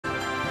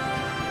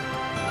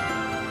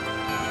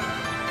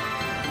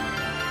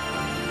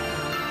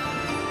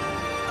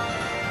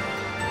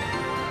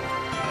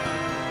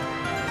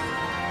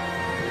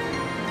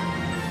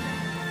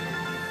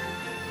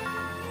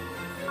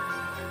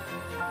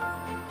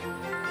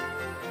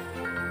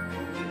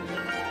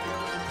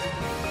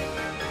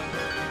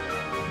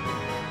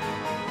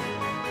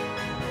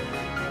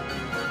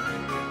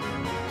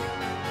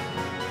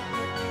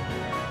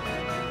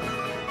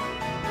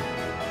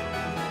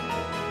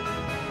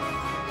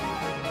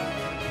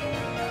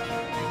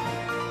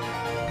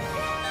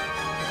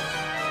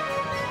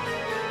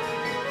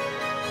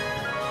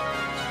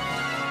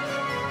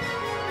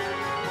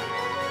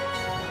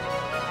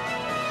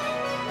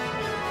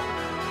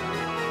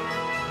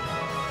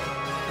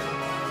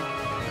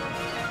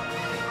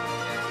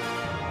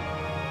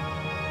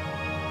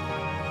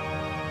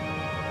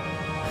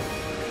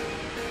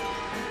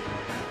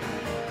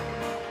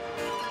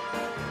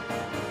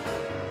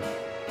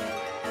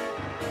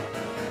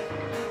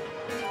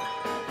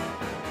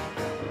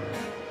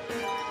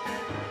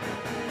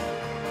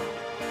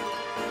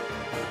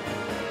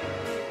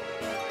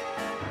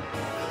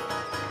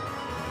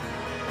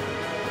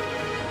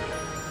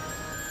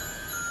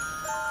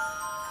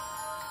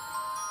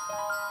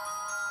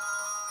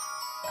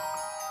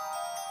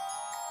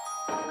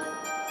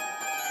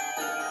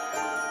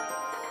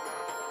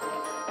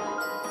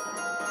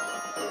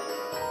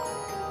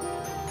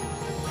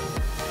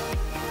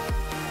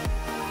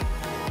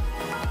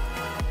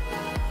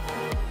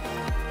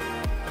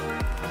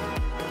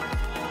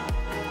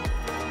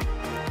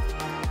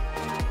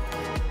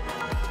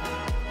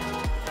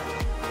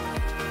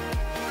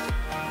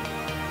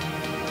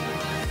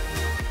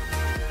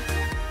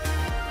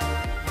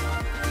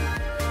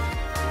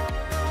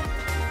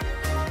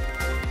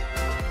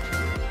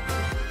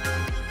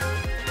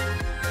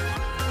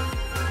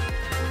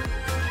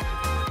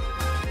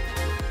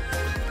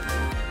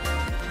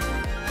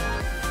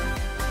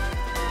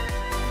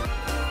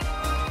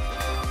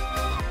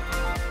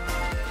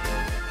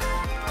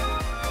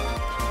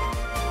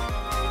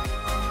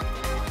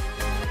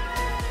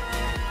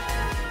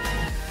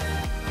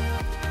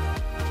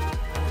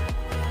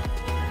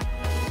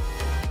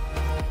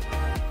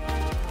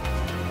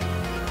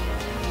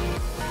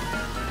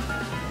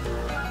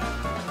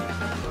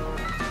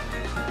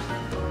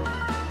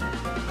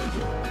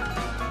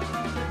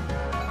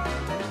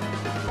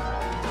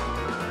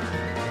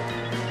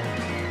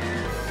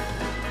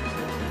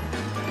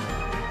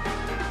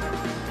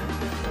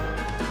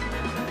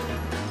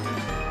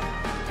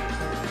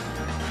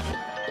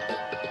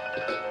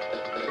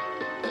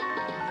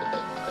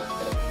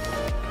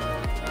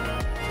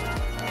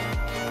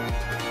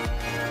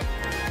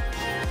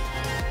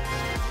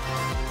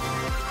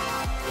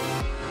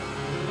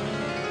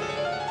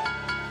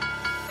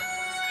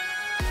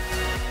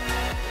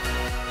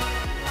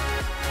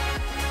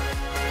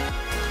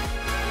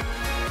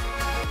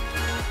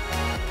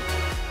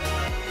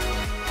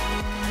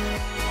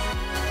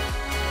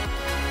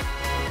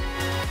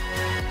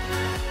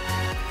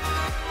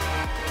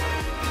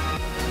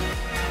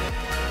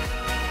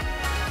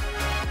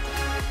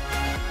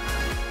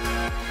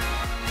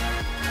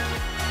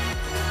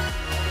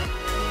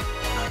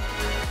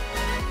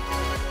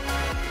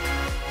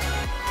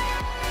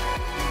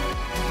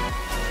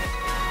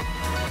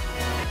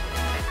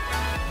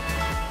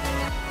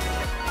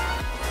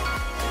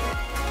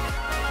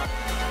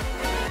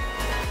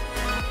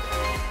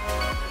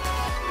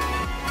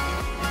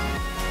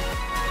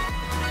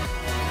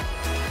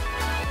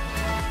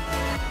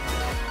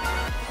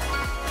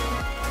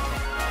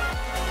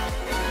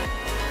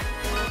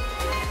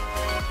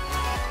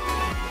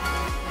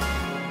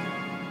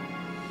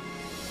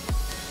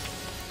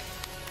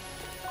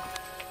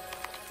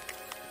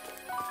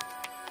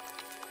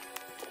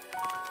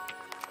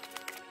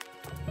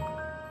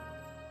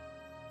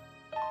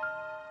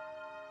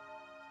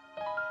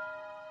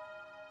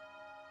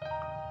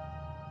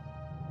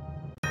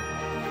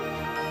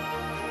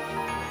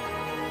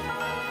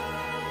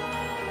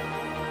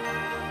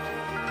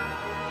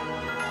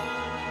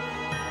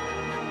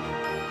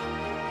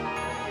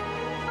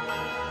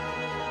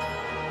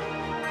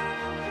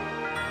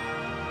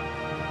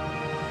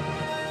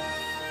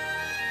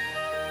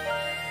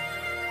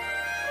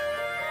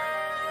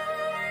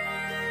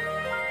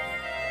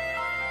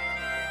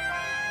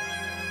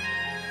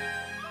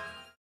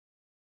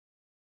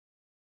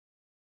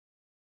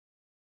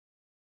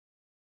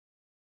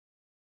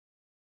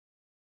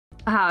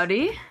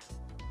Howdy.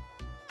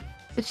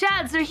 The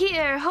Chads are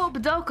here. Hope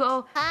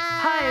Doko.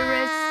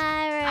 IRyS.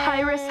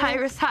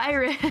 IRyS.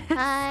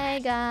 Hi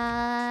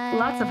guys.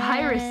 Lots of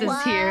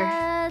IRyS's here.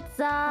 What's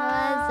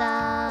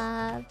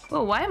up?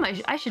 Well, why am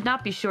I should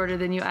not be shorter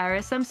than you,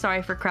 IRyS. I'm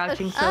sorry for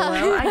crouching so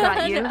low. I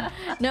got you.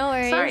 No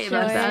worries. Sorry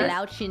about that.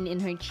 Slouching in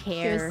her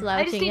chair.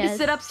 I just need to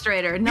sit up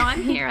straighter. No,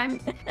 I'm here.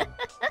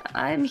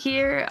 I'm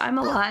here. I'm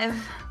alive.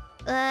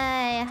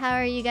 Hi, how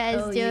are you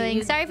guys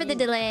doing? Sorry for the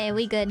delay.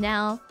 We good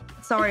now?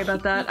 Sorry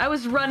about that. I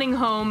was running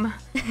home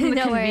from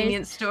the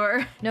convenience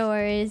store. No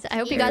worries. I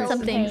hope you got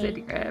something. Things I had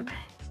to grab.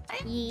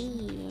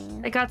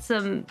 I got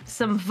some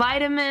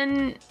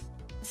vitamin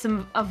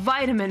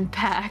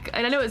pack.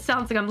 And I know it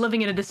sounds like I'm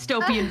living in a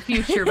dystopian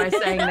future by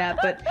saying that,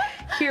 but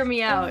hear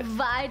me out. A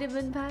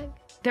vitamin pack?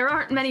 There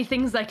aren't many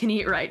things I can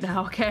eat right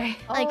now, okay?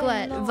 Like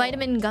what? No.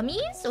 Vitamin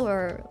gummies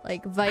or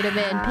like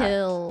vitamin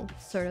pill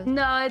sort of?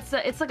 No,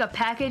 it's like a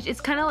package.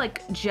 It's kind of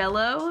like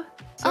Jello,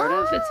 sort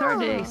of. It's hard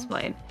to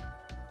explain.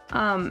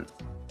 I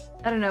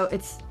don't know.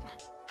 It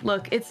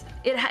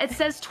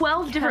says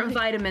 12 different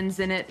vitamins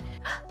in it.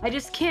 I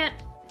just can't.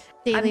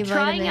 I'm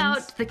trying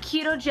out the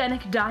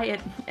ketogenic diet,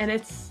 and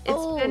it's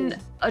been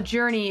a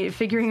journey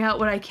figuring out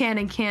what I can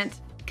and can't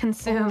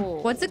consume.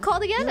 What's it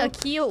called again? A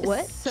keto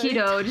what?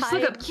 Keto. Just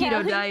look up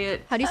keto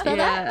diet. How do you spell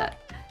that?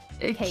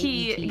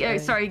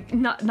 Sorry,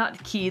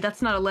 not key.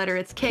 That's not a letter.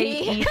 It's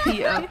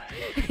Keto.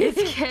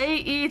 It's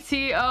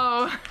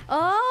Keto.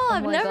 Oh,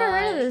 I've never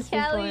heard of this before.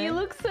 Kelly, you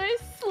look so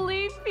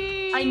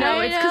sleepy. I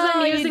know. It's because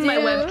I'm using my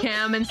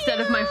webcam instead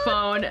of my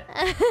phone.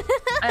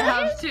 I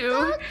have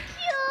to.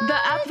 The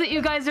app that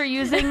you guys are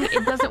using,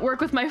 it doesn't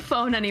work with my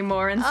phone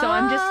anymore, and so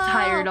I'm just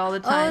tired all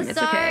the time. It's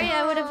sorry. okay.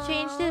 I would have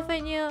changed it if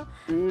I knew.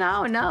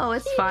 No,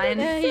 it's fine.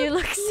 You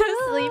look so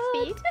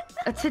sleepy.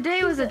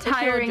 Today was a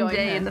tiring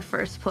day in the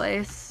first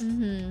place.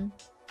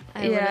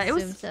 I would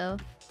assume so.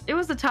 It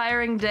was a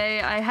tiring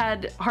day. I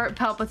had heart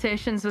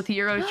palpitations with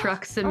Euro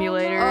Truck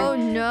Simulator. Oh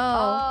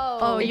no!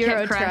 Oh, it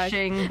Euro kept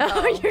crashing.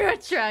 Oh, Euro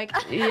Truck.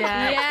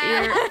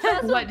 Yeah.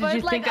 What did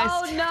you think?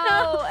 Oh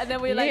no! And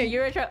then we like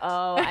Euro Truck.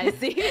 Oh, I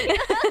see.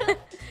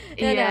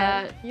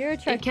 Euro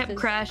Truck. It kept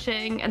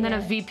crashing, and then a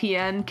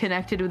VPN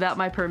connected without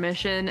my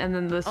permission, and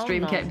then the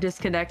stream kept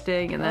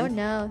disconnecting, and then. Oh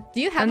no!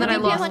 Do you have a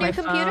VPN on your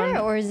computer,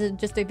 or is it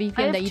just a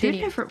VPN that you didn't? I have two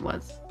different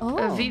ones.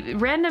 Oh.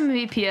 Random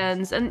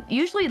VPNs, and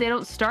usually they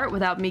don't start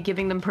without me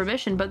giving them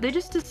permission, but they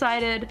just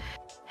decided,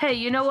 hey,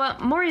 you know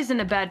what? Mori's in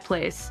a bad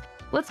place.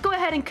 Let's go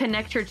ahead and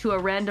connect her to a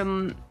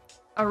random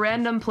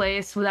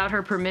place without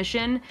her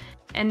permission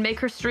and make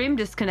her stream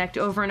disconnect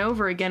over and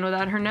over again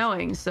without her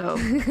knowing. So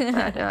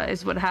that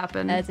is what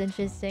happened. That's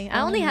interesting. I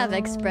only have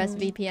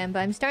ExpressVPN, but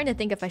I'm starting to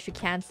think if I should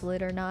cancel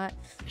it or not.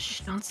 Shh,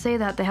 don't say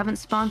that. They haven't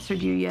sponsored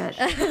you yet.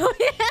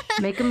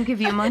 Make them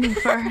give you money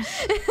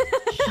first.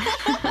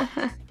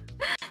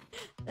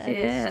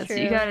 Yeah, that's what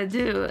you gotta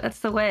do. That's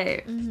the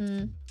way.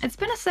 It's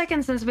been a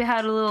second since we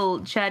had a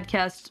little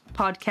CHADCAST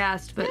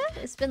podcast, but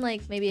it's been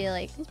like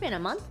it's been a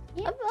month.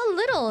 A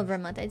little over a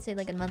month. I'd say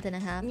like a month and a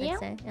half. I'd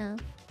say. Yeah.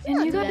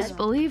 And you guys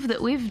believe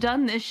that we've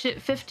done this shit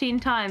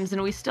 15 times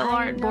and we still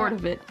aren't bored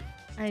of it.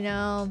 I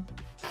know.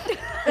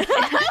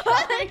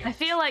 I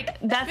feel like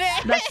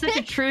that's such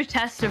a true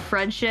test of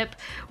friendship.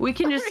 We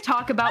can just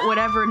talk about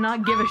whatever and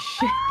not give a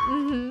shit.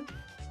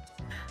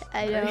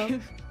 I know.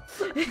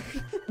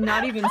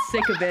 Not even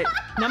sick of it.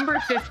 Number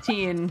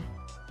 15.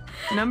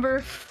 Number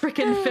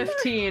freaking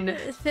 15.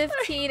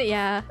 15,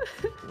 yeah.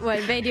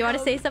 What, Bae, do you want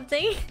to say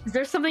something? Is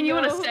there something you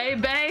want to say,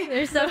 Bae?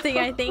 There's something,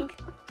 I think.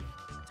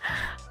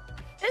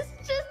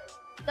 It's just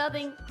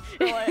nothing.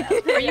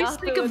 Are you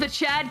sick of the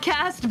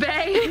CHADCAST,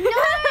 Bae?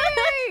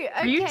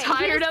 No! Are you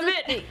tired of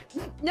it?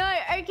 No,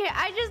 okay.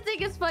 I just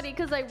think it's funny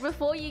because like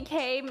before you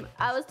came,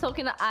 I was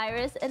talking to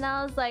IRyS and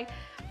I was like,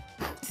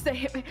 I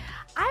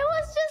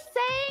was just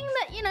saying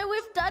that, you know,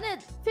 we've done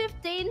it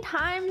 15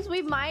 times.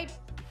 We might,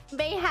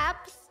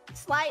 mayhaps,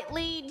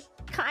 slightly,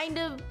 kind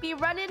of be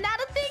running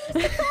out of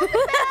things to talk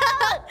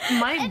about.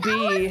 Might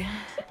be.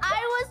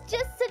 I was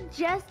just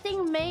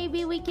suggesting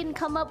maybe we can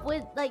come up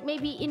with, like,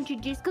 maybe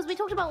introduce, because we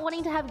talked about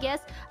wanting to have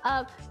guests,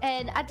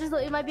 and I just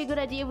thought it might be a good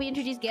idea if we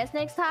introduce guests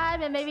next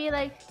time, and maybe,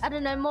 like, I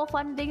don't know, more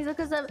fun things,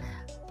 because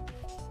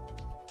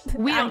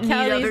we don't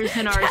need others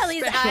in our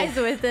Kelly's eyes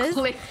with this.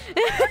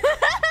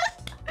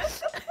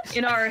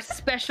 In our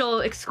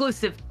special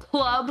exclusive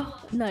club.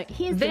 No,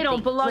 they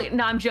don't belong.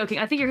 No, I'm joking.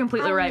 I think you're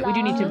completely right. We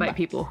do need to invite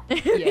people.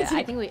 Yeah,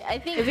 I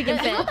think if we can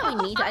fit. Not that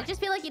we need to. I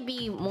just feel like it'd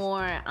be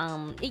more.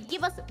 It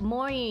give us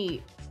more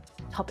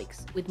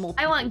topics with more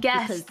people. I want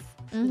guests.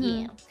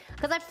 Yeah,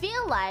 because I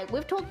feel like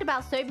we've talked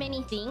about so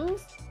many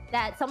things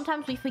that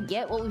sometimes we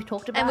forget what we've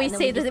talked about, and we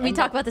say that we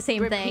talk about the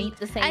same thing.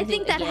 I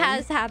think that again.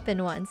 has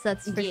happened once.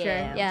 That's for sure.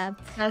 Yeah,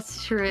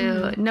 that's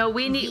true. No,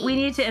 we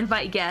need to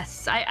invite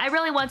guests. I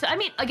really want to. I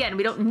mean, again,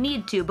 we don't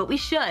need to, but we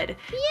should.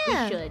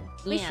 Yeah,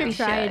 we should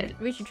try.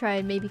 We should try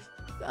and maybe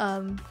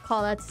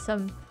call out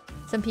some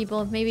some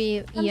people.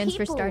 Maybe Ian's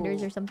for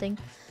starters or something.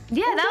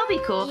 Yeah, that would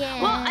be cool.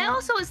 Yeah. Well, I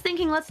also was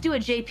thinking let's do a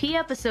JP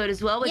episode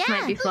as well, which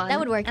might be fun. That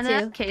would work in too.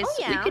 that case, Oh,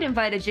 yeah. we could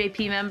invite a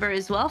JP member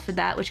as well for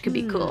that, which could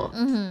be cool.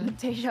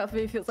 Deja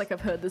vu feels like I've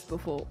heard this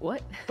before.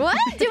 What? What?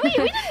 Did we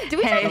Hey.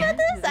 talk about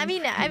this? I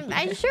mean,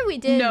 I'm sure we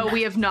did. No,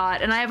 we have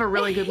not, and I have a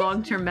really good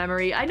long-term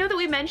memory. I know that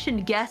we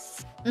mentioned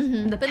guests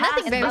in the But past,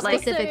 nothing very but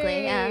like,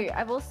 specifically. Yeah.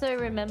 I've also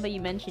remember you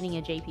mentioning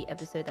a JP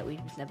episode that we've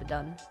never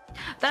done.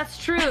 that's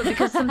true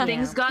because some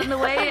things got in the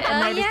way,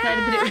 and I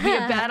decided that it would be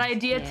a bad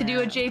idea to do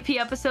a Yeah. JP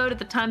episode at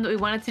the time that we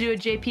wanted to do a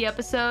JP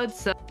episode.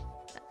 So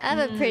I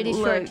have a pretty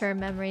look. short-term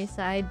memory,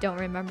 so I don't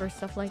remember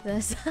stuff like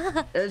this.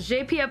 the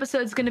JP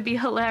episode's gonna be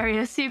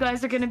hilarious. You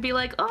guys are gonna be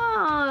like,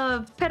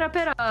 oh, pera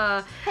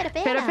pera,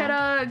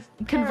 pera,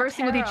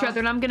 conversing with each Pera. other,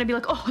 and I'm gonna be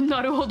like, oh,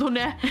 naruhodo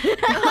ne,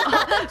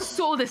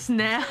 so desu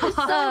ne,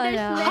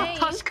 no.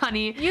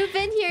 tashikani. You've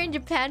been here in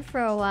Japan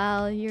for a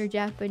while. Your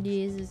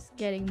Japanese is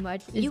getting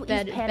much You is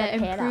pera pera.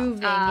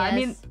 improving. I yes.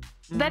 mean,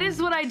 that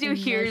is what I do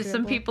here. Some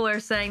Immeasurable. people are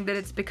saying that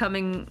it's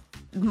becoming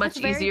much It's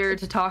very- easier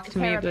to talk to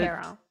me, Para but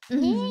para.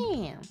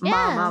 Mhm. ma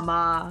Yeah. ma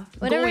ma,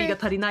 Whatever- 語彙が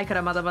足りないか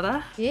らまだま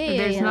だ. Yeah,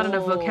 There's not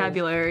enough Oh.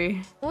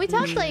 vocabulary. When we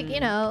talked, like, you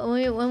know,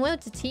 when we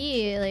went to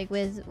tea, like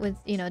with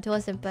you know, Toa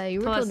Senpai, you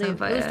were Toa totally,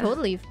 Senpai, it was yeah.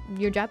 totally,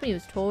 your Japanese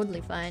was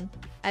totally fine.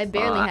 I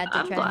barely had to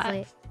I'm glad.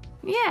 translate.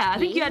 Yeah, I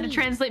think you had to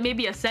translate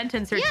maybe a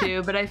sentence or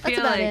two, but I That's feel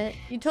about like it.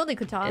 You totally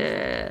could talk.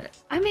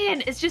 I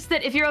mean, it's just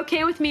that if you're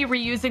okay with me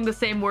reusing the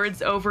same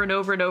words over and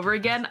over and over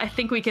again, I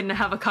think we can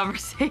have a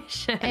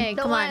conversation. Hey,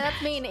 Don't come worry, on.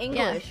 that's me in Yeah.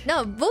 English.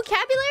 No,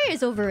 vocabulary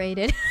is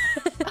overrated.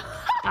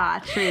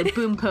 Ah, true.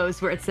 Boom pose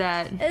where it's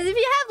at. If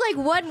you have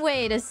like one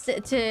way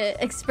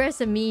to express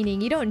a meaning,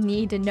 you don't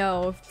need to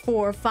know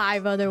 4 or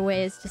 5 other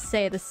ways to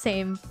say the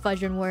same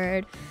fudging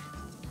word.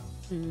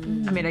 I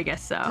mean, I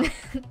guess so.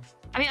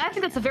 I mean, I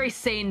think that's a very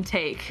sane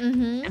take,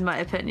 in my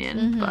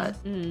opinion. But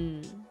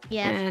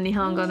Yeah.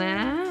 Nihongo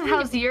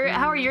ne.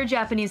 How are your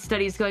Japanese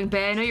studies going,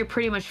 Bae? I know you're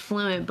pretty much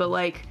fluent, but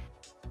like,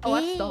 Oh,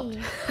 I've stopped.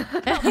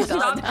 you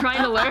stopped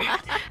trying to learn.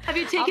 Have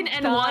you taken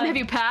I'm N1? done. Have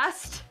you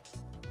passed?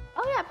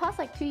 Oh yeah, I passed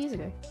like 2 years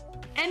ago.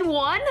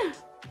 N1?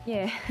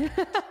 Yeah.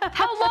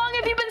 How long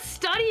have you been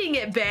studying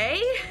it,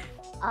 Bae?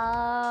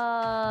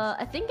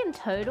 I think in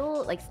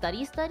total, like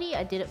study,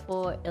 I did it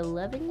for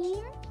 11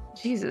 years.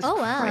 Jesus Oh,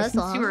 wow, Christ,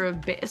 that's since you were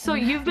so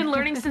you've been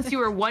learning since you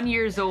were 1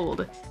 year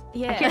old.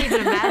 Yeah. I can't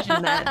even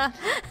imagine that.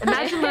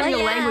 Imagine learning a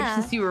Yeah. language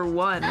since you were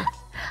 1.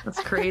 That's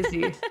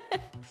crazy.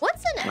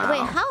 What's an Wow.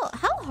 wait?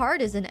 How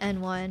hard is an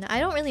N1? I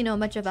don't really know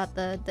much about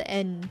the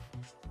N.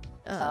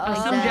 Some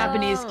exam.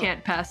 Japanese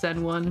can't pass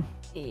N1.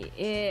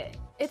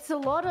 It's a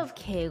lot of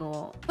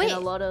keigo Wait, and a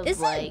lot of is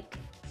it- like.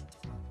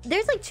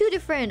 There's like 2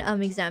 different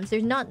exams.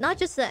 There's not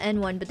just the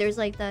N1, but there's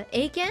like the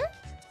Eiken.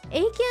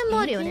 Eiken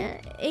module.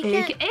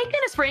 Eiken.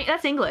 Aiken is for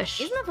that's English.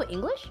 Isn't that for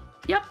English?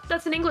 Yep,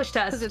 that's an English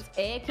Because test. it's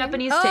eiken.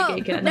 Japanese Oh,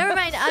 take Aiken. never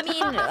mind. I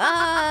mean,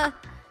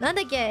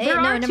 nandakke? There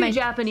no, are never 2 mind.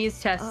 Japanese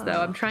tests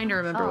though. I'm trying to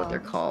remember what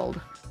they're Oh. called.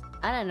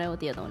 I don't know what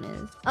the other one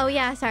is. Oh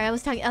yeah, sorry. I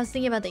was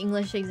thinking about the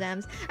English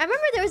exams. I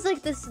remember there was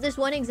like this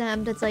one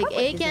exam that's like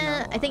probably is Eiken.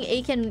 another I think one.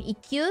 Eiken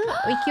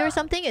Ikkyu or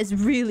something is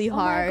really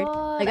hard. Oh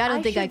my Like I don't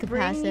God, think I should could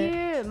bring pass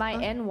it. you my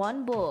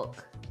N1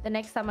 book the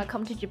next time I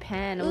come to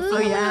Japan. We'll Ooh. see Oh,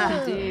 what yeah.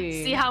 we can do.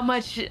 See how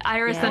much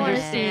IRyS Yeah. I wanna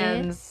see.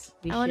 understands.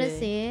 I want to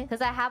see.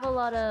 Because I have a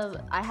lot of.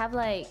 I have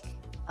like.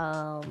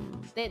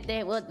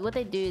 They what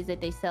they do is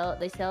that they sell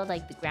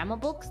like the grammar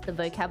books, the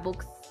vocab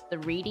books, the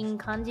reading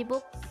kanji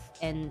books,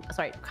 and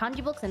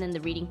kanji books, and then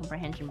the reading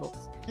comprehension books.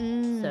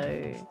 Mm. So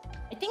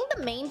I think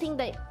the main thing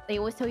that they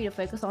always tell you to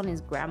focus on is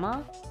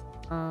grammar.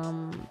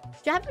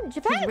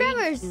 Japan read-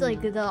 grammar is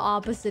like the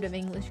opposite of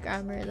English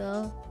grammar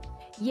though.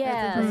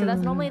 Yeah, so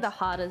that's normally the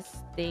hardest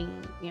thing.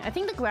 Yeah, I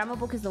think the grammar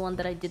book is the one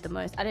that I did the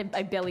most. I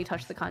barely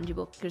touched the kanji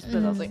book just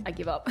because I was like, I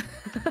give up.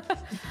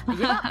 I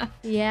give up.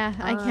 Yeah,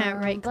 I can't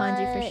write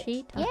kanji for but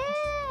sheet. Yeah.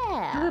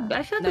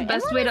 I feel like the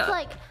best N1 way is to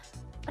like,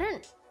 I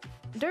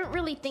don't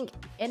really think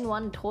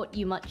N1 taught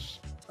you much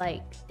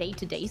like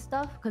day-to-day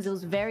stuff because it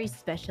was very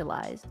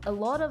specialized. A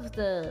lot of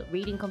the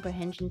reading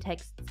comprehension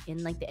texts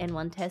in like the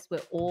N1 test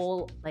were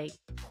all like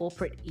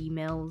corporate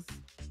emails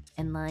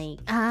and like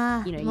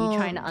you know, you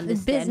trying to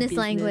understand business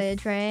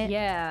language, right?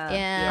 Yeah.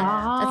 Yeah.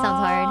 That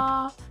sounds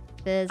hard.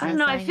 Business I don't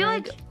know. I feel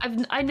language.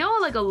 like I know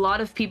like a lot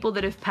of people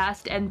that have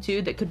passed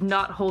N2 that could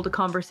not hold a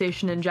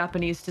conversation in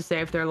Japanese to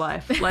save their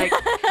life. Like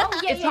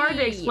it's hard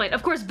to explain.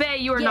 Of course, Bae,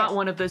 you are not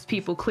one of those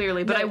people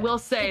clearly, but No, I will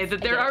say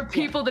that there are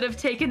people that have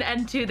taken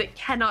N2 that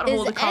cannot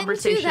hold a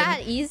conversation. Is N2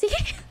 that easy?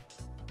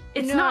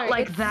 It's No, not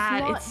like it's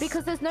that. not- It's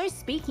because there's no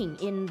speaking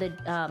in the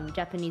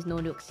Japanese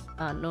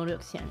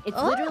noryuksian. It's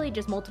Oh. literally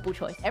just multiple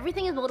choice.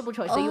 Everything is multiple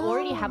choice, so you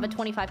already have a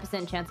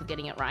 25% chance of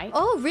getting it right.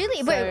 Oh,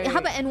 really? But So, how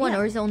about N1 yeah.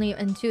 or is it only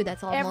N2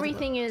 that's all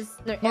Everything is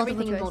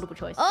everything is multiple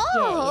choice. Oh,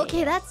 Yeah, okay,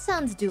 yeah. that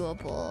sounds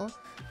doable.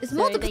 It's So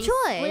multiple they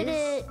choice. split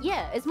it-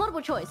 yeah, it's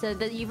multiple choice. So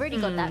that you've already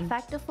got that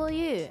factor for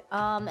you.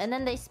 And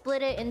then they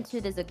split it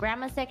into there's a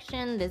grammar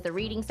section, there's a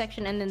reading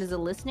section, and then there's a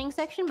listening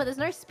section, but there's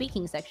no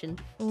speaking section.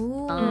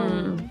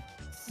 Ooh.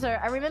 So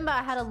I remember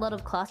I had a lot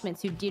of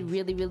classmates who did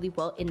really, really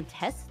well in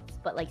tests,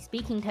 but like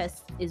speaking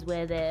tests is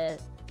where their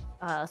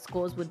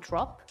scores would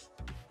drop.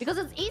 Because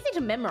it's easy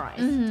to memorize,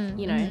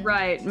 you know.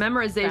 Right,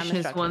 memorization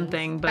is one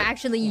thing, but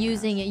actually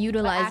using it,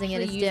 utilizing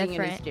it is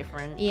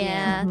different.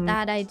 Yeah,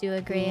 that I do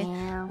agree.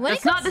 Yeah.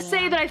 That's not to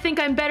say that I think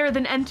I'm better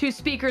than N2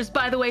 speakers,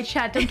 by the way,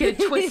 chat. Don't get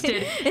it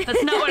twisted.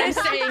 That's not what I'm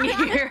saying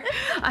here.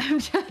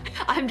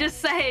 I'm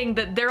just saying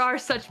that there are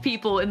such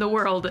people in the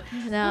world.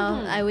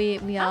 No,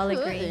 we all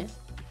agree.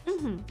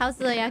 How's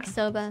the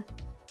yakisoba?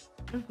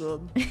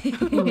 Good.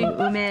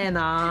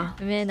 Umena.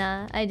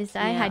 Mina,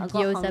 I had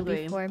gyoza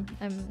hungry. before.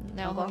 I'm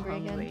now hungry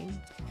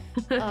again.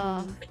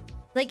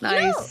 Like, you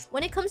Nice. know,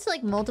 when it comes to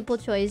like multiple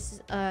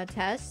choice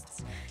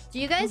tests, do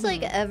you guys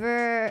like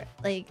ever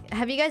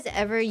have you guys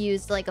ever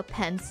used like a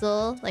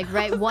pencil, like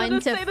write 1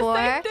 to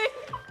 4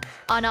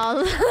 on all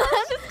of them?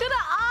 Just gonna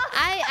ask.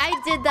 I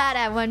did that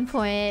at one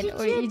point,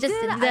 or you just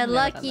the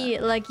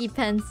lucky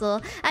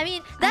pencil. I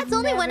mean, that's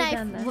only when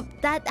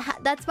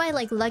that's my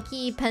like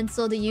lucky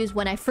pencil to use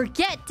when I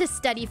forget to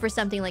study for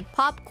something like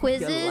pop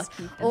quizzes,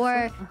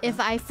 or if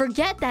I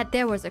forget that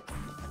there was a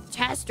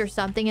test or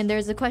something and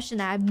there's a question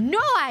that I have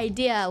no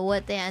idea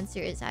what the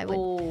answer is. I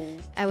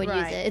would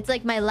use it. It's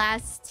like my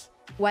last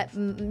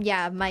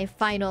my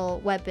final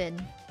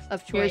weapon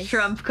of choice.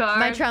 Your trump card.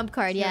 My trump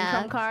card, yeah.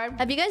 Trump card.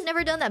 Have you guys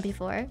never done that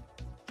before?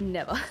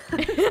 Never.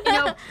 You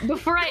know,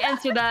 before I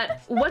answer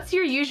that, what's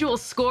your usual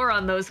score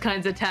on those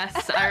kinds of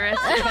tests, IRyS,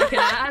 if I can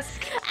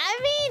ask? I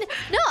mean,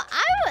 no,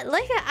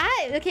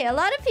 okay, a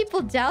lot of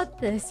people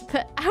doubt this,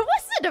 but I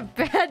wasn't a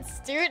bad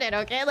student,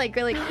 okay? Like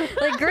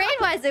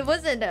grade-wise, it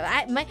wasn't.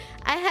 I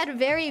had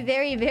very,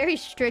 very, very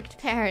strict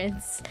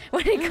parents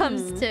when it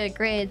comes to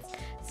grades.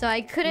 So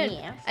I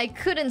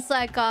couldn't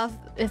slack off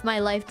if my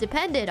life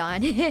depended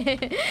on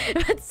it.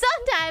 But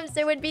sometimes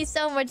there would be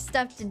so much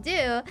stuff to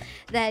do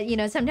that, you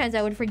know, sometimes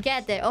I would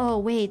forget that, oh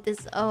wait, there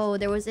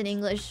was an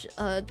English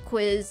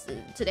quiz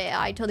today.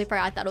 I totally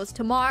forgot. I thought it was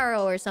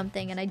tomorrow or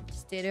something, and I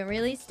just didn't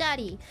really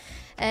study.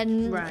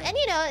 And you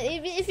know,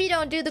 if you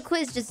don't do the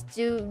quiz, just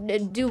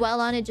do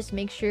well on it. Just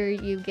make sure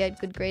you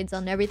get good grades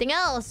on everything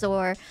else,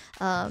 or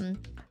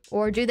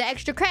do the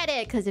extra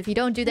credit, because if you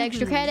don't do the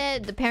extra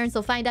credit, the parents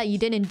will find out you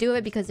didn't do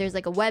it, because there's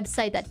like a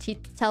website that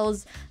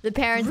tells the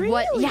parents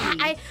what. Yeah,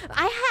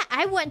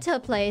 I went to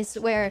a place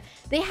where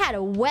they had a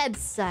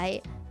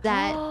website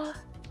that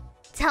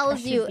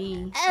tells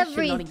you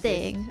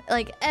everything,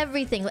 like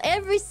everything,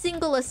 every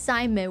single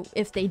assignment,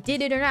 if they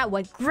did it or not,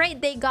 what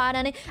grade they got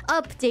on it,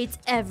 updates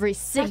every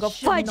single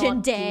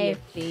fudging day.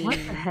 What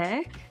the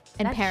heck?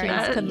 And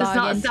parents could log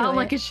into it. Does not sound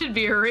like it should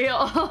be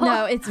real.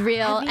 No, it's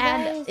real,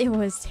 and it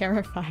was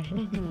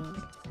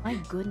terrifying. My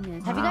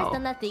goodness. Have you guys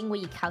done that thing where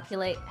you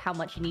calculate how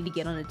much you need to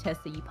get on a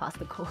test so you pass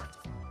the course?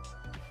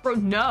 Bro,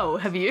 no.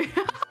 Have you?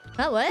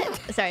 What?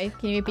 Sorry,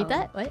 can you repeat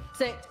that? What?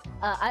 So,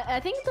 I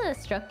think the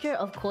structure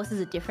of courses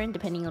are different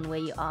depending on where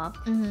you are.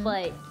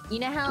 But you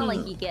know how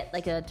like you get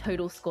like a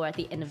total score at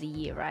the end of the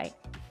year, right?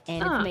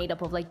 And it's made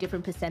up of like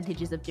different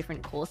percentages of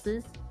different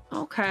courses.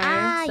 Okay.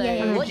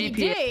 So what you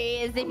do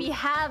is if you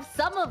have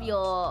some of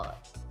your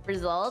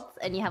results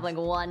and you have like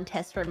one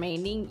test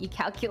remaining, you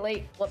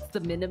calculate what's the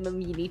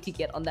minimum you need to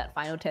get on that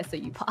final test so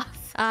you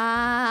pass.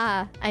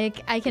 I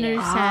can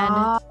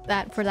understand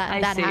that for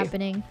that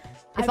happening.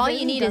 If all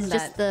you need is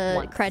just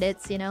the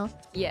credits, you know?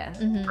 Yeah.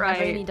 Right.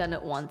 I've only done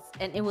it once.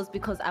 And it was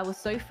because I was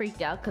so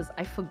freaked out because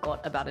I forgot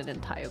about an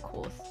entire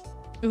course.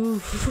 Ooh,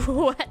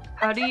 what?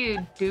 How do you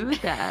do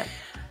that?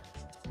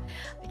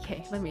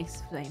 Okay, let me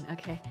explain.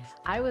 Okay,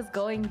 I was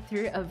going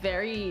through a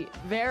very,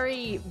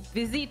 very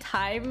busy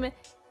time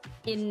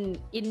in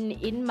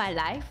my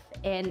life,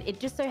 and it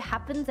just so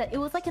happens that it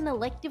was like an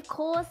elective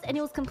course, and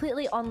it was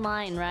completely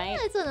online, right?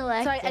 Yeah, it's an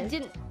elective. So I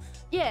didn't.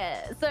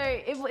 Yeah, so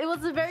it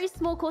was a very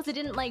small course. It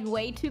didn't like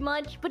weigh too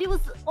much, but it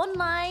was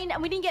online,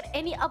 and we didn't get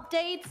any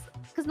updates.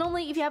 Because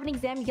normally, if you have an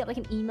exam, you get like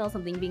an email or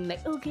something being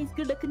like, "Okay,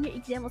 good luck on your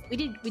exam."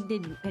 We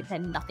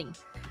had nothing.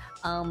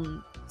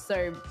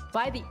 So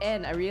by the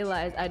end, I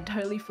realized I'd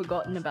totally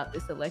forgotten about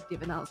this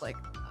elective, and I was like,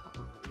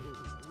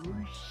 "Oh,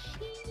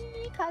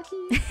 shit,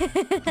 Kaki."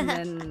 And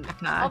then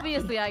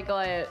obviously I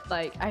got it.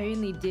 Like I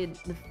only did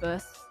the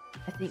first,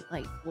 I think,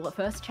 like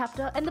first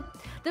chapter. And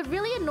the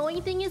really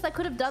annoying thing is I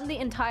could have done the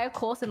entire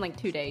course in like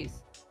 2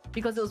 days.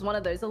 Because it was one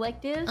of those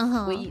electives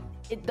where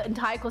the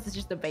entire course is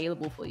just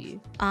available for you.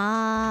 So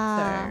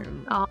I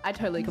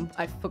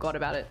forgot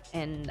about it,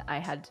 and I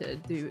had to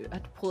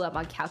pull out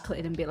my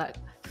calculator and be like,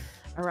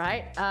 all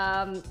right,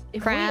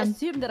 if we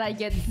assume that I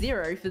get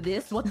 0 for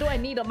this, what do I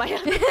need on my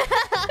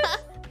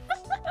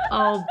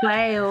Oh,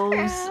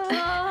 Bales.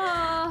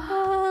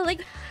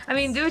 like, I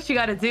mean, do what you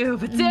gotta do,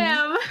 but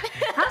damn,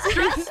 how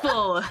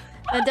stressful.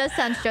 It does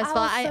sound stressful.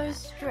 I was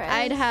so stressed.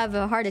 I'd have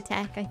a heart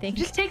attack, I think.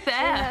 Just take the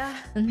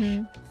F.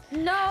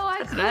 No,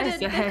 I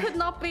couldn't. There could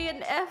not be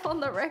an F on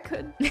the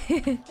record.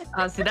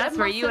 Oh, so that's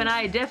where you and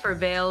I differ,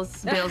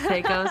 Bales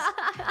Takos.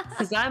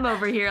 Because I'm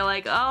over here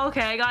like, oh,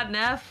 okay, I got an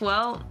F.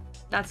 Well,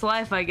 That's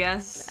life, I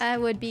guess. I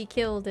would be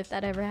killed if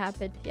that ever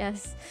happened.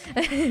 Yes,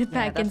 back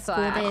in That's school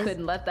why days. I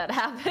couldn't let that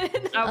happen.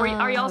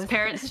 Are y'all's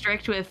parents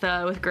strict with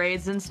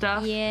grades and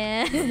stuff?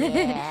 Yeah.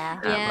 Yeah.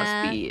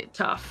 That must be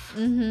tough.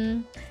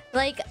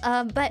 Like,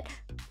 but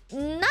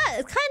not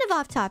kind of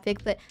off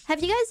topic, but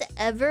have you guys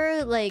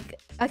ever like?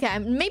 Okay,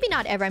 maybe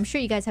not ever. I'm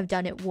sure you guys have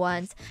done it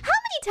once. How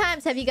many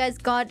times have you guys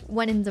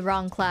went in the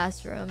wrong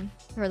classroom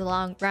for the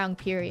wrong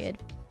period?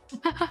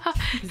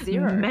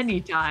 0.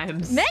 Many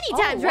times. Many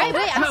times, right? wow.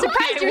 Wait, I'm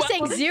surprised Okay, you're well-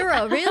 saying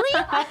 0. Really?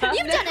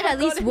 You've done it at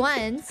least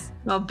once.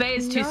 Well, Bae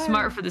is too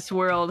smart for this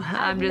world.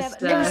 I'm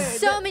just. never- There's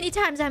so many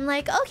times I'm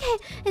like, okay,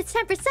 it's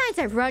time for science.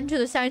 I run to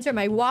the science room.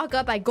 I walk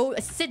up. I go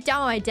sit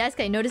down on my desk.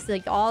 I notice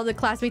like all the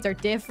classmates are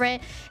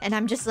different, and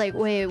I'm just like,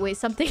 wait,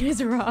 something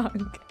is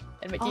wrong.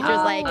 And my teacher's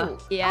like,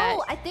 yeah.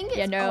 Oh, I think it's...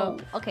 you know.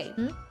 Oh, okay.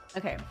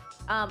 Okay.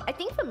 I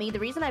think for me, the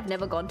reason I've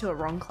never gone to a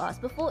wrong class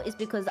before is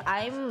because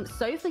I'm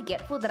so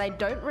forgetful that I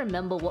don't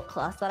remember what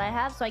class that I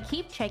have. So I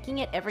keep checking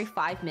it every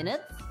 5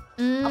 minutes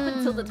up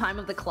until the time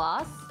of the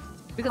class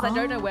because I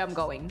don't know where I'm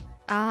going.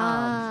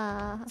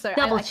 So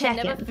Double I can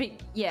never checking.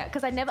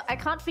 because I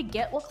can't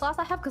forget what class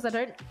I have because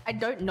I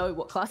don't know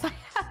what class I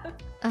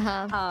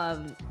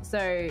have.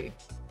 So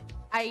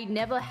I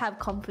never have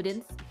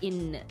confidence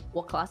in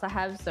what class I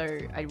have, so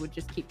I would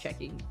just keep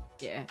checking.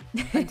 Yeah.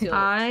 Until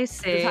I the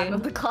see. time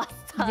of the class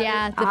started.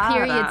 Yeah, the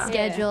period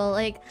schedule.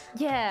 Like,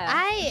 Yeah.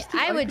 I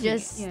would opening,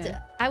 just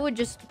yeah. I would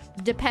just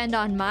depend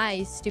on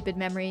my stupid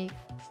memory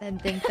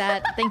and think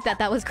that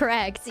was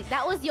correct. See,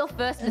 that was your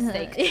first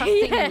mistake,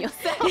 trusting in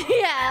yourself.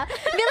 Yeah.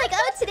 Be like,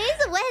 oh,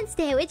 today's a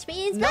Wednesday, which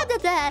means blah, blah,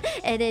 blah.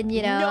 And then,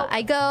 you know,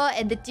 I go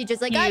and the teacher's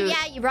like, oh,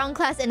 yeah, you're wrong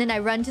class. And then I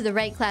run to the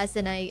right class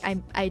and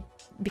I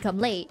become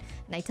late.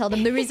 And I tell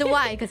them the reason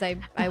why, because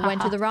I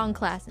went to the wrong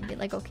class and be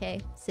like, okay,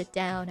 sit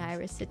down,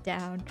 IRyS, sit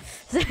down.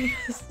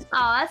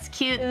 Oh, that's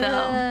cute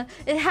though.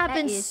 It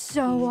happens is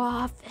so cute.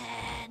 often.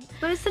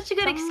 But it's such a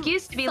good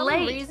excuse to be some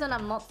late. reason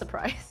I'm not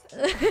surprised.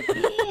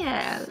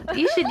 Yeah,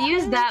 you should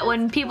use that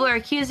when people are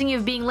accusing you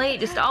of being late.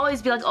 Just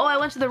always be like, "Oh, I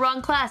went to the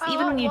wrong class,"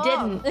 even when you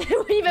didn't.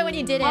 Even when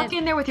you didn't. Walk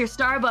in there with your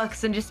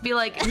Starbucks and just be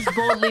like, just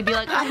boldly be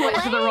like, "I went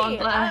to the wrong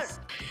class."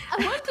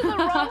 I went to the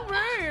wrong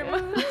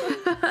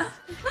room.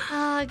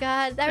 Oh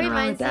god, that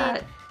reminds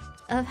me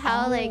of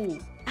how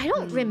like I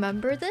don't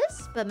remember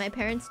this, but my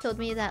parents told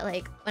me that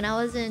like when I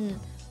was in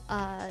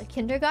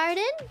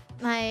kindergarten,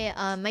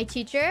 my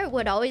teacher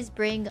would always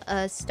bring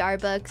a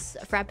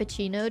Starbucks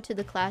Frappuccino to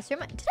the classroom.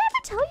 Did I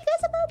ever tell you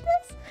guys about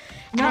this?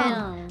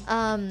 No.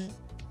 And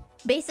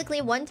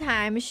basically one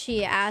time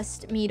she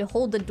asked me to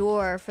hold the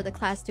door for the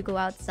class to go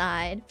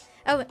outside.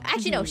 Oh,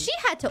 actually no, she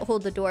had to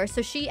hold the door,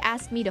 so she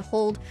asked me to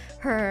hold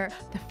her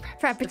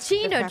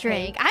Frappuccino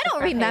drink. I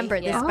don't remember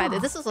this, by the way.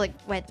 This was like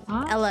when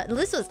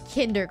this was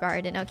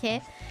kindergarten,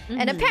 okay?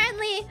 And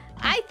apparently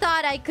I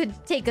thought I could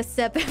take a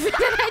sip of it.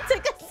 I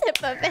took a sip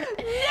of it.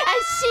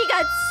 And she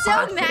got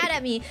so mad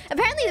at me.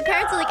 Apparently the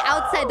parents are like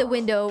outside the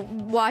window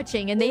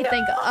watching and they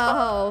think,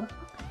 oh,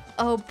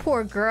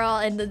 poor girl.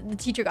 And the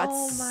teacher got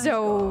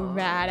so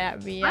mad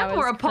at me. I'm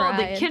more appalled that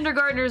crying.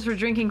 kindergartners were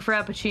drinking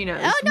Frappuccinos.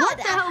 Oh, no, what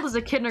the hell does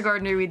a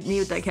kindergartner need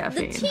with that The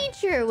caffeine?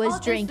 teacher was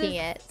drinking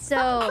it. So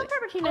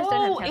Frappuccinos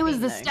don't have it was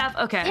caffeine, the though. staff.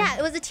 Okay. yeah,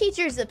 it was the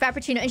teacher's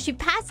Frappuccino, and she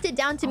passed it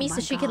down to me so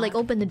she could like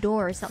open the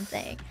door or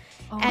something.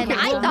 And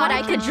okay. I Well, thought why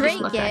I did could you just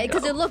drink let that it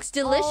because go? it looks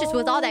delicious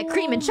with all that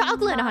cream and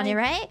chocolate on it,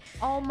 right?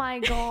 Oh my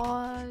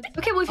god.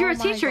 Okay, well, if you're Oh a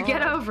my teacher,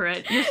 get God. over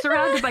it. You're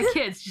surrounded by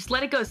kids. Just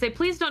let it go. Say,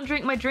 please don't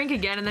drink my drink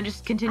again, and then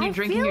just continue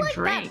drinking feel your like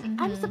drink.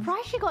 I'm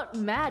surprised she got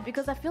mad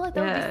because I feel like that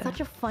would Yeah. be such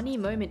a funny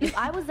moment. If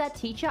I was that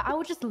teacher, I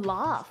would just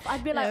laugh.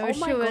 I'd be like, No, oh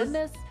my she was-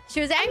 goodness. She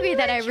was angry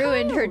that I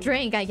ruined her child.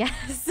 drink, I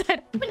guess.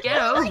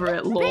 Get over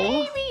it, lol.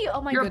 Baby! Oh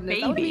my You're a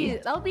goodness. baby.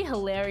 That would be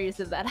hilarious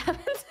if that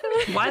happened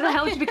to me. Why the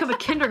hell did you become a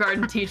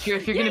kindergarten teacher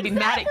if you're going to be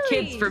mad at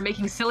kids exactly. for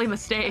making silly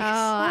mistakes? Oh,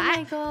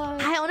 my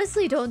god. I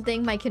honestly don't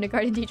think my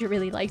kindergarten teacher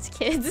really liked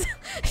kids.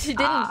 She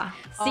didn't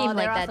seem Oh, like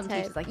there are that some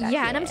type. teachers like that,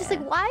 yeah, and I'm just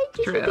like, why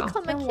did you True.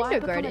 become a Then why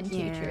become a- kindergarten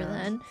teacher yeah.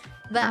 then?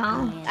 But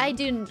I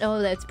do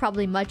know that it's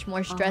probably much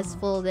more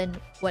stressful than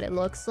what it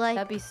looks like.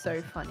 That'd be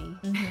so funny.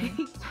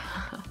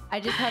 I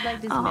just had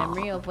like this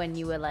memory of when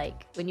you were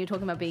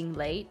talking about being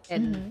late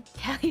and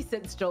Kelly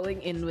said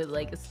strolling in with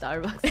like a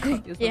Starbucks coffee or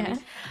something. Yeah.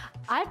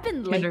 I've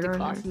been late to Kindergartner.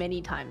 class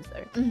many times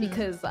though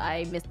because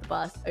I missed the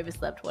bus,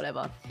 overslept,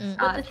 whatever. But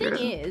Ah, the true.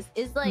 thing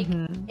is like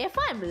if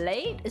I'm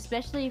late,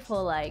 especially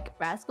for like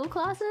rascal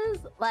classes,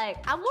 like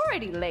I'm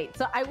already late.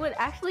 So I would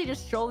actually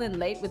just stroll in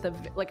late with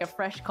a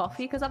fresh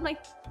coffee because I'm like,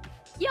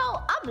 yo,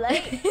 I'm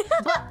late,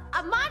 but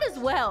I might as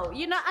well.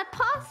 You know, I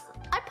passed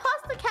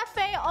the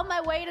cafe on my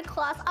way to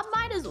class. I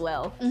might as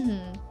well.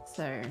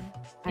 So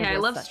Yeah, I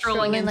was love such-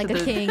 strolling Strolling into like a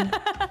the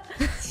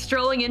king.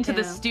 strolling into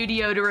the Yeah.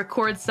 studio to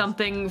record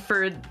something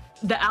for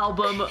the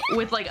album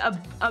with like a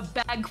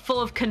bag full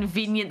of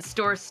convenience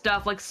store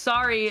stuff. Like,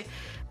 sorry,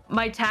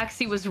 my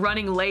taxi was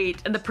running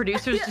late, and the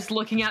producer's just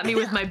looking at me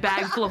with my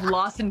bag full of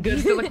Lawson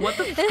goods. They're like, what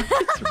the fuck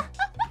is wrong?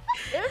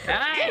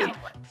 Hey,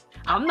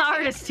 I'm the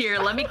artist here.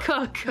 Let me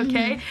cook,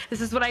 okay?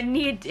 This is what I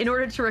need in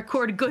order to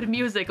record good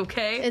music,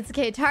 okay? It's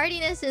okay.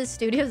 Tardiness in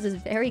studios is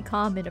very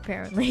common,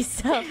 apparently.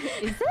 So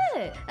Is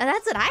it? and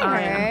that's what I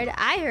heard. yeah.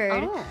 I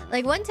heard. Oh.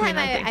 Like one time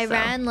I think I so.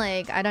 ran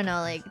like I don't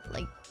know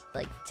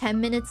like 10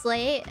 minutes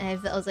late, and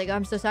I was like,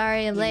 I'm so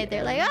sorry I'm late.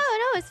 They're like,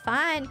 oh no, it's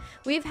fine.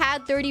 We've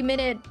had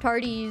 30-minute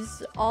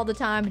tardies all the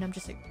time, and I'm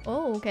just like,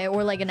 oh okay.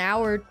 Or like an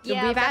hour.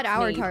 Yeah, We've had that's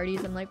hour me.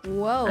 tardies. I'm like,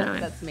 whoa.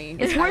 That's me.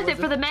 It's worth it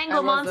for the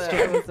mango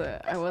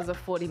monster. I was a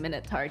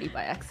 40-minute tardy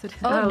by accident.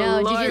 Oh Oh, no!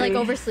 Did you like lordy.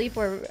 oversleep,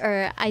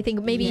 or I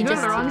think maybe You you were in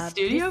just the wrong Yeah.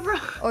 studio, bro?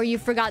 or you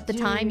forgot the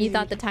time. You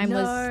thought the time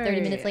was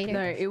 30 minutes later.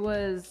 No, it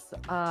was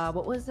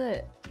what was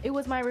it? It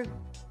was my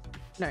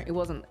no, it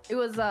wasn't. It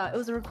was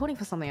a recording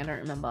for something I don't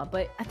remember,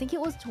 but I think it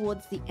was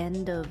towards the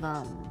end of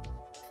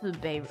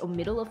February or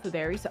middle of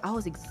February, so I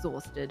was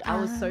exhausted. I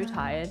was so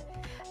tired.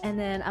 And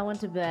then I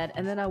went to bed,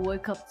 and then I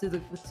woke up to the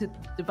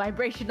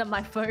vibration of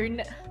my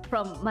phone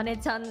from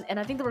Mane-chan, and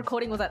I think the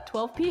recording was at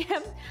 12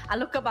 p.m. I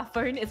look at my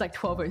phone, it's like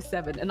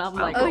 12:07, and I'm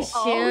like, Oh,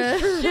 oh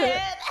shit.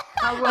 shit.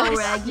 Oh,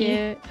 Raggy.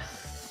 Yeah.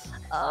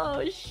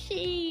 Oh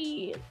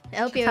shit. I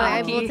hope you were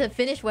Talkie. able to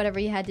finish whatever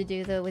you had to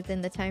do though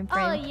within the time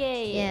frame. Oh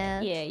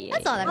yeah.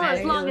 That's all that Well, as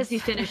matters. long as you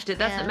finished it,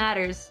 that's Yeah. what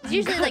matters. It's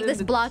usually like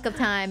this block of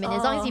time, and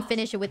as long as you Oh.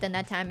 finish it within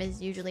that time,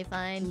 is usually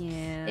fine.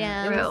 Yeah,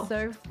 Yeah. it Real. was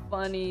so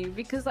funny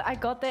because I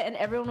got there and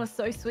everyone was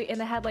so sweet, and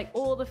they had like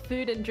all the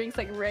food and drinks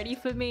like ready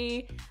for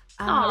me.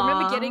 I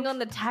remember Aw. getting on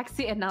the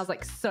taxi and I was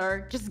like,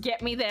 "Sir, just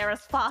get me there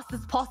as fast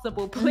as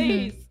possible,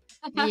 please."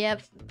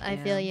 Yep, I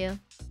feel you.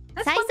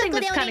 That's one thing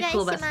that's kind of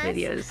cool about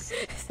videos.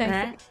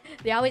 Huh?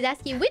 They always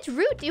ask you, which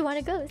route do you want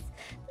to go?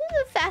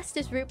 The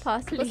fastest route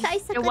possible.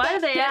 And why do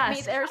they Get me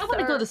ask? there, I want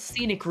to sir. go the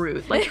scenic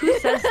route. Like, who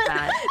says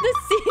that? The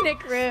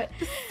scenic route.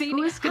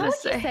 Who's How gonna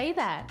would you say? say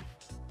that?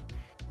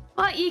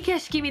 あ、いい景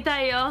色見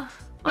たいよ。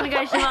お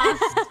願いしま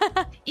す。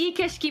いい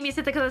景色見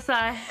せてくだ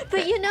さい。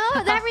 But you know,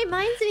 that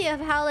reminds me of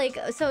how like,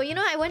 so you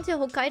know, I went to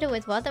Hokkaido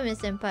with Watame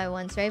Senpai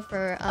once, right?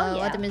 For Oh,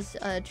 yeah. Watame's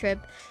trip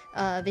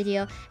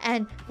video,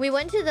 and we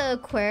went to the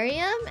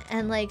aquarium,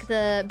 and like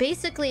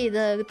basically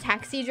the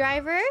taxi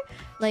driver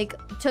like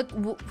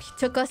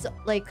took us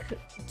like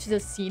to the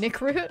scenic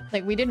route.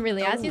 Like we didn't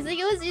really ask. He's like,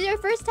 it was your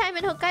first time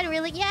in Hokkaido. We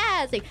were like,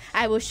 yeah. It's like,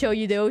 I will show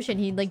you the ocean.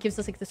 He like gives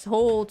us like this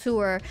whole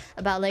tour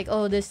about like,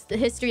 oh, the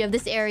history of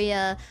this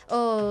area.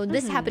 Oh,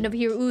 this happened over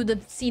here. Ooh, the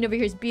scene over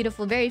here is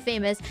beautiful, very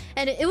famous.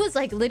 And it was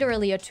like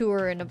literally a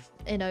tour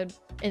in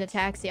a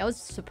taxi. I was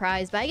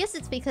surprised, but I guess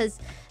it's because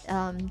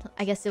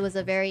I guess it was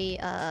a very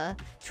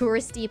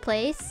touristy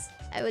place,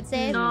 I would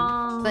say.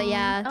 No. But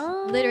yeah,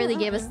 Oh. literally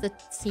gave us the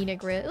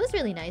scenic route. It was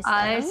really nice.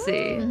 I though.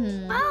 see.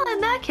 Mhm. Well,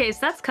 in that case,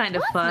 that's kind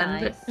of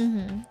fun. Nice.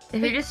 Mhm. But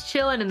if you're just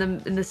chilling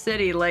in the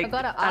city, like I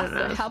gotta I ask, don't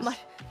know. though,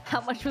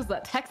 how much was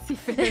that taxi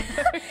fare?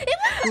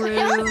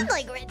 It wasn't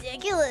like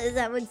ridiculous,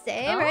 I would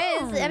say,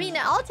 right? I mean,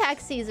 all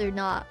taxis are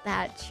not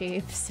that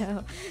cheap,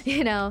 so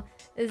you know,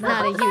 it's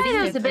not a huge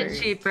Hokkaido's a bit difference.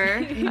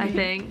 cheaper, I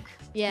think.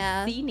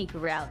 Yeah. Scenic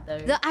route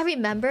though. I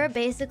remember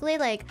basically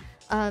like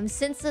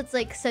since it's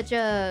like such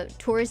a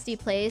touristy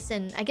place,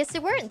 and I guess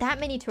there weren't that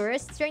many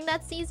tourists during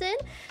that season,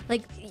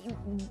 like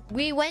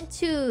we went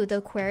to the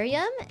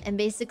aquarium, and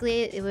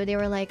basically they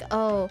were like,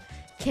 oh,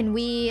 can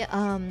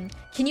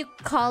you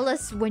call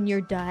us when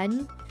you're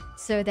done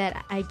so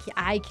that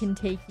I can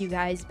take you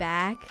guys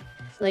back?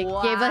 Like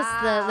gave us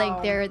the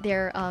like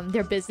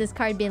their business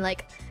card, being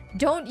like,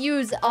 don't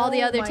use all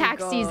the Oh other my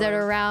taxis that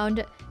are God.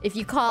 around. If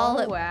you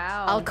call, Oh,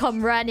 wow. I'll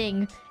come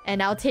running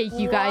and I'll take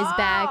you guys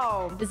back.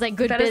 Wow. It's like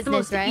good That is the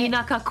business, most right?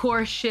 Inaka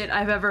core shit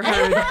I've ever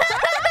heard.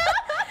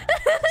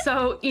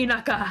 So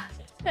Inaka.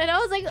 And I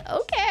was like,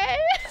 okay.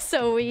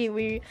 So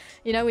we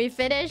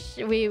finished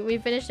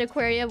the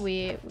aquarium.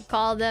 We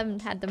called them,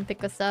 had them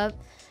pick us up.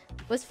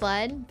 It was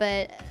fun,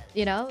 but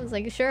you know, it was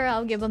like, sure,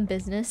 I'll give them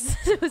business.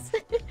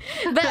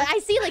 But I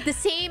see like the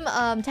same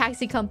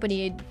taxi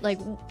company, like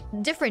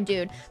different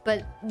dude,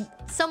 but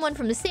someone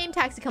from the same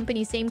taxi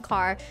company, same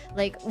car,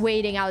 like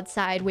waiting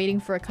outside, waiting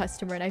for a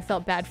customer, and I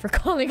felt bad for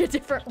calling a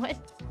different one.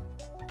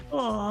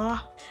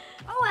 Aw.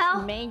 Oh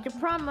well. Made your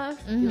promise.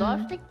 Mhm. You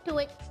gotta stick to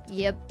it.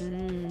 Yep.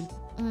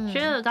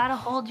 Sure, gotta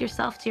hold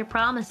yourself to your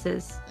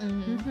promises.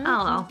 Mhm.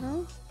 I don't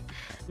know.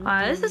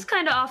 This is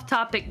kind of off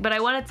topic, but I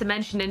wanted to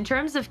mention in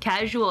terms of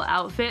casual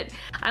outfit,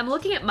 I'm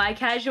looking at my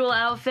casual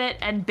outfit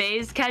and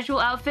Bay's casual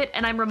outfit,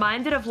 and I'm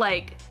reminded of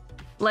like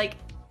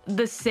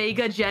the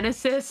Sega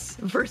Genesis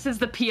versus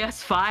the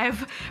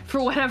PS5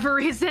 for whatever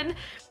reason.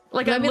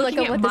 Like Let I'm me look looking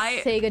up at what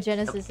my. the Sega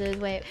Genesis is.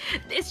 Wait.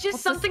 It's just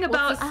What's something the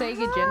about.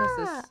 Sega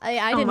Genesis?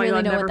 I Oh didn't my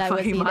really God, know never what that was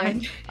fucking either.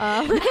 mind.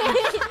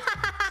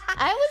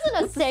 I wasn't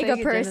a What's the Sega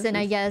Sega person,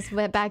 I Genesis?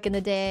 guess, back in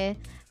the day.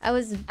 I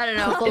was I don't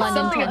know. full on It's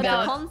something It's a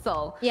Nintendo. about-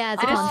 console. Yeah,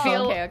 it's a I just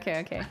console. feel-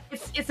 Okay.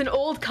 It's an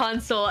old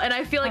console, and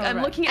I feel like I'm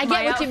right. looking at I my get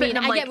what you outfit mean. and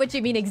I'm I like, get what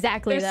you mean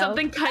exactly there's though.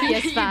 something kind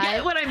of. PS5. You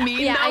get what I mean?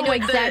 Yeah, I though, know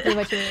with exactly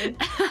what you mean.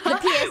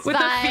 The with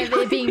the PS5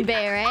 feeling. being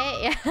Bay, right?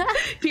 Yeah.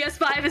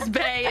 PS5 is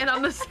Bay, and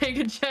I'm the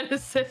Sega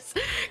Genesis,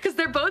 because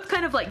they're both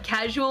kind of like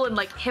casual and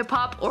like hip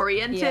hop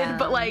oriented, Yeah.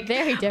 but like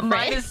Very different.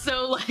 mine is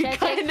so like Should I take-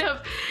 kind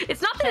of.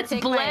 It's not that should I it's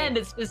take bland.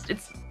 my- It's just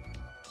it's.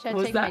 Should What I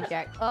was take my that?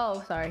 jacket?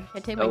 Oh, sorry. Should I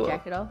take my Oh.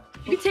 jacket off?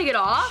 You can take it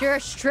off. Sure,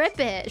 strip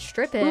it.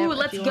 Strip it. Ooh, if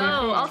let's you go.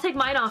 want. I'll take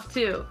mine off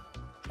too.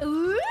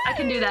 Ooh. I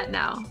can do that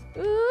now.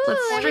 Ooh, Let's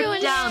strip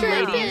everyone's down,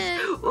 stripping. ladies.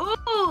 Ooh.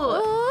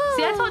 Ooh.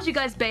 See, I told you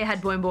guys Bay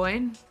had boing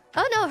boing.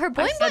 Oh no, her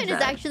boing said boing is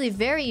that. actually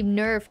very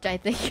nerfed, I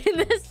think, in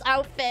this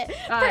outfit.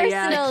 Yeah, to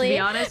Personally. be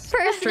honest.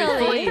 Personally.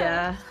 Truthfully,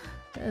 yeah.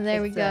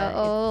 There we It's, go.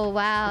 Oh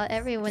wow, it's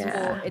everyone's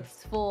Yeah.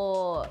 It's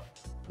for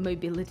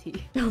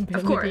mobility.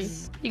 Of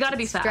course. You gotta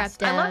be Strapped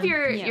fast. I love down.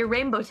 Yeah. your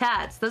rainbow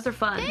tats. Those are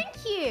fun.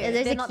 Thank you. Yeah,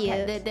 those they're are not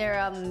cute.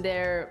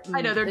 they're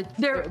I know it's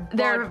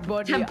they're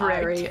body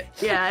temporary. art.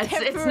 Yeah,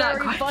 it's not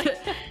Temporary quite. body-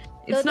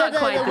 It's not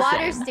quite the the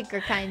water same.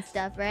 sticker kind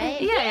stuff,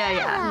 right? Yeah.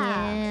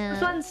 Yeah.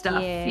 Fun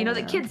stuff, you know,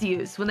 that Yeah. kids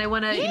use when they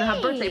want to,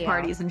 have birthday Yeah.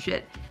 parties and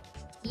shit.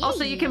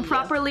 Also, you can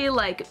properly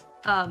like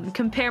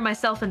compare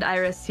myself and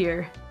IRyS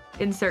here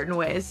in certain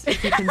ways,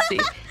 if you can see.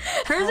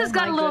 Hers has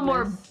got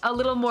my a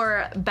little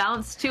more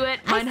bounce to it.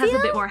 I Mine has a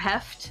bit feel- more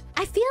heft.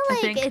 I feel I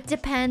like think. it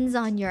depends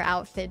on your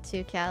outfit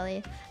too,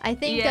 Callie. I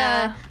think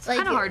Yeah, it's like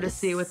kinda hard to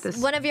see with this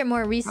one of your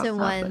more recent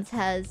outfit. ones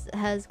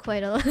has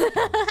quite a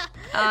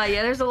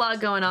Yeah, there's a lot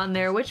going on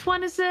there. Which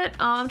one is it?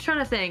 I'm trying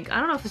to think. I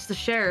don't know if it's the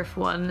sheriff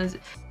one.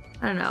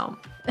 I don't know.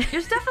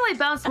 There's definitely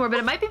bounce more, but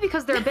it might be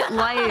because they're a bit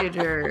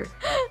lighter.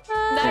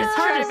 That's It's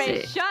hard to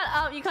true, see. Shut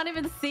up! You can't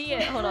even see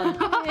it. Hold on.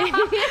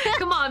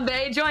 Come on,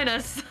 Bae, join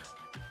us.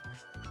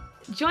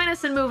 Join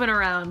us in moving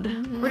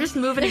around. We're just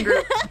moving in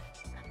groups.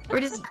 We're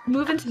just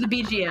moving to the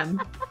BGM.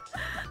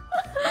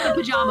 The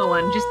pajama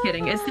one. Just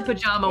kidding. It's the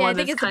pajama yeah, I one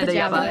think that's it's the kind of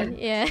pajama one.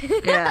 Yeah.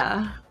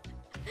 Yeah.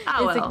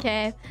 Oh It's well.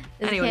 okay.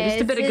 It's Anyway, okay.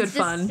 just a bit of It's good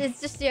fun.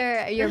 It's just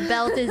your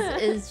belt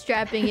is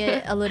strapping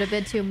it a little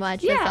bit too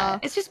much. Yeah, That's all.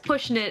 it's just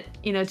pushing it,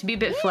 to be a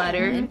bit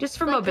flatter, just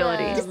for Like,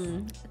 mobility.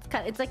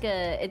 it's like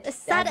a it's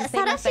Sara- has the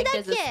same effect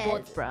as a Sarashidake.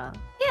 sports bra.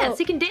 Yeah, Oh. so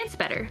you can dance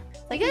better.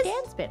 Like You you guys-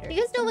 dance better.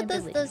 You guys know what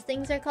Mobility. those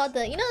things are called?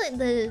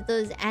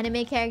 Those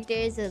anime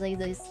characters, or like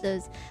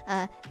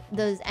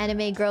those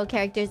anime girl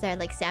characters that are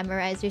like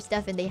samurais or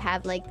stuff, and they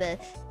have like the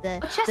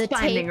chest the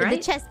binding, the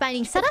right? chest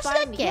binding. Chest Sarashi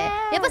binding, dakke?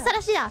 yeah. Yeppa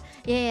sarashi da.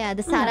 Yeah,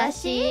 the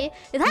sarashi.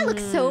 That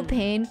looks so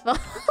painful.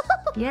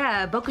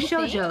 Yeah, Boku You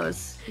think?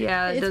 Shoujos.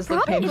 Yeah, it It's does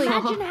look probably- painful.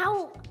 Imagine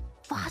how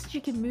fast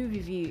you can move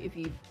if you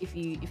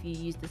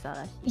use the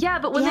sarashi. Yeah,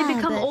 but when Yeah, they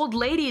become but- old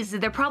ladies,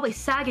 they're probably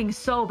sagging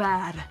so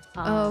bad.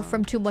 Oh,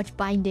 from too much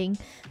binding.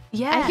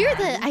 Yeah.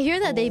 I hear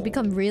that they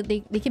become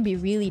really, they can be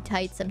really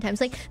tight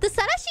sometimes. Like the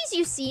sarashis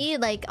you see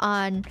like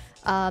on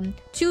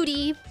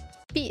 2D,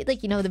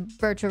 like the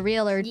virtual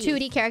real or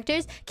 2D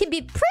characters can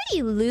be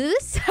pretty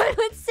loose, I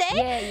would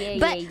say. Yeah,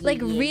 But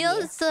like real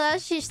yeah.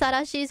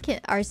 sarashis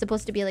are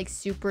supposed to be like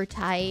super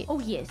tight. Oh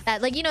yes.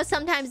 That like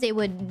sometimes they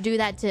would do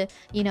that to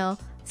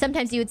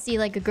sometimes you would see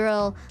like a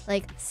girl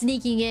like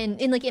sneaking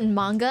in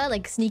manga,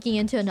 like sneaking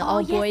into an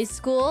all boys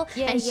school,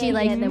 Yeah, and yeah, she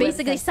like yeah, the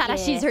basically website,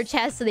 sarashis yes. her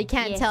chest so they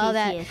can't Yes, tell yes,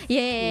 that. yes,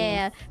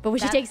 Yeah. But when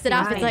she That's takes it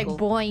off, it's like cool.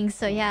 boing.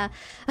 So yeah.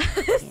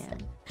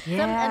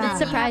 Yeah. And then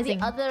It's you have surprising.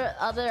 the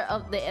other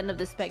of the end of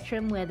the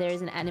spectrum where there is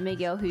an anime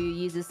girl who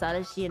uses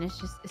sarashi and it's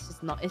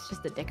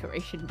just a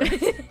decoration. Bro.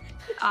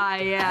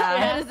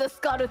 Yeah. It is a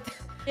scarlet.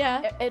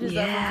 Yeah. It is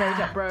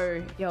Yeah. a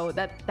bro. Yo,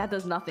 that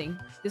does nothing.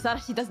 The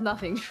sarashi does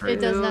nothing. It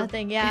does True.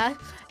 nothing. Yeah.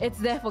 It's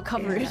there for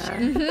coverage.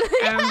 Yeah.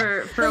 I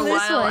remember for a The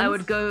loose while I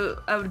ones.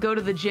 would go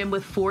to the gym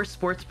with 4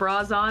 sports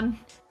bras on.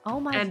 Oh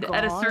my And god.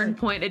 at a certain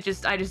point, I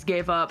just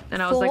gave up,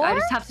 and I was like, I 4?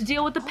 just have to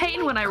deal with the pain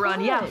my when I run.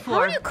 Yeah, God. How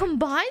 4. do you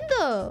combine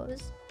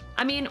those?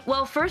 I mean,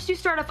 well, first you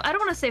start off. I don't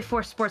want to say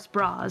 4 sports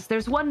bras.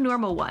 There's one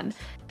normal one,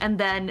 and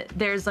then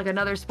there's like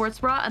another sports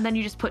bra, and then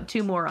you just put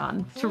 2 more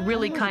on to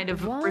really kind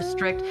of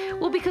restrict.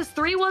 Well, because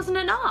 3 wasn't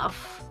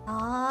enough.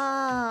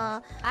 Ah.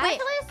 I Wait.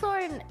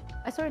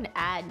 actually saw an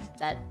ad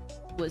that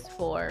was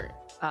for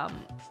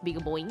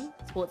Bigger Boing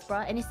sports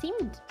bra, and it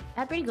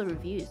had pretty good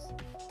reviews.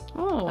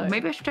 Oh,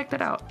 maybe I should check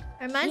that out.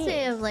 Reminds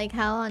me of like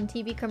how on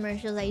TV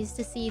commercials I used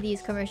to see these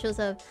commercials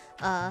of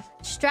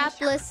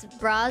strapless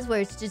bras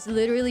where it's just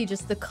literally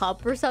just the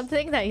cup or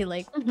something that you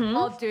like.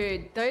 Oh,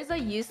 dude, those are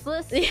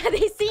useless. Yeah,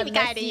 they seem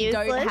Unless kind of you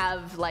useless. don't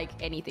have like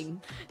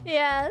anything.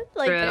 Yeah,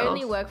 like True. They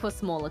only work for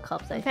smaller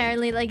cups. I think.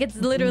 apparently like it's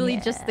literally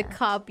just the Yeah.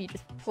 cup. You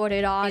just put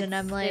it on, and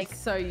I'm like, it's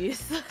so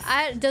useless.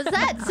 does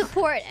that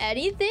support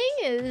anything?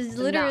 It's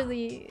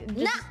literally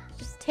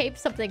just tape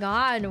something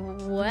on.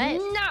 What?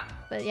 No.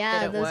 But yeah,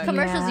 Didn't those work.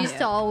 commercials Yeah. used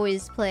to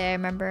always play. I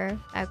remember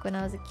back when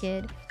I was a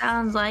kid.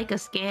 Sounds like a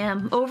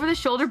scam.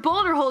 Over-the-shoulder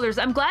boulder holders.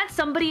 I'm glad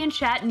somebody in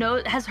chat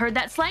has heard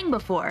that slang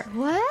before.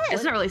 What?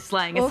 It's not really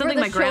slang. It's something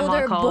my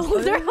grandma Over-the-shoulder calls.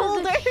 boulder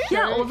holder?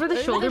 Yeah, over-the-shoulder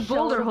Over-the-shoulder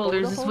boulder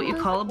holders boulder is what you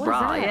holders? call a What is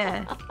bra. that?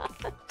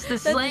 Yeah. It's the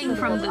slang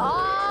from the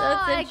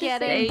Oh, I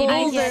get it. 80s,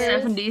 Boulders.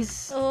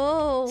 70s,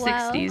 Oh,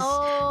 wow. 60s.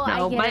 Oh, I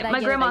No, get my, it, I my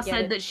get it, grandma I get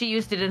said it. that she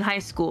used it in high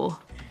school.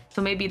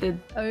 So maybe the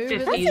Over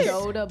 50s. the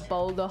shoulder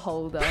boulder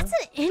holder. That's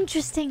an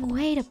interesting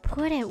way to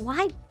put it.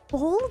 Why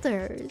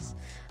boulders?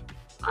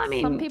 I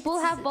mean, Some people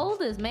have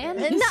boulders, man.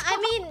 No,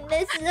 I mean,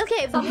 it's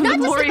okay. the Not just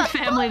Maury about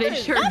family, they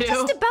sure not do.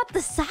 just about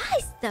the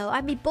size, though. I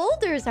mean,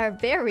 boulders are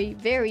very,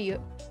 very.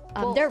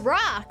 Well- they're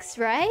rocks,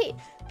 right?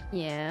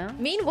 Yeah.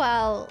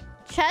 Meanwhile,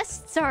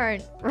 chests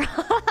aren't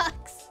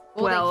rocks.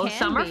 Well, they can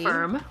some are be.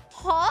 firm.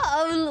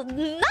 Oh,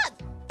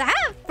 not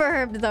that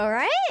firm, though,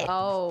 right?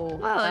 Oh.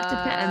 Well, it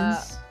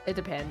depends. It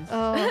depends.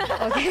 Oh,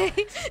 okay.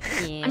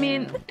 Yeah. I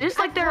mean, just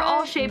like there are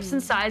all shapes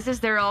and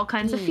sizes, there are all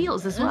kinds of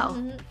feels as well.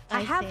 Mhm,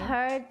 I have see.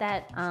 heard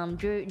that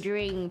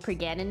during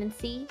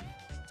pregnancy,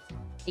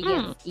 it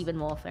gets even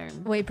more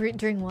firm. Wait,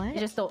 during what?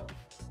 Just the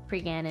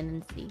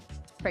pregnancy.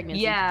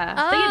 Pregnancy. Yeah,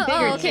 Oh, they get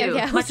bigger oh, okay, too,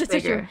 okay. I was much just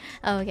bigger.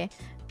 Oh, okay.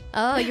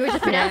 Oh, you were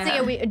just pronouncing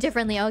Yeah. it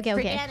differently. Okay,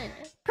 okay.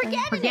 Pregnant.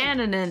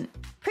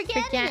 Pregnant.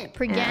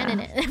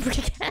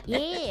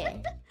 Yeah.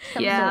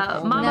 Yeah,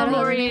 so Mama Not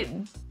Mori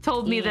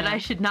told me that Yeah.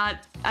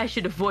 I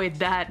should avoid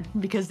that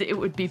because it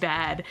would be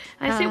bad.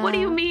 And I say, what do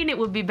you mean it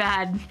would be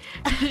bad?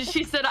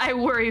 She said, I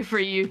worry for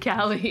you,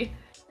 Callie.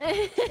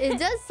 It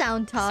does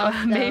sound So tough.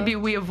 though. maybe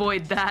we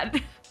avoid that.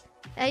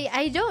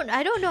 I don't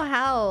know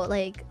how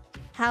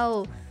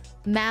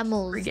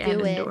mammals do it.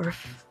 Ganondorf.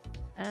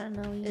 I don't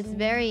know. It's either.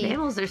 very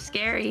Mammals are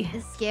scary.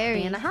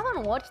 scary. Man, I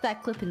haven't watched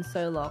that clip in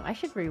so long. I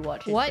should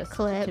rewatch it. What just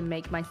clip? To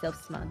make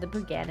myself smart. The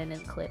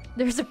Briganin clip.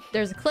 There's a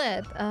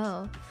clip.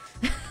 Oh.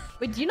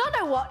 Wait, do you not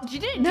know what? Do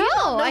you No, not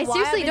know I why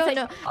seriously I've don't been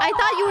know. saying- I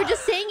thought you were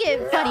just saying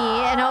it funny,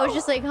 and I was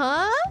just like,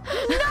 huh?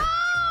 No!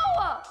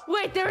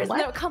 Wait, there is What?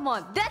 no. Come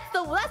on,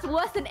 that's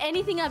worse than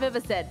anything I've ever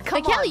said.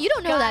 Come But Kelly, on, you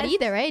don't know that guys.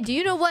 either, right? Do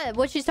you know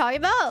what she's talking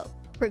about?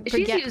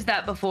 She's used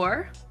that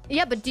before.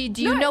 Yeah, but do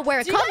you No, know where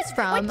it do you comes guys-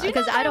 from? wait, do you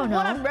Because not I don't know.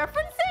 what I'm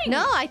referencing.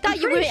 No, I thought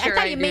you pretty I sure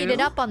thought I you made do.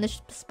 it up on the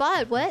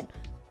spot. What?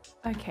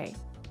 Okay.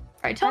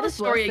 All right, tell That the is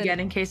story worse than- again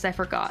in case I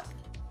forgot.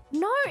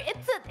 No,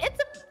 it's a meme.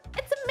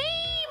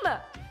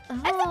 It's a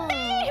Oh.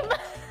 meme.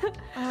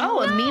 Oh,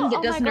 a No! meme that Oh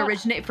my doesn't God.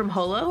 originate from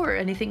Holo or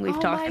anything we've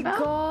talked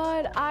about? Oh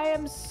my god, I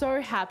am so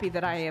happy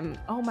that I am.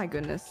 Oh my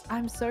goodness,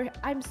 I'm so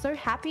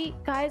happy,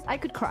 guys. I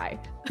could cry.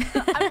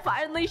 I'm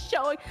finally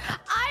showing.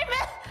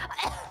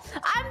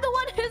 I'm the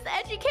one who's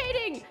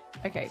educating.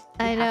 Okay.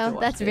 we I have to know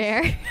watch that's this.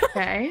 fair.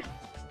 Okay.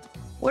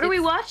 What are we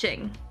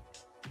watching?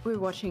 We're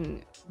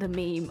watching the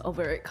meme of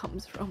where it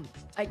comes from.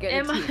 I get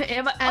Am it. I?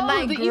 Am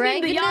I you mean the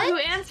Greg Yahoo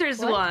Net? Answers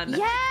What? one?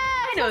 Yeah,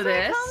 I know that's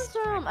where it this. comes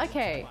from.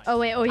 Okay. Oh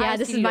wait, oh yeah, I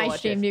this see is you my watch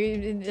stream.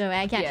 it. No,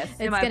 I can't. Yes.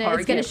 It's Am I gonna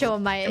Parkett? show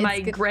my. Am I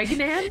it's go-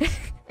 Gregnant?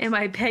 Am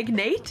I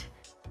Pegnate?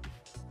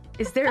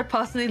 Is there a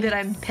possibility that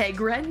I'm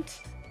Pegrent?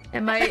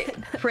 Am I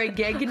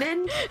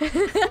Pregegnant?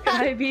 Can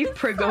I be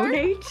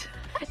Pregonate?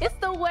 It's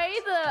the way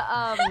is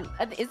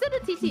it a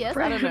TTS?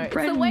 I don't know. It's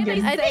the way they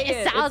Brendan. say I think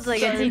it sounds It's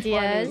like a so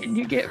TTS. funny. Can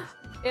you get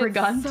It's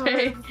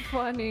Pregante? so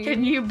funny.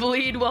 Can you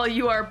bleed while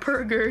you are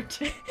pergert?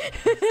 I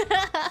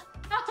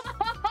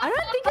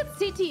don't think it's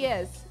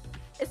TTS.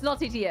 It's not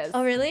TTS.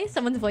 Oh really?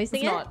 Someone's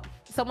voicing It's it. not.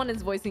 Someone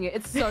is voicing it.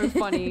 It's so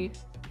funny.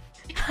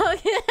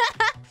 Okay.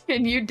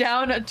 Can you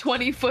down a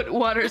 20-foot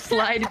water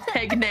slide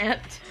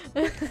Pegnant?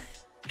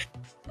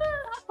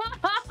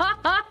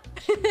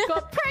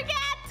 Got pregnant.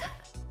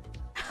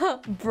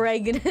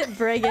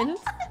 Bregan.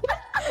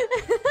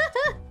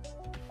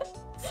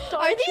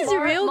 Are these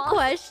Smart real mom.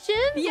 questions?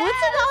 Yes.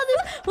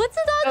 What's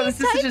with all Oh, these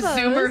this is typos? such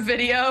a Zoomer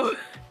video.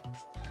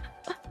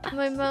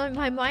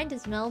 My mind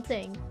is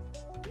melting.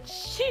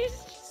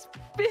 She's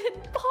been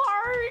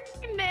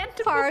pregnant.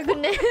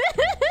 Pargnet.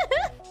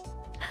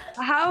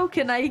 How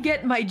can I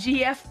get my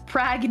GF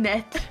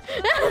Pragnet?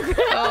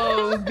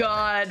 Oh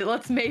god,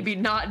 let's maybe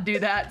not do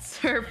that,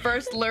 sir.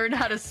 First learn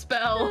how to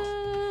spell.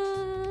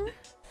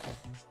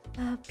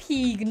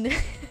 Pign.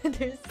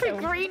 There's so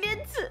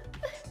Pregnant.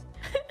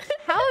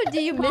 How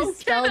do you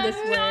misspell What this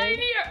kind of word?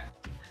 nine-year-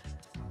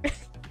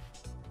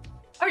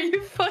 Are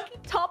you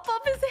fucking Top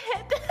of his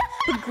head.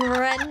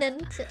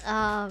 Grenant.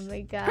 Oh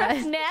my god.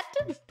 Pregnant.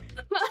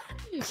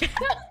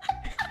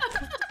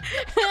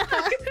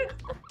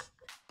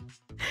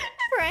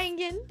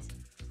 Frangant.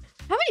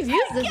 How many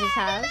views does this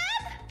have?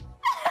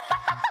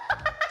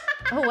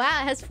 Oh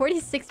wow, it has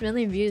 46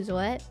 million views.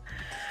 What?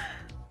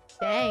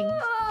 Dang.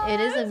 It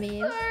is a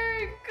meme.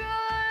 So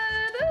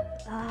good.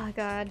 Oh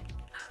god.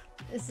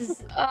 This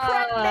is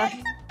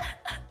Pregnant.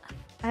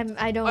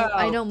 I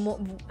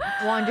don't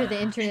wander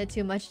the internet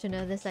too much to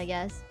know this, I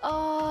guess.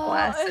 Oh,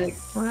 classic?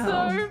 it's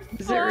Wow. so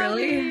Is it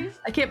really? funny.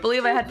 I can't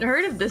believe I hadn't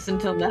heard of this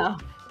until now.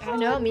 I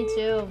know, me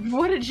too.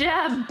 What a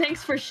gem!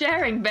 Thanks for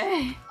sharing,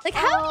 Bae. Like,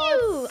 how do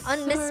you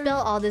so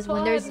misspell all this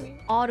when there's funny.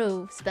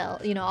 auto spell,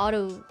 you know,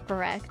 auto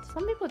correct?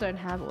 Some people don't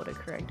have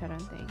autocorrect, I don't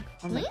think.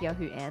 On like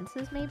Yahoo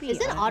Answers, maybe.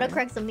 Isn't I don't know.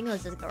 autocorrect something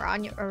that's just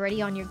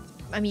already on your?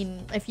 I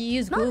mean, if you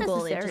use Not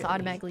Google, it just necessarily.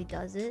 automatically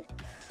does it.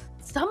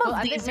 Some Well, of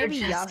I think these are maybe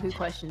just... Yahoo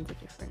questions are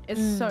different.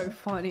 It's so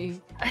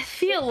funny. I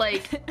feel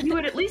like you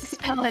would at least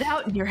spell it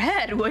out in your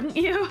head, wouldn't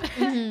you?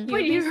 Mhm.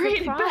 When You'd you be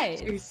read it back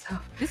surprised. to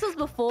yourself. This was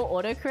before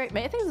autocorrect.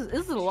 I think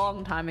this is a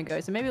long time ago,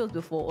 so maybe it was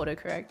before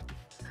autocorrect.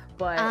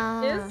 But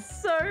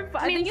it's so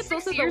funny. I think it's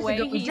also the way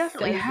we he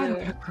definitely says had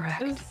it.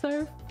 autocorrect. It's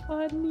so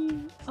funny.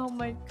 Oh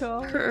my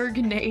god.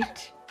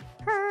 Pergnate.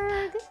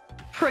 Perg.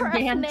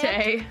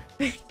 Pregante.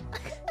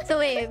 So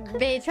wait,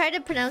 babe, try to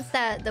pronounce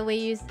that the way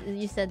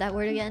you said that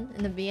word again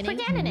in the beginning.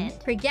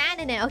 Pregnant.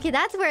 Pregnant. Okay,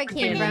 that's where it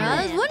came from. I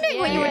was Pregnant. wondering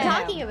what you were Yeah.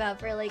 talking about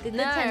for like a good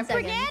No, 10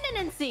 seconds.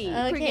 pregnancy.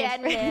 Okay.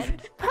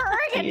 Pregnant.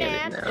 Pregnant.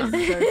 Yeah,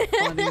 It's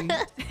so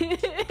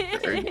funny.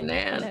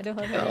 Ferdinand. I don't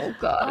Oh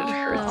god, it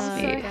hurts I'm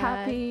me. so God.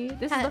 happy.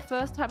 This is Ha- the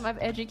first time I've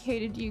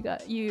educated you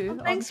on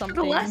Thanks for something.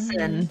 the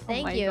lesson.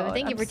 Thank my you. God,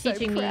 Thank you I'm for so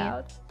teaching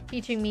proud.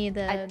 me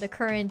the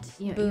current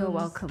You're booms.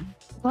 welcome.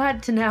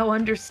 Glad to now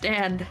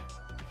understand.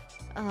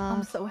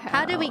 I'm so happy.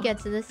 How did we get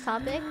to this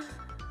topic?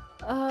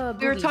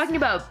 We were talking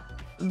about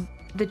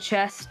the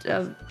chest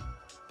of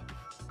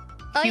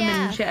Oh human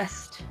yeah.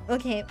 chest.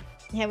 Okay.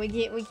 Yeah, we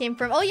came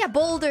from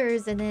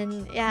boulders and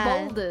then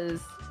boulders.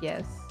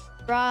 Yes.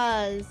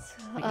 bras,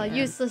 Yeah.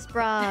 useless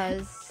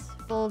bras,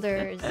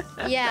 boulders.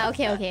 Yeah.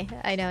 Okay.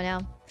 I know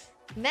now.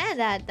 Man,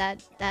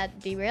 that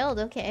derailed.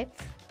 Okay.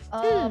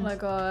 Oh my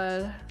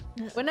god.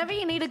 Whenever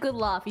you need a good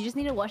laugh, you just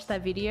need to watch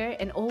that video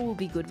and all will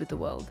be good with the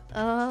world.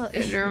 Oh.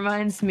 It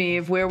reminds me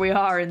of where we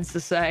are in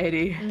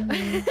society.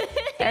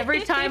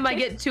 Every time I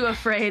get too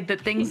afraid that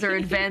things are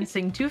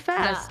advancing too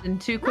fast and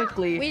too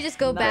quickly, We just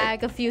go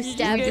back a few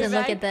steps go and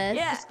look back- at this.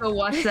 yeah. just go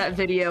watch that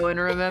video and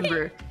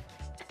remember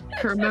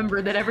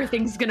that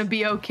everything's gonna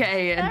be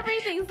okay. And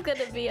Everything's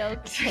gonna be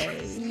okay.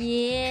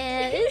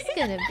 Yeah, it's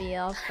gonna be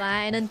all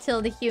fine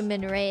until the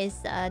human race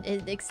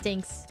it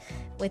extincts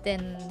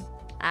within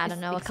I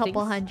don't know a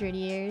couple Extincts? hundred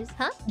years,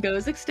 huh?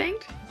 goes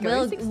extinct.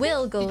 Will extinct?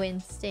 will go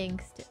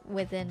extinct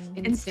within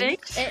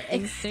Instinct?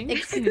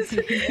 Instinct?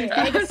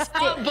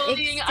 Stop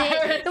bullying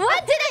Iris.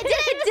 What did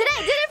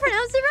I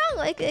pronounce it wrong?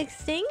 Like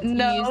extinct?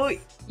 No,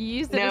 You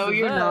used it no, as a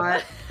you're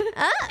verb.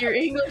 not. Your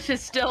English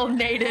is still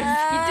native.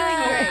 You're doing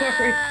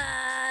great.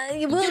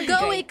 Will doing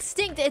go great.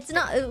 extinct. It's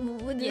not.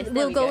 Yes, there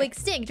will we go go.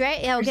 extinct,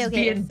 right? Yeah. Okay. Just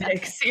Okay. being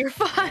dicks. You're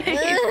fine.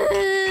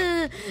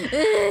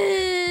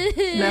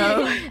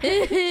 No.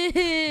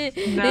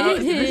 No,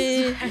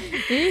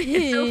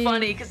 it's so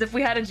funny because if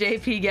we had a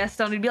JP guest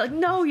on, we'd be like,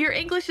 "No, your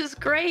English is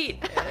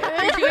great.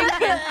 You're doing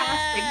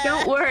fantastic.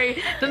 Don't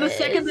worry." Then the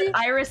second that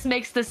IRyS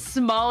makes the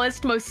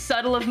smallest, most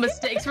subtle of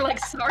mistakes, we're like,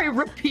 "Sorry,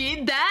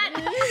 repeat that.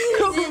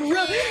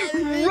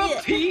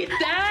 Repeat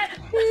that.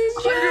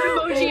 100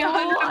 emoji,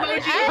 100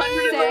 emoji,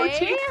 100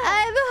 emoji."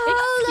 I'm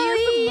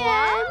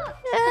hololive-EN.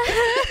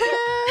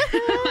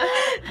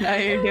 No,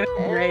 you're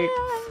doing great.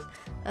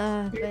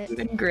 But You're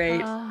doing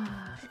great.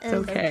 It's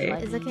okay.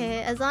 It's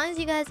okay. As long as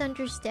you guys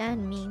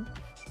understand me.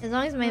 As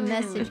long as my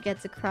message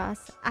gets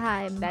across,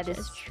 That is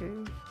just-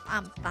 true.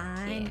 I'm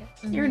fine.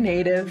 You're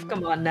native.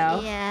 Come on now.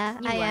 Yeah,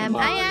 You I are am.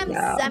 I am.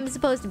 now. I'm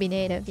supposed to be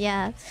native.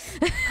 Yeah.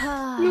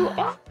 You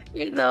are,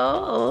 you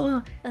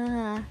know.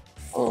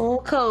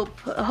 Oh,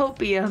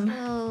 hopium.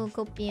 Oh,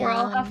 copium. We're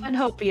all huffing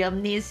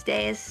hopium these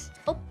days.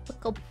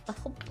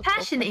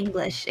 Passion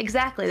English,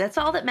 exactly. That's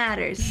all that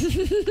matters.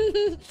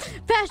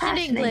 Passion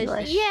English.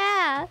 English.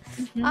 Yeah.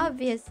 Mhm.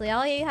 Obviously,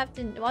 all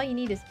you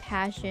need is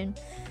passion.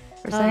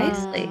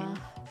 Precisely.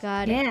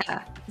 God.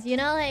 Yeah. You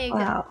know, like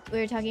Wow. we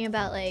were talking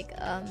about like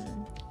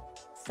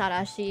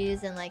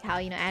sarashis and like how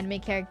anime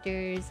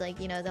characters like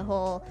the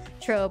whole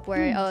trope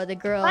where the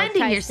girl Binding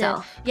tries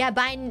yourself. to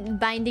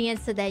binding it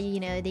so that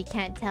they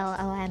can't tell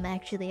I'm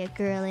actually a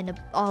girl in a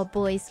all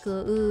boys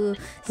school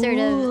sort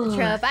Ooh. of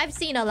trope. I've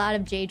seen a lot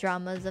of J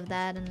dramas of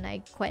that and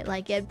I quite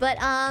like it, but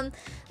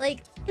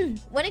like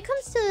when it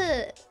comes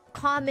to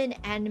common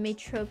anime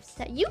tropes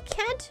that you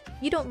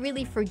don't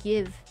really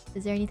forgive,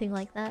 is there anything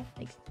like that,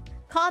 like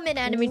common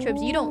anime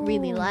tropes you don't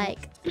really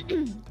like?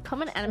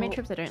 Common anime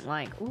trips I don't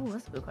like. Ooh,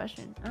 that's a good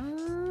question.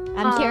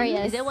 I'm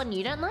curious. Is there one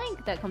you don't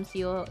like that comes to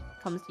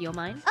your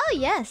mind? Oh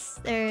yes,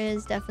 there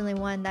is definitely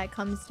one that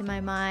comes to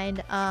my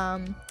mind.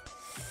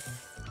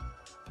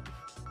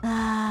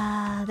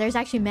 There's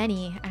actually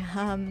many.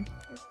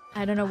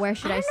 I don't know where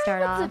should I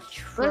start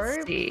off.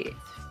 Let's see.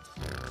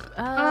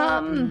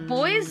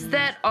 Boys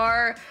that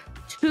are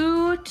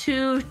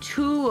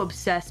too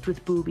obsessed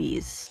with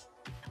boobies.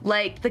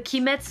 Like the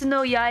Kimetsu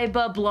no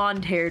Yaiba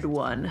blonde-haired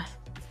one.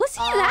 Was he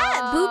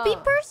that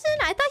boopy person?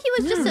 I thought he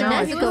was just a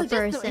No, he Nezuko was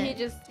person.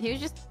 He was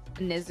just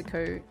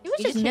Nezuko. He was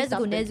just knew Nezuko,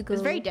 something. Nezuko. He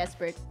was very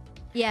desperate.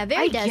 Yeah,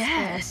 very desperate.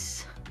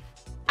 Yes.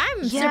 I'm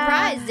Yeah.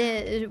 surprised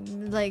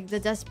at like the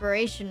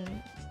desperation.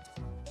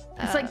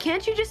 It's like,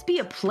 can't you just be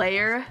a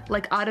player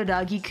like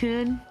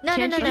Araragi-kun? No,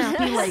 Can't no, you no, just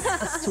no. be like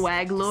a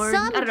swag lord?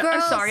 Some I don't know.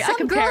 girls, I'm sorry. I some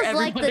compare girls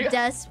like everyone the to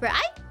desperate.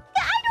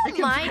 I don't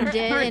mind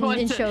it everyone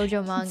in to-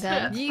 shoujo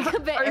manga. You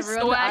compare Our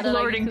everyone swag to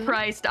lording Araragi-kun?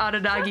 Christ,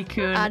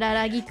 Araragi-kun.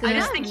 Araragi-kun. I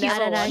just think he's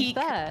Never watched peak.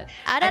 that.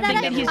 I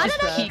think he's just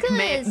peak Araragi-kun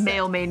is...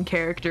 male main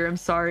character. I'm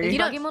sorry. You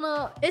don't-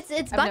 Bakemono. It's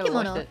I've never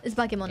watched Bakemono. it. It's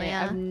Bakemono,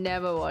 yeah. I've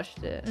never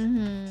watched it.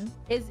 Mm-hmm.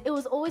 It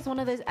was always one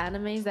of those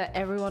animes that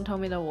everyone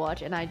told me to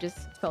watch, and I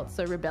just felt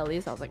so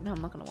rebellious. I was like, no,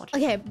 I'm not gonna watch it.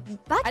 Okay,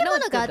 I know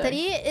it's good,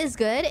 Bakemonogatari is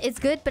good. It's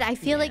good, but I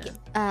feel like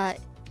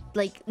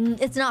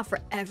it's not for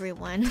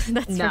everyone.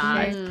 That's for Nah,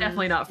 sure. it's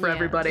definitely not for Yeah.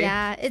 everybody.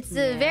 Yeah, it's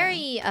a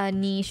very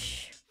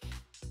niche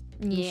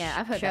Yeah,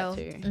 I've heard show.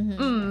 that too.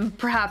 Mhm.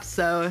 Perhaps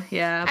so,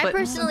 yeah. I But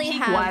personally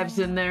peak have- wives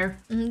in there.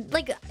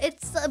 Like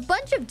it's a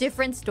bunch of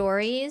different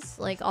stories,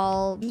 like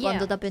all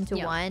bundled up into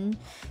one.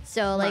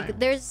 So like Right.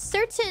 there's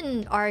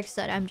certain arcs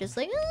that I'm just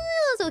like,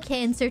 it was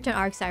okay, and certain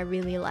arcs I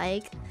really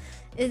like.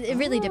 It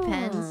really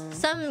depends.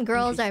 Some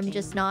girls I'm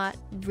just not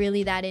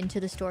really that into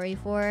the story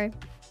for.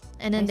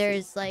 And then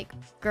there's like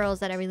girls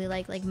that I really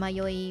like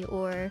Mayoi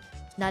or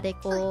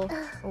Nadeko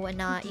or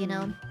whatnot, you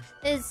know.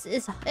 It's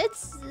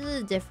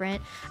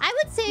different. I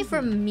would say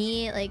for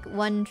me, like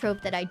one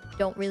trope that I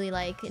don't really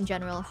like in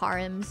general,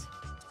 harems.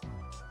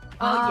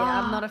 Oh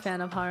yeah, I'm not a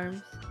fan of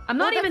harems. I'm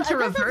not Well, even to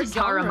that's a reverse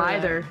harem genre.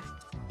 either.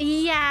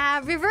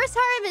 Yeah, reverse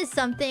harem is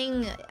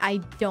something I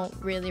don't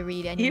really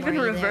read anymore. Even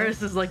either.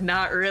 reverse is like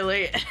not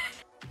really.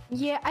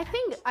 Yeah, I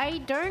think I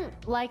don't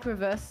like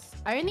reverse.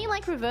 I only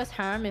like reverse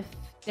harem if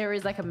there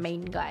is like a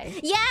main guy.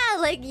 Yeah,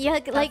 like the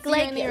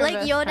only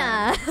reverse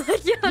Yona.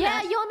 Yona.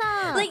 Yeah,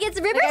 Yona. Like it's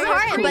reverse They're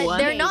harem, pretty but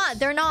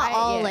they're nice. not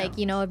all yeah. like,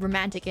 you know,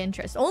 romantic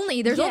interest.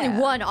 There's only Yeah.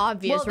 one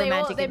obvious Well,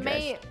 romantic they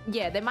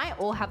interest. they might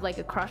all have like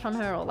a crush on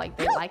her or like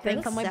they don't like her in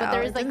think some way, so. but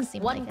there It is like doesn't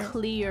seem one like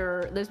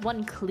it. there's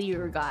one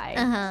clear guy.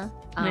 Uh-huh.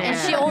 Um, And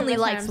she Yeah. only reverse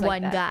likes harem's like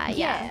one that. guy.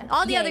 Yeah. Yeah.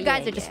 All the other Yeah,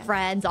 guys are just yeah.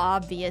 friends,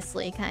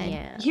 obviously, kind.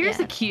 Yeah. Here's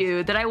Yeah. a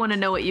cue that I want to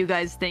know what you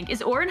guys think.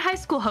 Is Orin High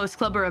School Host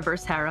Club a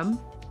reverse harem?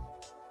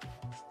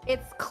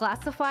 It's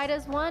classified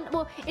as one.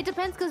 Well, it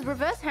depends because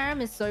reverse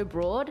harem is so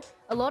broad.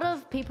 A lot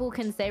of people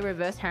can say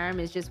reverse harem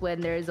is just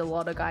when there is a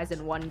lot of guys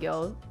and one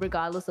girl,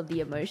 regardless of the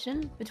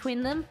emotion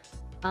between them.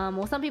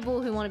 Or some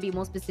people who want to be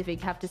more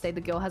specific have to say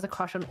the girl has a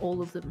crush on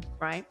all of them,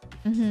 right?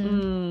 But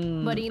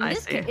in I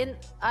this, see.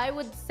 I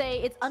would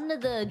say it's under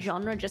the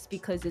genre just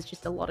because it's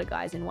just a lot of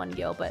guys and one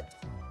girl. But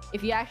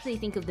if you actually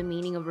think of the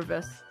meaning of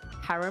reverse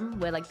harem,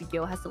 where like the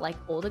girl has to like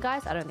all the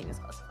guys, I don't think it's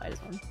classified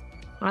as one.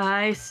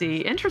 I see.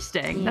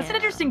 Interesting. That's an Yeah.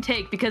 interesting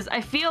take because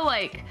I feel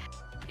like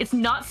it's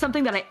not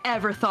something that I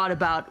ever thought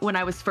about when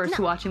I was first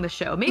watching the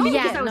show. Maybe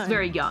Yeah, because I was no.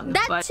 very young.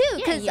 That but too,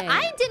 because yeah.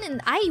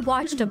 I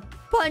watched a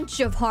bunch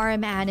of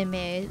harem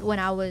anime when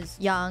I was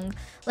young.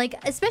 Like,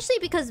 especially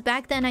because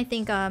back then I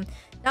think that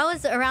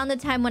was around the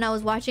time when I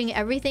was watching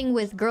everything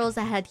with girls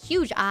that had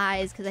huge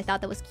eyes because I thought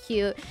that was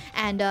cute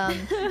and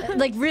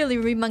like really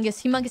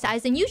humongous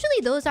eyes. And usually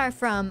those are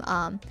from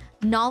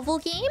novel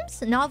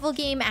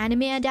game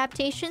anime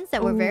adaptations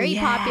that were very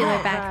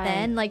popular back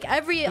then. Like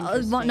every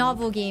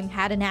novel game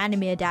had an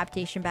anime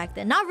adaptation back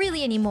then. Not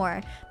really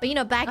anymore, but you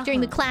know, back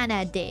during the Clan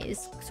Ad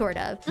days, sort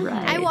of.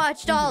 Right. I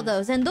watched all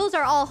those, and those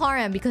are all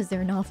harem because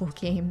they're novel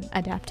game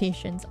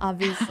adaptations.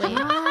 Obviously,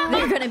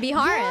 they're gonna be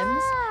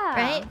harems,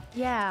 right?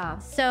 Yeah.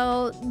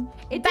 So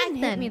It back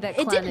didn't then, hit me that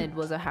it didn't. Clanid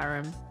was a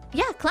harem.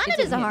 Yeah, Clanid It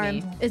is a didn't hit harem.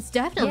 me. It's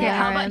definitely yeah, a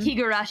how harem. about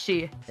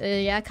Higurashi?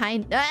 Yeah,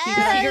 kind.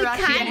 Higurashi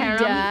a harem?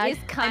 Kinda. It's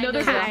I kind know of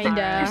there's, Kinda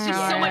there's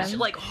just so much harem.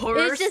 like horror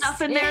It's just-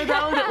 stuff in there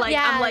though that like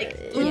Yeah, I'm like,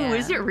 ooh, yeah.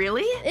 is it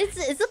really? It's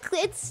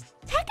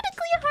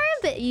technically a harem,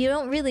 but you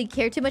don't really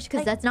care too much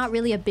because that's not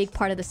really a big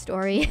part of the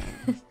story.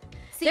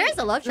 There is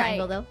a love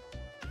triangle though.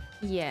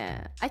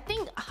 Yeah, I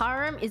think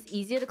harem is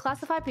easier to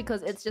classify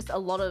because it's just a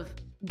lot of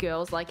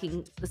girls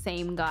liking the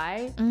same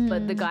guy,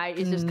 but the guy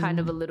is just kind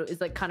of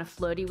is like kind of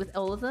flirty with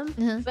all of them.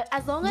 But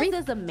as long as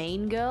there's a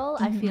main girl,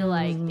 I feel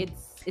like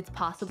it's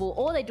passable,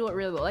 or they do it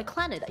really well. Like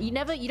Clanid, you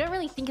don't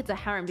really think it's a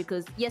harem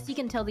because yes, you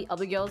can tell the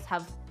other girls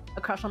have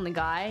a crush on the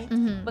guy,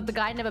 but the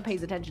guy never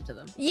pays attention to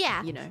them.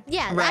 Yeah, you know.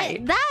 Yeah,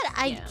 Right. that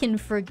I can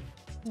forgive.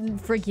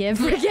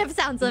 Forgive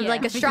sounds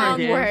like a strong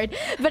Forgive. word,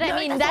 but I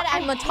mean that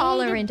I'm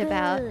tolerant hated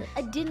about.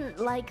 I didn't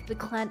like the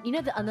clan. You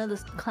know the another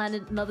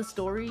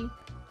story,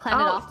 Clanid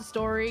after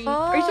story.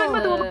 Are you talking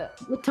about the one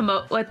with With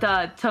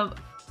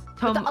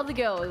the other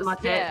girls.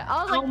 Tomate. Yeah,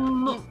 I was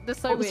like, they're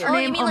so what was weird. her Oh,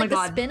 name? you mean Oh my like the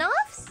God.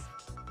 spin-offs?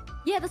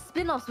 Yeah, the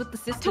spin-offs with the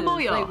sisters.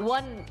 Tomoyo. Like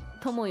one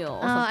Tomoyo. Or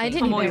Oh, I something.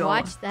 didn't even Tomoyo.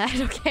 watch that.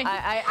 Okay.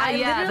 I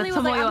yeah, the literally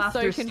was like, Tomoyo I'm so after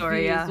confused.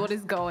 story, yeah. What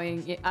is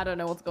going? I don't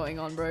know what's going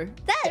on, bro.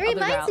 That The other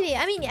reminds route. me.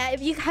 I mean,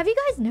 have you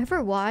guys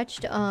never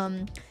watched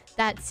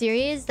that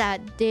series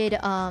that did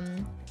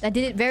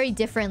it very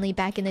differently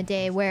back in the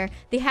day, where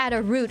they had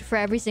a route for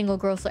every single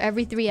girl. So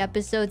every 3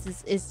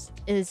 episodes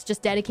is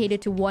just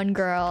dedicated to one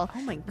girl.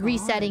 Oh my God.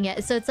 Resetting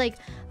it. So it's like,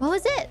 what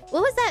was it?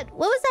 What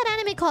was that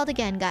anime called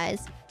again,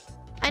 guys?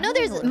 I know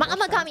there's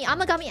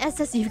Amagami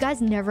SS. You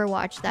guys never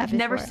watched that I've before.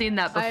 never seen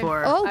that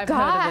before. I've heard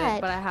of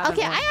it, but I haven't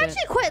Okay, I watched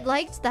actually quite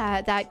liked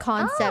that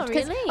concept. Oh,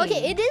 really?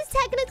 Okay, it is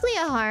technically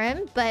a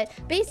harem, but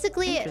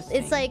basically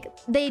it's like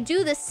they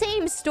do the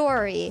same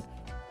story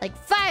like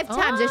 5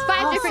 times. There's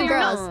 5 different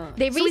girls.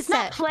 They So he's not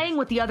reset. playing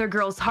with the other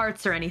girls'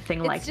 hearts or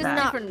anything like It's just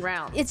that. different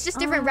rounds. It's just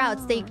different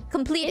routes. They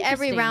complete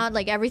every Interesting. round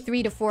like every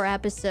 3 to 4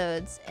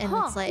 episodes, and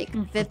it's like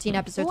 15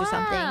 episodes or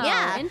something.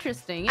 Yeah,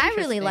 Interesting. I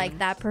really like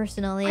that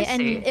personally. I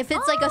And see. if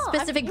it's like a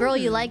specific girl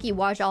you like, you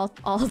watch all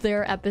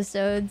their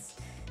episodes.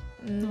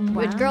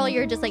 Which girl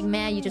you're just like,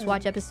 man, you just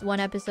watch one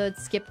episode,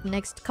 skip the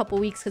next couple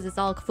weeks because it's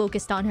all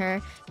focused on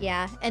her.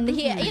 Yeah, and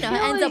he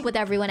ends up with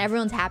everyone.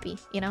 Everyone's happy,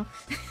 you know.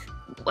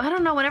 I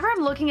don't know. Whenever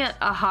I'm looking at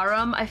a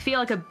harem, I feel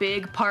like a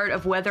big part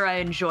of whether I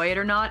enjoy it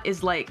or not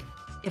is like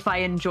if I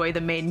enjoy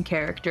the main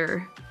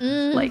character.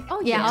 Like,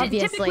 yeah, obviously,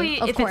 typically,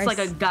 of if course. it's like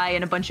a guy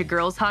and a bunch of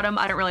girls harem,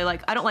 I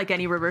don't like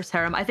any reverse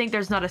harem. I think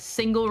there's not a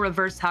single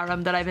reverse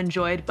harem that I've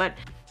enjoyed, but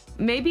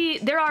maybe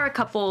there are a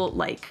couple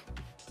like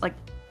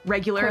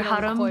regular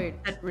harem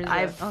that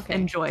I've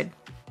enjoyed.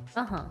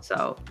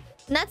 So,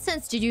 In that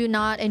sense, did you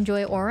not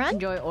enjoy Oran?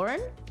 Enjoy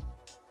Oran?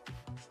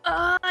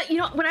 you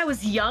know, when I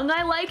was young,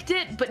 I liked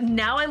it, but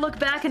now I look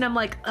back and I'm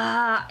like,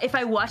 if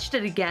I watched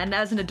it again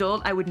as an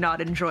adult, I would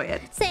not enjoy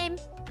it. Same.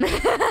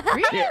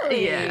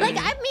 Really? Yeah. Like,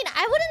 I mean,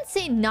 I wouldn't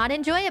say not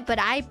enjoy it, but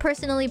I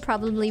personally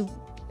probably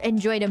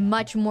enjoyed it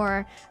much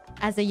more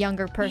as a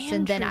younger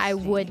person than I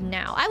would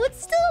now. I would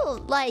still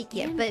like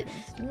it, but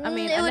I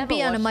mean, it I would never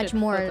be on a watched much it for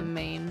more the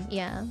main.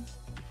 yeah.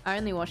 I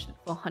only watched it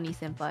for Honey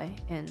Senpai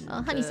and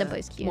Honey Senpai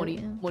is cute,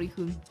 yeah.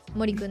 Mori-kun.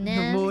 Morikun,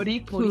 eh? Mori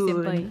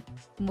Senpai.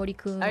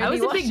 Morikun. I was only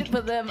a watched big- it for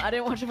them. I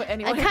didn't watch it for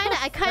anyone. I kind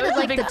of I was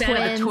like a big the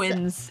fan of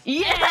twins. the twins.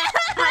 Yeah,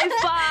 high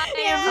five.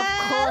 Yeah. Of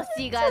course,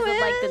 you guys would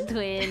like the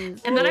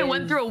twins. And then I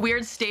went through a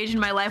weird stage in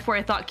my life where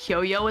I thought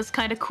Kyoyo was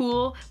kind of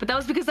cool, but that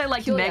was because I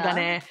liked Kyoya?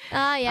 Megane.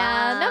 Oh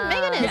yeah, no,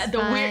 Megan is Yeah, the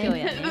fine.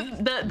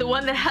 weird, the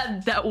one that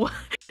had that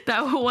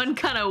one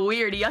kind of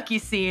weird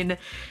yucky scene.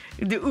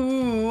 The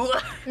ooh.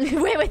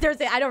 wait, there's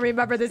I don't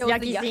remember this was a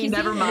yucky yucky scene.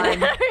 Never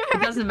mind.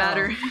 It doesn't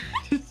matter.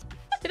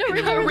 I don't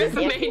remember With this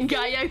the yucky main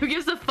guy, yeah, who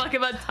gives a fuck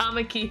about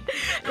Tamaki?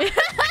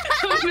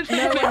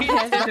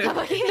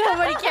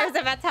 Nobody cares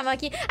about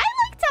Tamaki. I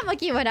liked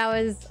Tamaki when I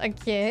was a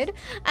kid.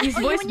 He's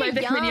voiced by When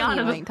Vic you're young,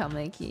 you Mignogna. like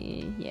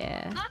Tamaki.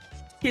 Yeah.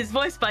 He's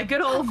voiced by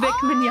good old Vic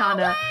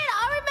Mignogna. Wait,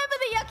 I remember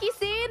the yucky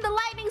scene, the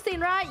lightning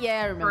scene, right?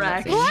 Yeah, I remember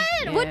that Correct. scene.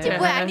 What? What?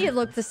 Yeah. Wait, I need to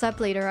look this up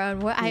later on.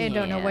 What? I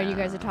don't know what you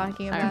guys are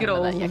talking I about. Good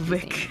remember old that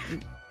yucky Vic.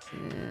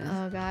 scene.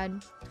 Oh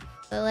god.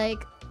 But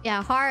like,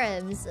 yeah,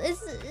 harems.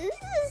 It's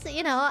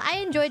you know, I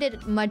enjoyed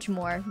it much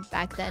more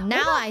back then.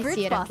 Now about I Fruits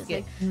see it. I'm just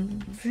Basket?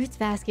 like, Fruits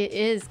Basket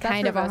is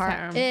kind of a reverse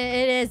harem. harem.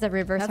 It is a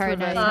reverse That's harem.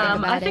 now reverse that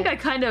you harem. think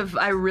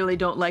about I really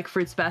don't like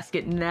Fruits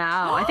Basket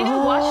now. I think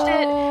I watched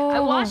it. I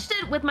watched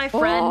it with my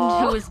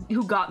friend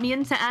who got me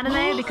into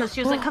anime because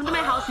she was like, "Come to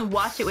my house and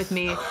watch it with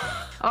me."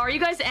 Are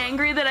you guys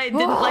angry that I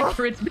didn't like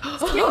Fruits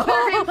Basket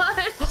very much?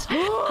 I just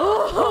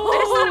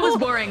thought it was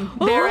boring.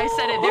 There, I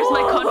said it. There's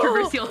my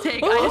controversial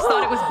take. I just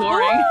thought it was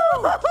boring.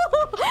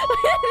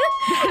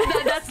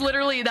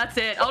 That's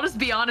it. I'll just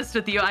be honest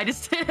with you. I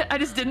just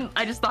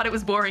thought it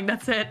was boring.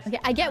 That's it. Okay,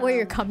 I get where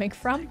you're coming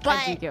from, but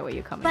I do get where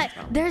you're coming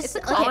from. there's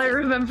All I okay.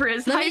 remember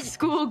is Let high me-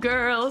 school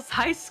girls.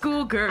 I would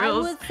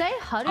say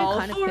Haru All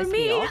kind of for pissed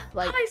me. me off.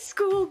 Like, High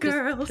school just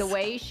girls. the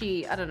way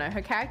she, I don't know,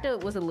 her character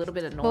was a little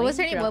bit annoying. What was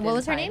her name? throughout What the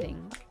was her entire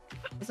name? thing.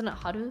 Wasn't it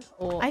Haru?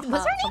 Or Was her name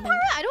something? Haru?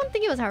 I don't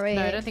think it was Haru.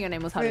 No, I don't think her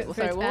name was Haru. Fruits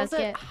Sorry, what was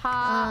it?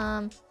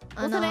 Basket.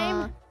 What's her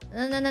name? No.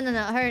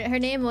 Her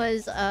name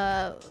was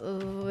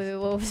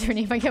what was her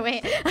name? I can't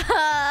wait.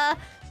 That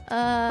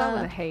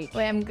was a H.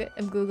 Wait, I'm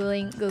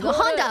googling. Google.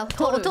 Toru. Honda.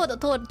 Toru. Honda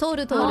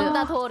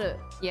Toru.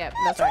 Yeah,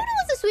 that's Toru right.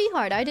 was a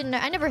sweetheart. I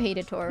never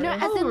hated Toru. No,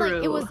 as in like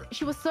it Toru. was.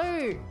 She was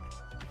so.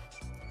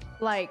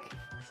 Like,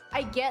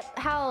 I get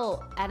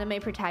how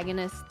anime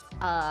protagonists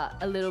are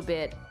a little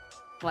bit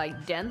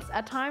like dense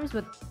at times,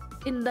 but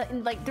in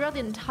like throughout the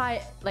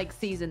entire like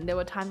season, there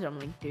were times where I'm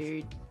like,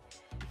 dude,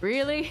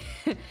 really?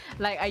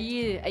 Like, are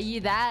you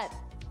that?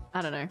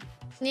 I don't know.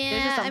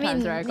 Yeah, just I sometimes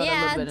mean, where I got a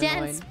yeah, little bit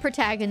dense annoyed.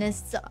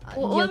 protagonists.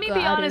 Well, let me Yoko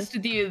be Aru. honest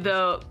with you,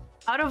 though.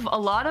 Out of a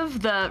lot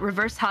of the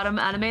reverse harem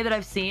anime that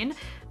I've seen,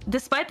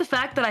 despite the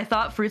fact that I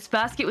thought Fruits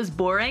Basket was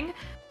boring,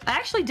 I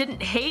actually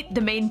didn't hate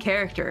the main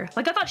character.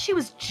 Like, I thought she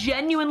was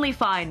genuinely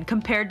fine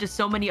compared to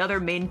so many other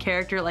main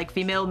character, like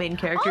female main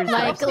characters.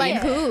 that I've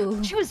Like seen.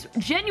 who? She was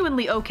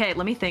genuinely okay.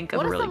 Let me think of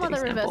What a are really some good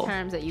other reverse example.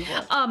 harems that you've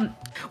watched?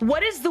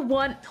 What is the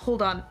one?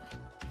 Hold on.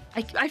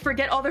 I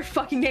forget all their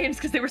fucking names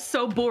because they were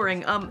so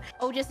boring.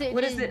 Oh, just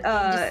what is it?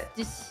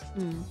 Just,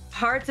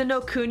 Hearts and no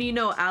Kuni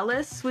no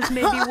Alice was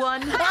maybe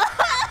one. Are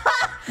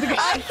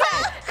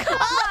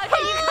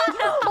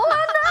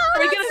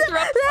we gonna throw?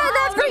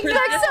 That brings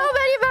back so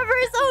many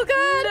memories. Oh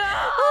god.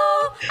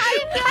 Oh,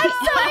 I'm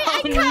sorry.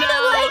 I kind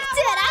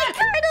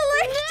of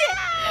liked it.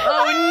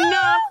 Oh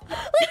no!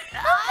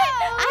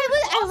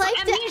 I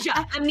liked it.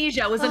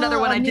 Amnesia was another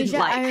one I didn't Amnesia,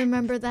 like. I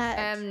remember that.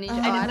 Amnesia. I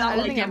did not don't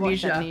like think I've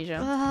watched Amnesia.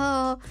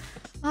 Oh,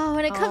 Oh,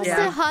 when it comes yeah.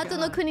 to Hato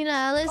no Kuni no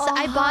Alice, Oh,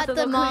 I bought Hato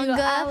the no Kuni no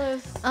manga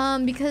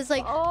Alice. because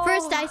like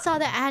first I saw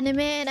the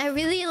anime and I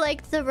really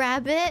liked the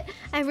rabbit.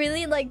 I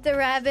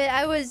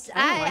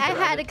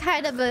had a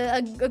kind of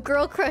a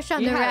girl crush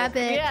on the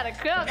rabbit. You had a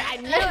crush. I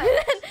knew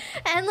it.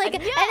 And like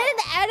and in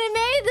the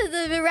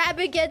anime the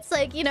rabbit gets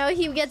like, you know,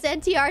 he gets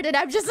NTR'd and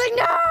I'm just like,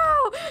 no!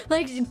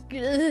 Like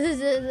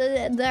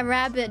the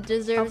rabbit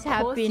deserves Of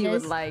course you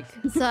would happiness. like.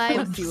 So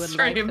I You would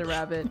like the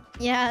rabbit.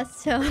 yeah,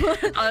 so Oh,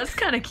 that's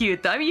kind of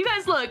cute though. I mean, you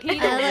guys look.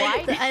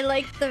 I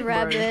liked the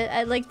rabbit.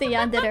 I liked the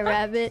yandere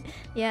rabbit.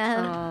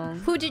 Yeah.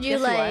 Who did you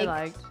Guess who I like?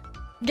 liked?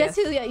 Guess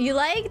who you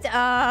liked? The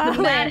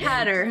Mad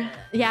Hatter.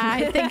 Yeah,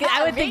 I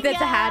would think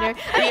that's a Hatter.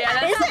 Yeah,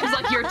 that seems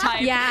like your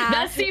type. Yeah.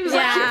 That seems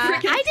like your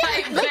freaking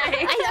type.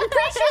 Faye. I'm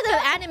pretty sure the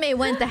anime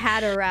went the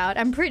Hatter route.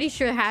 I'm pretty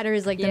sure Hatter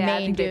is like the Yeah, I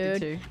main think they did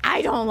dude. too.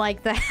 I don't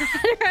like the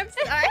Hatter. I'm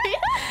sorry.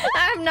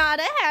 I'm not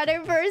a Hatter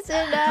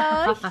person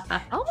now.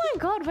 Oh my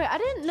god, wait, I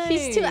didn't know.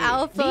 She's too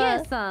alpha.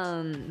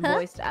 Rie-san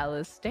voiced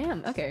Alice.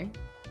 Damn, okay.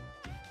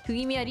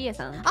 Kugimiya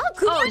Rie-san. Oh,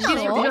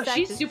 Kugyo. Oh,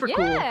 she's super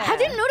cool. I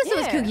didn't notice it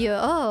was Kugyo.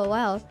 Oh,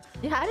 wow.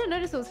 Yeah, I didn't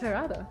notice it was her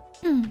either.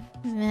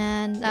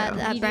 Man, that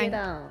brought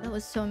that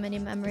was so many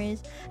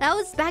memories. That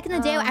was back in the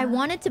day. I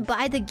wanted to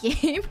buy the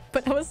game,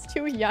 but I was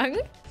too young,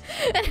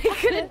 and I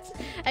couldn't.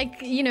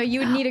 You know, you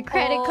would need a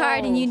credit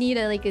card and you need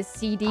a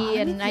CD,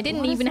 and I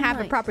didn't even have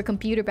a proper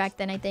computer back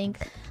then. I think.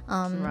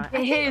 Right.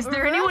 Hey, is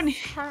there anyone?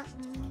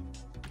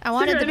 I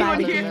wanted to buy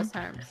the anyone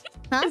game.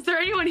 Huh? Is there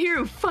anyone here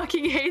who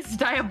fucking hates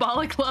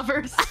Diabolic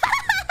Lovers?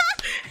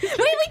 Wait,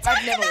 we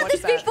talked about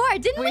this before,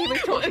 didn't we? We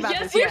talked about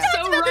Yes, this. you're Yeah.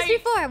 so About this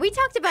right. before. We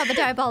talked about the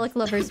Diabolic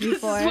Lovers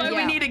before. This is why we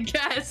Yeah. need a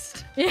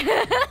guest.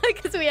 Yeah,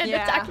 because we had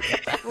Yeah, to talk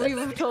about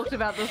we've talked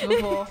about this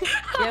before.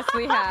 Yes,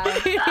 we have.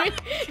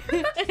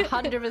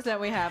 100%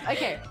 we have.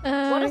 Okay,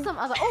 what are some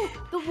other... Oh,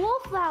 the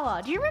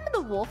wallflower. Do you remember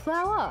the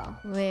wallflower?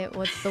 Wait,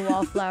 what's the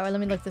wallflower? Let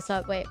me look this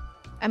up. Wait,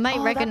 I might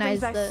recognize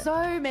that brings back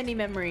the... so many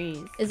memories.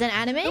 Is it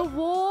an The anime?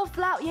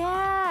 wallflower,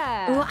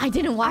 yeah. Oh, I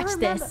didn't watch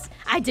remember. this.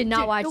 I did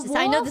not Dude, watch the this.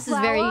 I know this is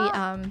very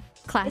wallflower-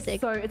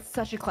 classic. It's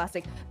such a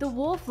classic. The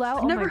wallflower.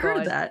 I've oh never my heard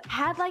God, of that.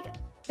 Had like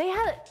they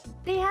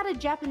had a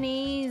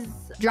Japanese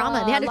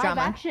Drama. They had a live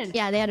drama. Action.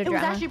 Yeah, they had a It was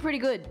drama. actually pretty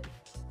good.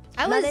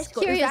 I was It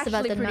curious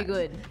about the pretty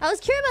drama. good. I was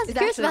curious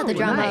about the actually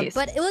drama, nice.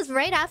 but it was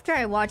right after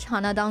I watched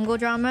Hanadango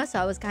drama, so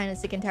I was kind of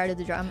sick and tired of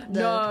the drama.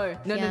 No.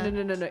 yeah.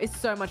 It's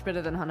so much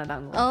better than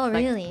Hanadango. Oh, Like,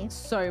 really?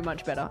 So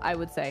much better, I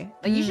would say.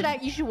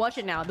 Like you should watch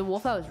it now. The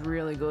wallflower is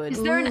really good.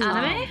 Is there an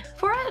anime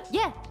for it?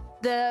 Yeah.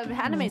 The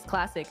anime is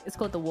classic. It's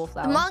called the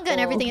wallflower. The manga and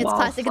everything is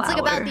classic. It's like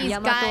about these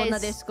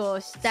guys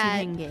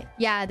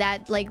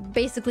that like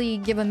basically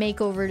give a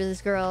makeover to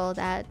this girl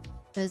that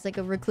is like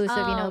a reclusive,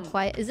 you know,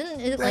 quiet.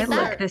 Isn't it like Let's look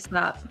that? this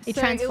up. They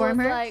So transform it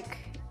was her. like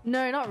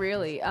no, not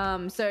really.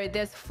 So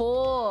there's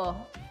 4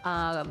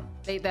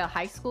 they're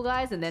high school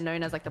guys and they're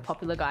known as like the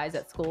popular guys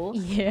at school.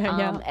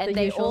 Yeah, and the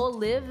they usual. all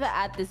live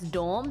at this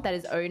dorm that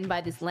is owned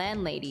by this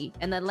landlady.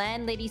 And the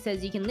landlady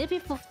says you can live here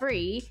for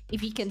free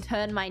if you can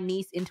turn my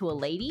niece into a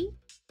lady.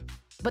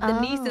 But the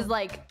niece is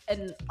like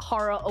an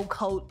horror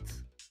occult,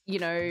 you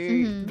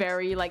know,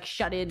 very like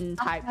shut in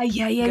type.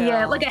 Yeah.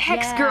 girl. Like a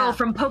hex Yeah. girl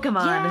from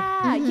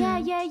Pokemon.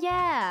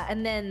 Yeah.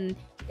 And then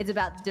it's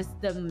about just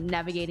them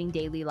navigating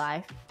daily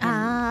life. And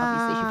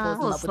obviously she falls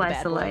in Little love with a slice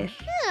bad of boy.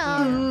 life.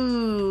 Yeah.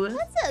 Ooh.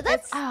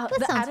 That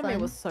The sounds anime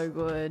fun. was so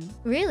good.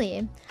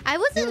 Really? I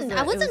wasn't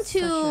it was too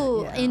such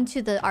a- yeah.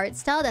 into the art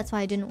style. That's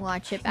why I didn't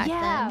watch it back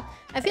Yeah. then.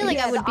 I feel like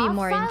I would be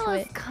more into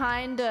it.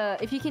 Kinda,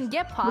 if you can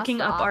get past Looking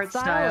the up art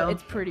style.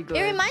 it's pretty good.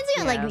 It reminds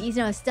me of Yeah. like, you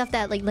know, stuff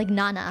that like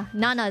Nana.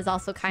 Nana is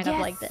also kind of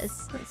like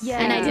this. Yeah.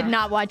 And I did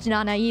not watch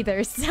Nana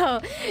either, so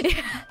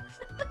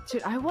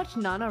Dude, I watched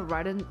Nana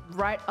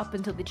right up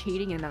until the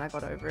cheating, and then I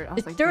got over it. I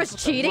was like, there dude, was what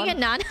the cheating one- in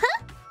Nana.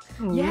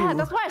 Yeah,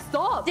 that's why I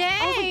stopped.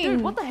 I was like, dude,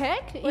 Dang. what the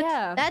heck?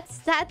 Yeah.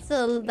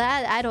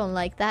 That I don't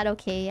like that.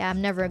 Okay, yeah,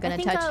 I'm never gonna I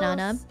think touch I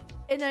Nana. was-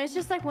 You know, it's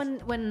just like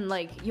when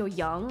like you're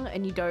young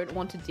and you don't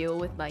want to deal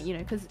with like, you know,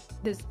 because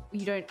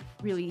you don't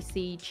really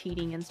see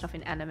cheating and stuff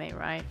in anime,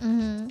 right?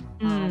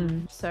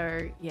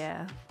 So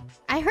yeah.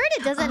 I heard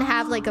it doesn't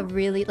have like a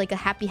really like a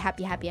happy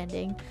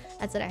ending.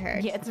 That's what I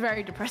heard. Yeah, it's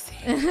very depressing.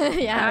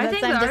 Yeah, I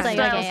think the I'm art just like,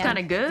 style's okay, yeah. kind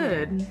of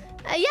good.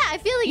 Yeah, I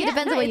feel like it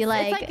depends on what you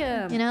like.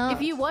 You know,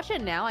 if you watch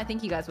it now, I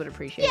think you guys would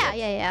appreciate yeah, it.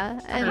 yeah.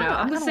 I don't know.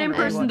 I'm the kinda same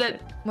wanna person rewatch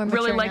that More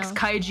really mature likes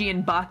now. Kaiji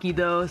and Baki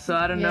though, so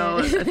I don't Yeah. know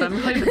if I'm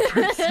really the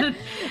person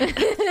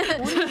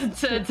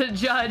to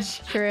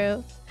judge.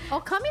 True. Oh,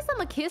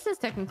 Kami-sama Kiss is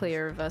technically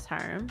a reverse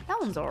harem. That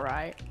one's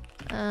alright.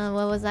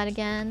 What was that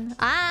again?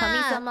 Ah,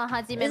 Kami-sama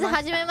Hajime is it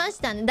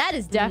Hajimemashita? That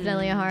is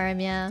definitely a harem,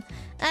 yeah.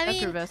 I That's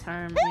mean, reverse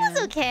harem. it was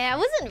okay. I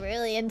wasn't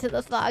really into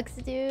the fox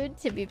dude,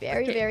 to be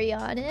very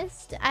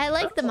honest. I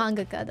like the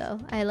mangaka though.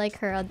 I like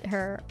her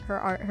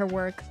art, her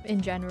work in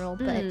general.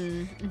 But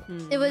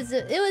it was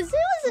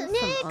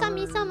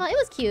Kami-sama. It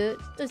was cute.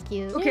 It was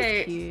cute.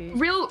 Okay, cute.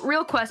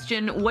 real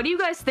question. What do you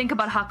guys think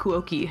about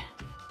Hakuoki?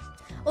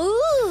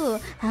 Ooh,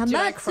 Dude, I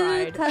Hamatsu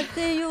cried.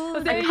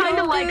 kateyo. I kind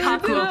of like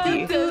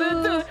Hakuoki.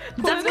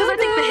 That's because I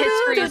think the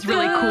history is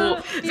really cool.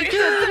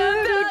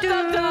 Yeah.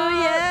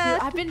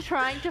 Dude, I've been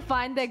trying to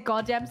find their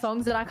goddamn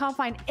songs and I can't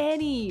find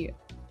any.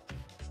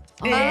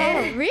 Oh,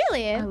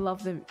 really? I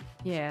love them.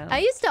 Yeah. I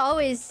used to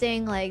always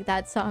sing like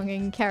that song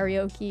in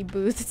karaoke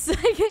booths.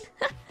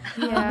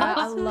 Yeah,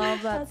 I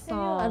love that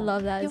song. I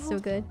love that. It's so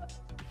good.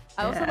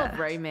 I also love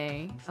Ray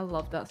May. I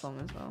love that song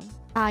as well.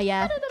 Ah,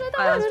 yeah,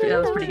 That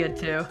was pretty good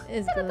too.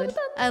 it's good.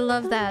 I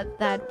love that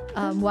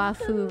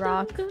wafu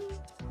rock.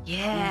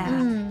 Yeah,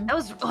 Mm.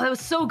 that was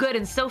so good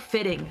and so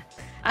fitting.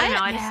 I don't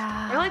know.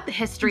 I like the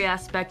history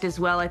aspect as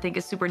well. I think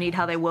it's super neat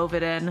how they wove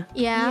it in.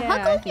 Yeah, Yeah, I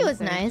Hakuoki think was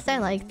so. nice. I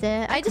liked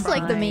it. I just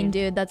like the main Right.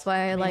 dude. That's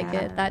why I like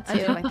it. That I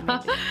too. do like the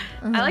main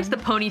dude. I liked the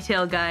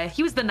ponytail guy.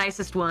 He was the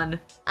nicest one.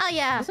 Oh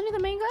yeah. Wasn't he the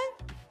main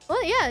guy?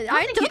 Well, yeah.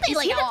 I think don't he-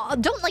 think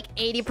like don't like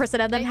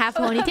 80% of them have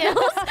ponytails.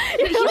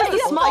 He was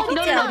the small,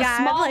 no, guy.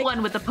 small Like-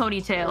 one with the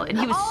ponytail, and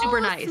he was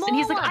super nice. And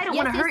he's like, I don't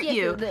want to hurt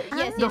you.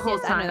 Yes, The whole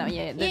I know time. that.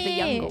 Yeah, the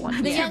Yeah, younger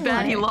one. the Yeah. young Too bad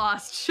one. he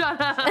lost.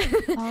 Shut up.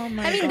 Oh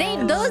my I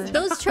mean,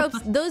 those tropes,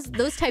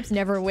 those types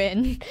never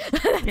win.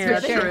 That's Yeah,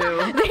 for sure.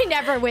 true. They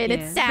never win.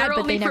 It's Yeah. sad, They're but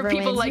only they for never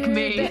people win. like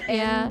me. The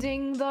Yeah.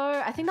 ending though,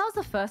 I think that was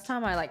the first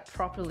time I like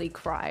properly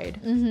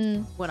cried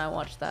when I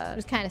watched It that.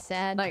 was kind of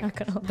sad. Like not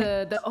gonna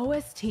lie. the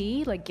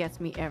OST like gets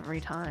me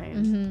every time.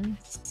 Mm-hmm.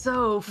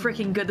 So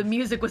freaking good. The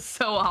music was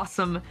so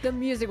awesome. The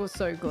music was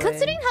so good.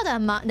 Considering how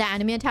the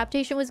anime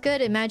adaptation was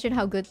good, imagine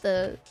how good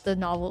the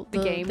novel, the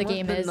game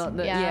is.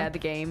 Yeah, the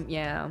game.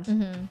 Yeah.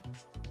 Mm-hmm.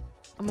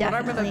 I mean, I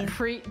remember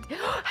Definitely.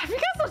 Have you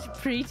guys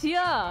watched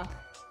Prettier?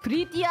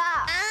 Prettier.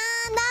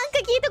 なんか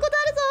聞いたこと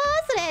あるぞ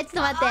それちょっ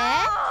と待ってはいは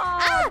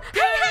い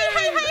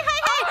はいはいはいは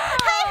い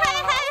はい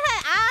はいはい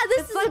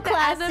this is a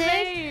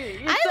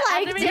classic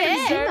I liked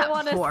it. You don't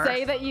want Before. to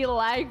say that you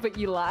like, but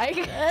you like.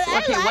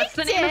 Okay, what's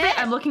the name of it?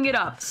 I'm looking it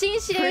up. Shin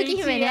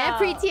Shirayuki Hime,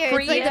 Prettier.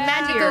 It's like the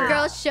magical Prettier.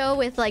 girl show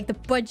with like the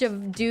bunch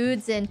of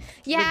dudes and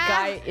The yeah.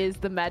 guy is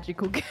the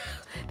magical girl.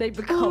 They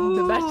become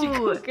the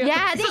magical Ooh. girl.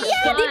 Yeah, they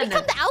fun.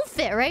 become the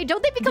outfit, right?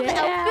 Don't they become the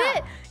Yeah.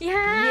 outfit?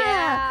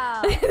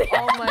 Yeah. Yeah.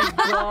 Oh my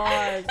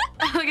god.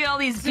 Look at all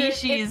these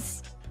species.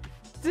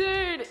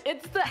 Dude,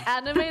 it's the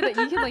anime that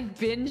you can like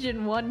binge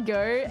in one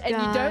go, and you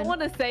God. don't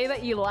want to say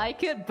that you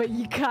like it, but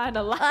you kind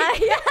of like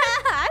Yeah.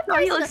 Oh,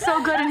 he looks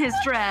so good in his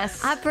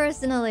dress. I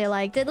personally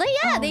liked it. Like,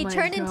 yeah, Oh they my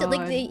turn into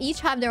like God. they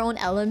each have their own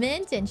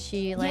element, and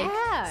she like.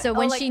 Yeah. So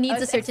when she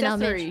needs a certain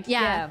accessory. element,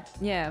 yeah.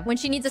 Yeah. When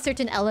she needs a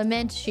certain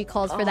element, she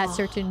calls for that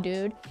certain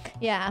dude.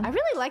 Yeah. I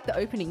really like the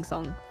opening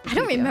song. I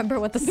don't remember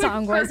what the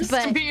song was, First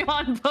but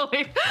beyond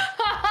belief.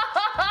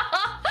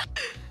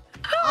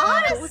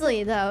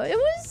 honestly, though, it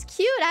was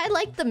cute. I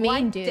liked the main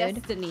Like dude.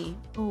 Destiny.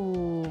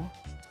 Ooh.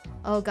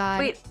 Oh God.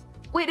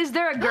 Wait, is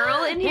there a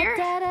girl in here?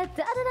 Yeah,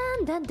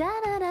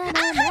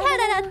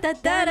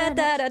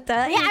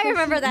 I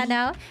remember that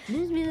now.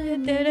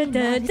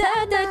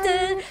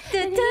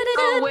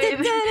 Oh wait,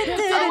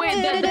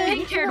 the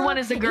pink-haired one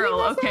is a girl.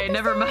 Okay,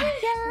 never mind.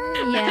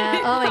 Yeah.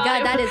 Oh my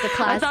God, that is a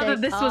I thought that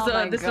classic. this was Oh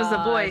my this was a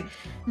boy.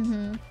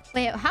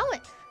 Wait, how?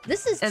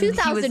 This is And he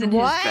was in his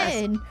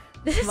 2001.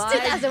 This is My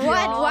 2001.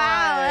 Wow,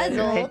 that's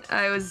God. old.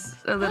 I was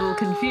a little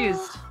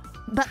confused.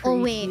 But oh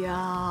wait,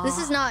 Yeah. this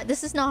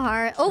is not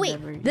hard. Oh wait,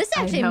 Never- this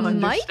I actually don't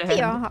might be a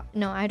understand. harm.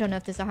 No, I don't know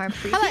if this is a harm.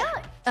 How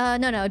about,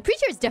 no,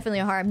 Preacher is definitely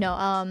a harm. No,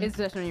 It's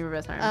definitely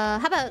reverse harm.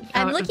 how about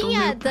I'm Out of the looking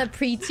at loop. the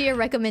pre-tier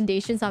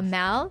recommendations on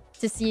Mal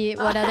to see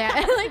what other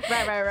like,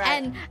 right.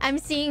 and I'm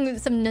seeing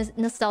some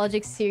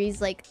nostalgic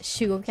series like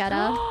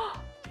Shugokara. Oh,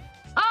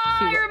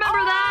 I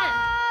remember that.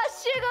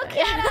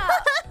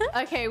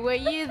 Okay, were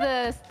you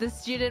the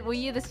student? Were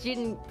you the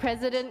student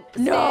president?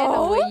 Stan, No,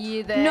 or were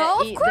you the no,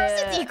 of course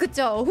it's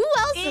Ikuto. Who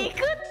else?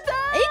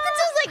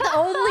 Ikuto's like the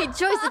only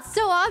choice. It's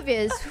so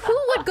obvious. Who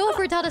would go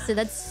for Tadase?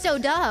 That's so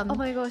dumb. Oh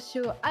my gosh,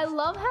 sure. I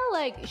love how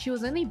like she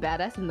was only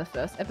badass in the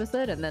first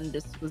episode and then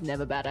just was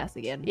never badass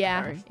again.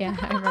 Yeah, Sorry. yeah,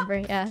 I remember.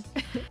 Yeah.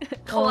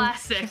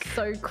 Classic.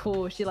 So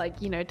cool. She like,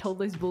 told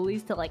those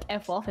bullies to like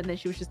F off and then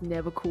she was just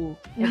never cool.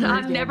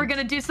 I'm never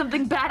gonna do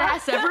something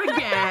badass ever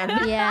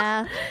again.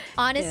 Yeah.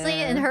 Honestly,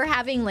 Yeah. and her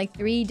having like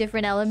 3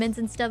 different elements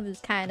and stuff is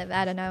kind of,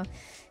 I don't know.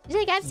 She's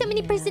like, I have so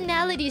many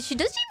personalities. Does she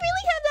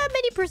really have that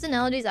many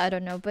personalities? I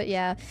don't know, but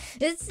yeah.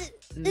 It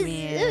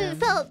Man.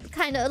 felt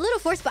kind of a little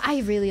forced, but I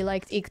really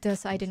liked Ikuto,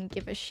 so I didn't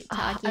give a shit.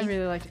 I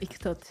really liked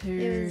Ikuto too.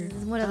 It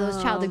was one of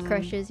those childhood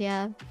crushes,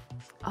 yeah.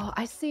 Oh,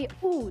 I see.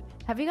 Ooh,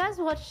 have you guys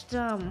watched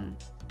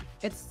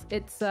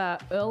it's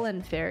Earl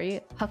and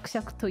Fairy,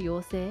 Hakushaku to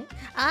Yosei?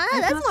 Ah,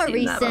 I've that's not more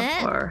seen that recent.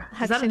 before.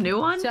 Is that a new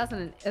one?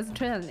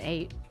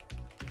 2008.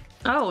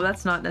 Oh,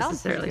 that's not That was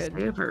pretty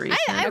necessarily good. super recent.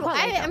 I quite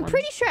like that I'm one.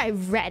 pretty sure I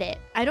read it.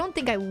 I don't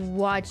think I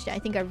watched it. I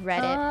think I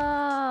read it.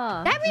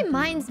 Ah, That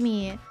reminds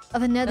me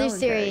of another Earl and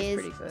Fairy is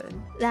series pretty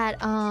good. that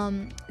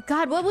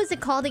God, what was it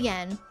called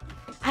again?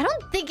 I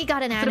don't think it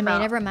got an anime. about?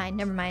 Never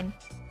mind.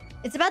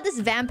 It's about this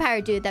vampire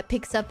dude that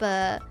picks up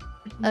a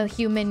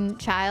human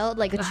child,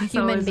 like a I thought it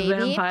human was a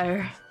baby,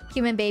 vampire.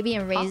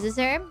 and raises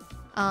her.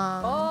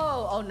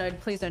 Oh no!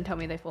 Please don't tell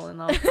me they fall in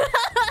love.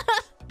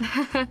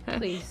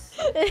 Please.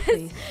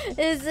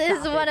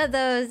 Is one of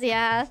those,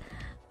 yeah.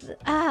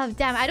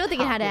 Damn, I don't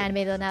think it had an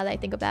anime though now that I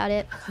think about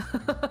it.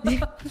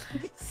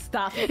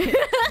 Stop it.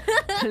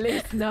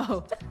 Please,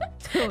 no.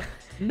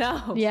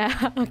 No.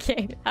 Yeah,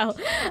 okay.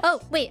 Oh,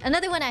 wait,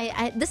 another one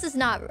this is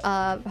not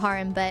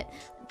harem, but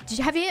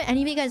have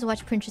any of you guys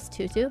watched Princess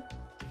Tutu?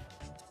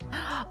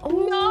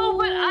 No,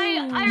 but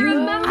I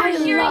remember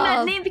hearing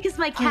that name because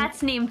my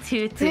cat's named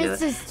Tutu.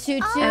 Princess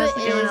Tutu I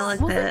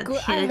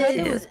heard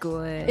it was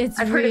good. It's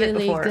I've heard of it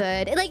really before.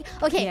 good. Like,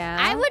 okay, Yeah.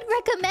 I would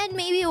recommend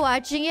maybe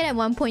watching it at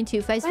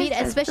 1.25 speed,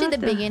 especially the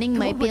beginning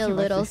might be a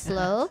little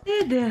slow,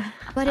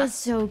 but it's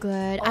so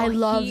good. I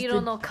love Hiro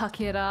no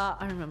Kakera.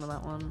 I remember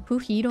that one.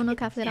 Hiro no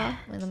Kakera.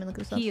 Wait, let me look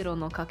this up. Hiro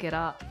no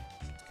Kakera.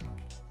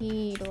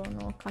 Hiro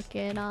no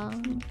Kakera.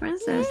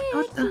 Princess.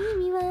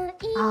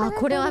 Ah,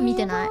 これは見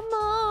てない。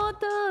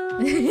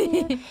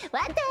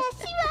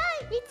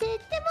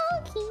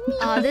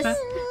Oh,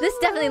 this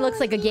definitely looks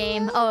like a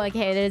game. Oh,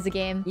 okay, it is a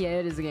game. Yeah,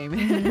 it is a game.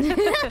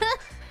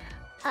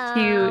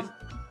 Cute.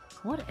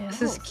 What else?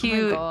 This is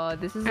cute. Oh my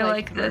god, this is I like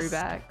like this.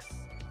 throwbacks.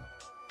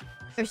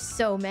 There's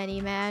so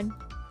many, man.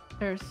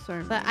 There's so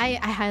many. But I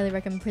highly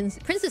recommend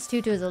Princess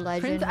Tutu is a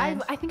legend.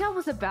 man. I think I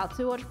was about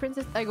to watch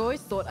Princess. I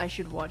always thought I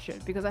should watch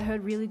it because I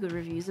heard really good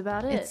reviews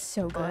about it. It's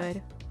so but-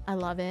 good. I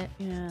love it.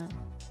 Yeah.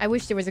 I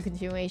wish there was a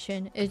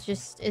continuation. It's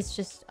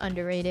just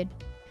underrated.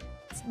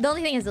 The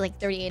only thing is like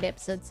 38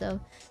 episodes, so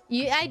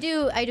I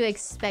do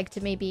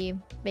expect maybe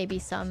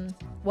some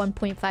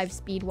 1.5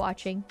 speed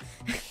watching.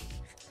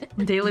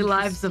 Daily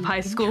lives of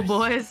high school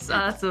boys.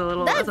 That's a fun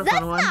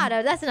one.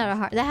 That's not a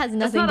hard. That has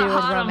nothing to do not a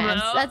with harem,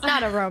 romance. though. That's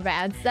not a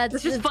romance.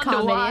 It's just fun to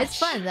comedy. watch. It's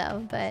fun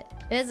though, but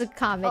it is a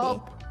comedy.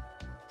 Oh.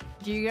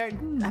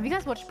 Have you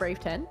guys watched Brave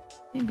 10?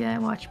 Maybe I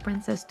watched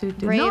Princess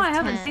Tutu. Brave No, I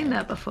haven't 10. seen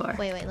that before.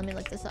 Wait, let me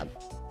look this up.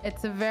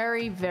 It's a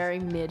very, very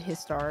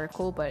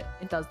mid-historical, but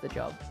it does the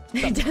job.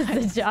 It does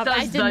the job. Does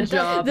I the didn't.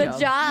 job. The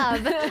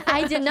job.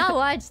 I did not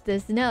watch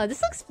this. No,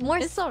 this looks more.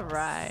 It's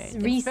alright.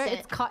 recent.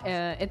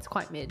 It's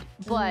quite mid,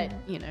 but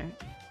you know,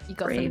 you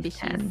got some Brave dishes.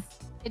 10.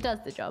 It does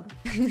the job.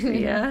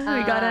 Yeah,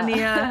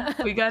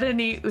 we got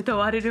any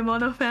Utawareru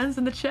Mono fans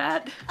in the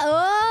chat?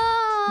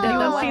 Oh.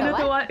 Anyone what, seen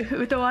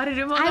the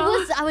Utawareru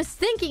Mono? I was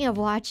thinking of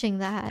watching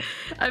that.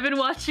 I've been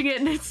watching it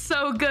and it's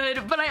so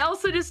good, but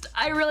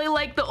I really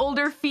like the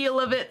older feel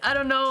of it. I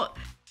don't know.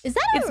 Is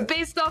that It's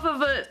based off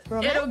of a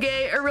Romance?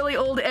 eroge, a really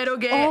old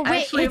eroge. Oh,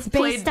 wait, Actually, it's I've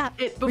played based off-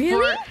 it before.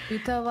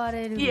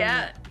 Really?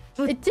 Yeah.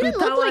 It didn't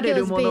look like it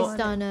was Utawareru Mono.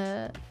 based on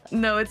a.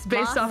 No, it's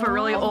based off a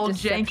really Master of old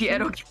janky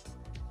Deception? eroge.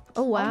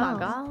 Oh wow! Oh my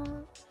god.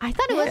 I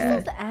thought it was. Yeah.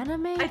 What's this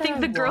anime? I that think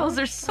the girls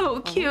are so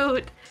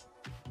cute.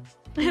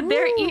 Their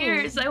Ooh.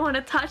 ears, I want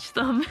to touch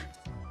them.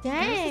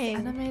 There's this Dang.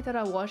 anime that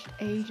I watched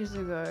ages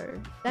ago.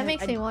 That and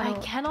makes me wanna-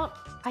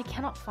 I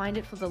cannot find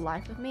it for the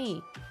life of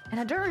me. And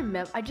I don't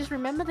remember. I just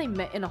remember they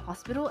met in a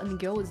hospital and the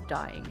girl was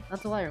dying.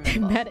 That's all I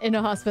remember. Met in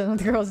a hospital and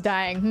the girl's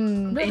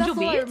dying. No, Angel that's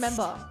all I Beats?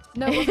 remember.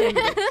 No, it wasn't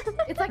Angel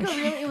Beats. It's like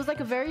it was like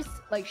a very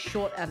like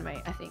short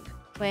anime, I think.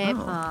 Wait,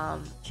 Oh.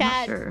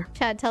 Chad, sure.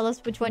 Chad, tell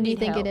us which one do you Need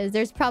think help. it is?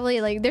 There's probably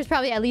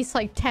at least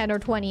like 10 or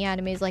 20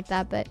 animes like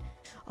that, but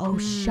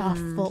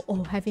Shuffle.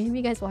 Oh, have any of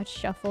you guys watched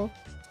Shuffle?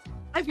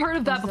 I've heard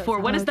of that before.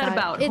 What is that God.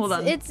 about? It's, Hold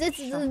on.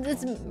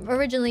 It's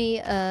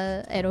originally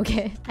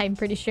eroge, I'm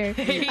pretty sure.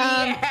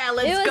 Yeah,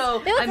 let's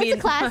go. It's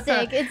a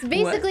classic. It's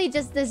basically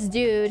just this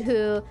dude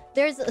who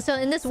so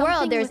in this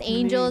world there's with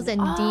angels moon.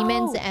 and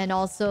demons Oh. and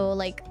also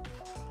like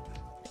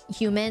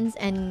humans,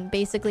 and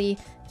basically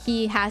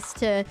he has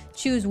to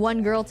choose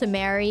one girl to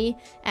marry,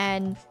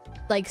 and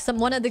like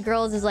one of the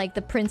girls is like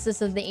the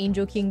princess of the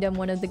angel kingdom,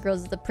 one of the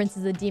girls is the princess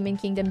of the demon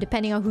kingdom.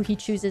 Depending on who he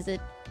chooses,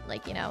 it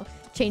like, you know,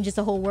 changes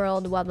the whole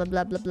world, blah blah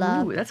blah blah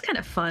blah. Ooh, that's kind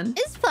of fun.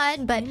 It's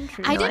fun, but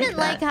I I like didn't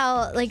like that.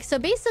 how like, so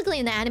basically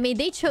in the anime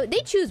they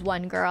choose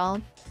one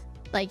girl,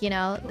 like, you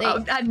know, they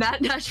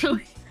Not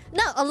naturally.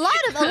 no, a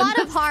lot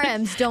of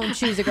harems don't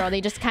choose a girl.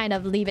 They just kind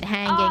of leave it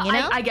hanging, you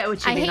know? I get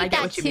what you mean. I I hate get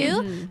that what you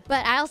too, mean.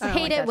 but I also I don't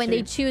hate like it that when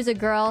they too. choose a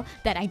girl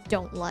that I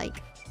don't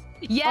like.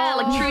 Yeah,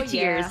 like Oh, True yeah.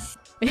 Tears.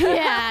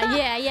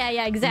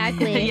 yeah,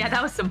 exactly. Yeah,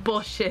 that was some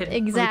bullshit.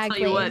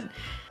 Exactly. Let me tell you what.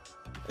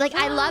 Like,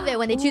 I love it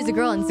when they choose a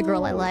girl and it's a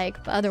girl I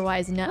like, but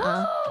otherwise,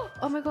 nuh-uh.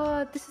 Oh my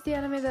god, this is the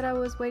anime that I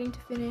was waiting to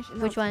finish.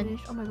 And Which not one?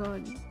 finish. Oh my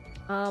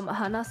god.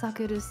 Hana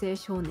Sakeru Se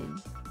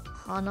Shonen.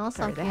 Hana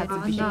Sorry, they have to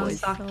Sakeru be Hana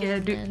boys.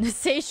 Shonen.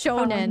 Say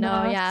shonen,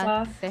 oh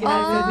yeah. They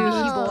have Oh. the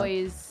Bishi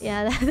boys.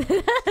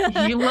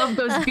 Yeah, You love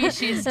those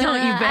beaches, don't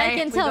you, babe? I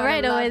can tell gotta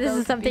right away love this is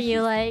those something you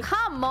species. like.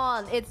 Come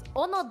on, it's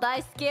Ono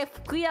Daisuke,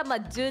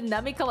 Fukuyama Jun,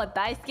 Namikawa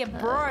Daisuke,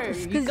 bro. You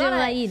福島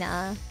gotta, いい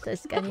な、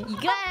確かに。 you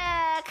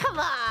gotta, come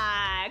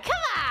on,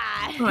 come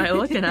What am I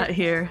looking at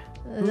here?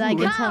 I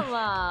can on, tell come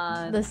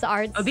on. this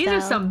art Oh, these are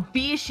style. some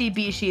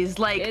bishis,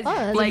 like It's- Oh,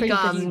 that's a like pretty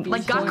good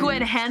like speech.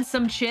 Gakuen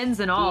handsome chins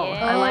and all.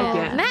 Yeah. I like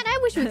it. Man, I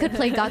wish we could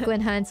play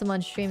Gakuen Handsome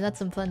on stream. That's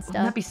some fun That'd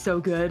stuff. be so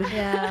good.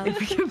 Yeah. If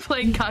we could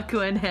play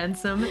Gakuen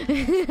handsome.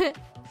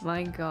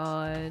 My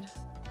god.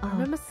 Oh,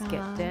 Remember God.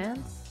 Skip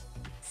Dance?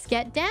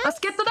 Sket dance?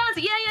 Sketto dance.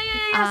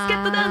 Yeah.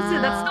 Sketto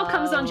dance. That still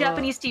comes on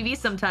Japanese TV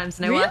sometimes,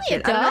 and I watch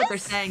it. I don't know what they're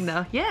saying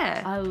though.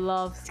 Yeah. I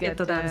love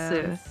Sketto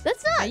dance.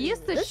 That's not. I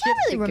used to that's ship not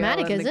really the girl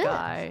romantic, and is the it?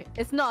 guy.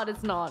 It's not.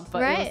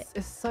 But Right.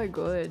 it's so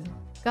good.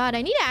 God,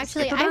 I need to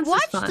actually. Sketto I dance is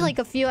watched fun. like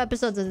a few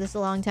episodes of this a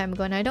long time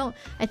ago, and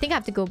I think I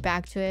have to go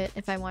back to it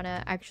if I want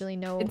to actually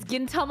know. It's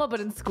Gintama, but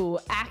in school.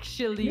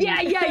 Actually. Yeah.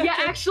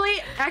 Actually,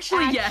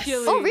 yes.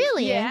 Oh,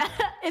 really? Yeah.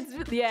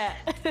 Yeah.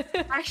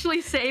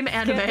 Actually, same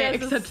anime, Sketto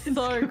dance except is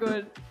so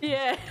good.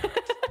 Yeah.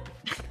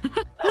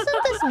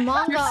 Wasn't this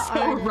manga? You're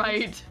so artist-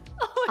 right.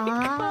 Oh my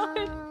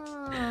god.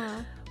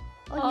 Ah.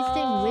 Oh, he's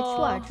doing Witch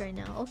Watch right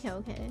now. Okay,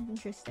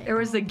 interesting. There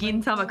was a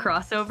Gintama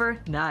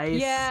crossover. Nice.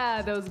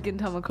 Yeah, there was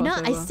Gintama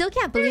crossover. No, I still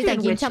can't believe that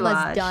Witch Gintama's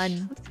Watch.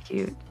 done. That's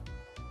cute.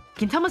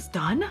 Gintama's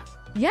done?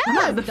 Yeah, I'm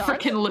out of the done?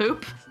 freaking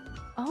loop.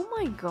 Oh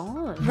my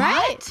god.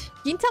 right? What?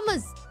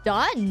 Gintama's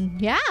done.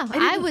 Yeah,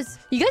 didn't-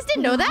 You guys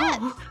didn't know that?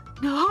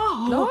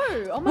 No. No.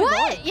 Oh my What?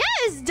 god. Yeah,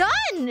 it's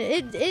done.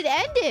 It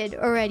ended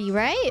already,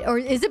 right? Or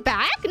is it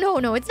back? No,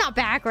 it's not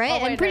back, right? Oh,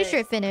 I'm wait, pretty wait. sure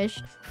it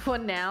finished. For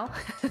now.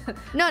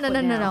 No.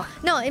 For now.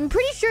 No, I'm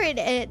pretty sure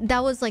that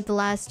was like the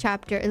last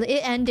chapter.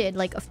 It ended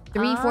like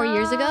 3-4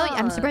 years ago.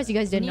 I'm surprised you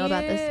guys didn't know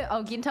about this.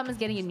 Oh, Gintama's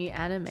getting a new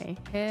anime.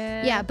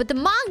 Yeah, but the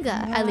manga,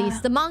 at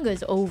least, the manga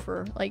is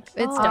over. Like,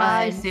 it's Oh, done.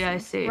 I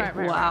see. Right.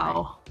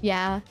 Wow.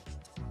 Yeah.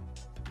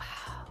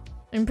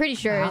 I'm pretty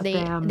sure Ah,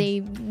 damn.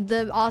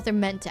 the author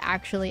meant to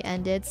actually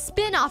end it.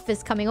 Spin-off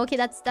is coming. Okay,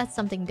 that's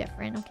something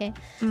different, okay?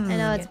 I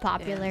know it's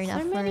popular Yeah.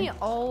 enough So for... many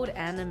old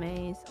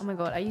animes. Oh my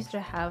god, I used to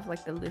have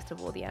like the list of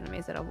all the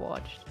animes that I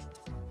watched.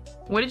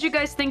 What did you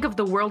guys think of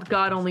The World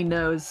God Only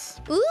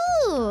Knows?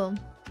 Ooh!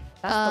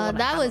 That's the one I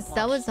that was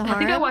haven't the I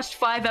think I harem. watched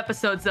 5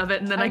 episodes of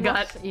it, and then I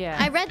got Yeah.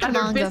 I read the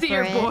either manga busy for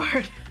or it.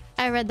 bored.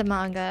 I read the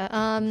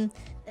manga.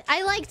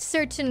 I liked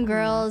certain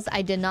girls.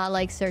 I did not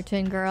like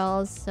certain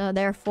girls. So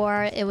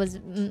therefore,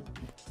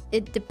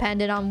 it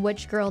depended on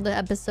which girl the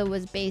episode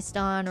was based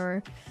on,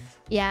 or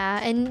yeah.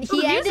 And The he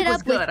music ended was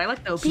up good. with I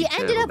like the OP he too,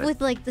 ended up but- with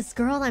like this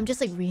girl. And I'm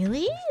just like,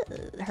 really,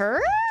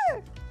 her?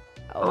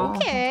 Oh.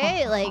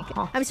 Okay, like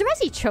I'm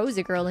surprised he chose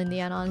a girl in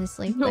the end.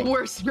 Honestly, The but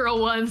worst girl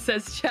one,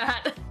 says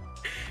chat.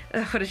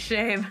 What a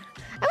shame.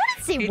 I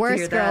wouldn't say Hate to worst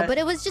hear girl, that. but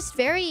it was just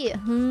very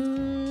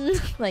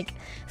like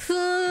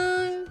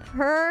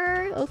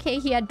her. Okay,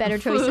 he had better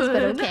choices,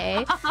 but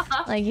okay,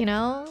 like you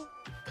know.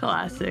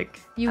 Classic.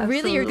 You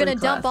really are Absolutely gonna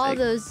dump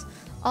classic.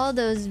 all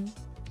those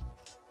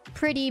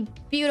pretty,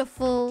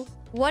 beautiful,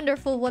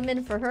 wonderful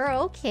women for her?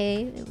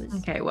 Okay, it was.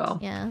 Okay, well,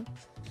 Yeah.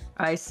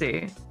 I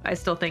see. I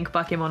still think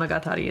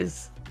Bakemonogatari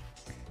is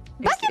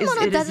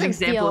Bakemono it is doesn't an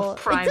example feel. of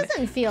prime. It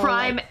doesn't feel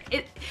prime.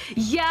 like.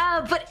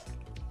 Yeah, but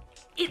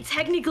it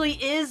technically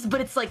is, but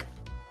it's like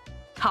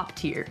top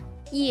tier.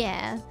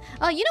 Yeah.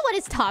 Oh, you know what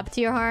is top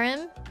tier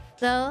harem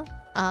though?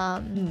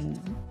 On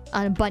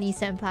Bunny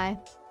Senpai.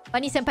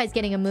 Bunny Senpai's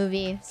getting a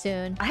movie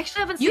soon. I actually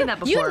haven't seen that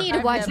before. You need to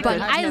I've watch never-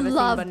 Bunny. I've I never seen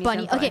love Bunny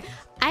Bunny. Senpai. Okay,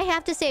 I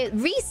have to say,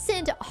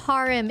 recent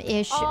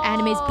harem-ish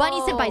animes.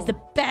 Bunny Senpai is the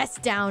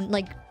best down.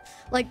 Like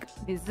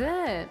Is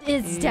it?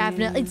 it's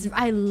definitely.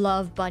 I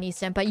love Bunny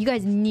Senpai. You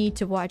guys need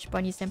to watch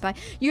Bunny Senpai.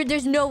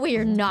 There's no way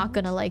you're not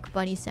gonna like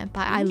Bunny Senpai.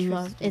 I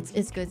love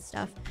it's good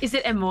stuff. Is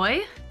it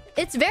Emoy?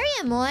 It's very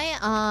emoy,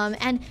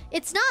 and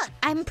it's not.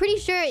 I'm pretty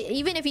sure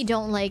even if you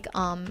don't like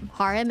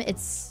harem, it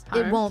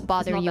won't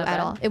bother It's not you that at bad?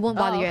 all. It won't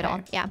bother you at okay.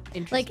 all. Yeah,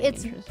 like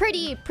Interesting,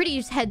 it's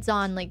pretty heads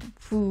on. Like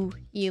who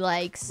he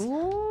likes.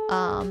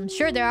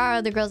 Sure there are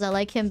other girls that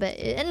like him, but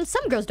and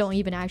some girls don't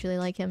even actually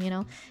like him. You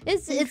know,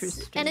 it's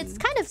and it's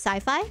kind of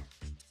sci-fi,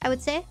 I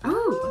would say.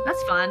 Ooh,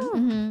 that's fun.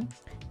 Mm-hmm.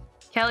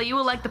 Kelly, you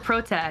will like the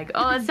pro tag.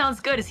 Oh, that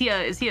sounds good. Is he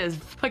a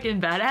fucking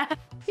badass?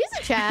 He's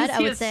a Chad, Is I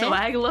he would a say.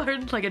 swag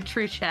lord, like a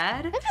true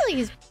Chad? I feel like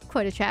he's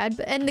quite a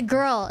Chad, and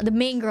the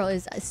main girl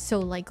is so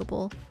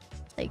likable.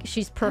 Like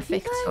she's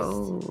perfect.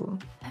 Oh.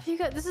 Have you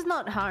guys? This is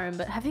not harem,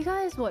 but have you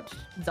guys watched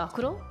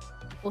Zakuro?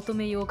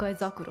 Otome Yokai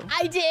Zakuro.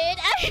 I did.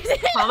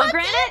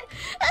 Pomegranate?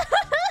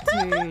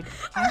 Dude,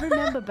 I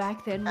remember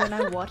back then when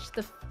I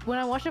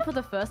watched it for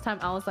the first time,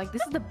 I was like,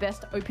 this is the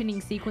best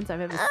opening sequence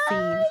I've ever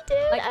seen. Dude,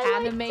 Like I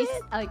liked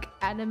it. like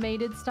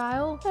animated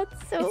style.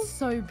 That's so. It's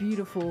so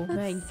beautiful.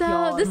 My So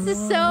God. this is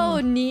so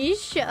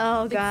niche.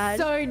 Oh god.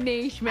 It's so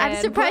niche, man.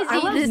 I'm surprised I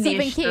love this even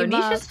niche, though. came Niche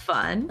up. is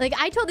fun. Like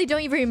I totally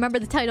don't even remember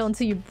the title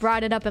until you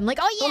brought it up. I'm like,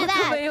 oh yeah,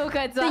 that. Otome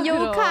Yokai The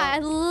Zakuro. yokai. I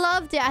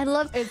loved it. I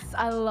loved.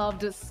 I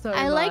loved it so much.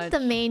 I liked the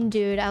main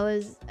dude.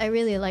 I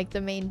really liked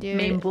the main dude.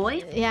 Main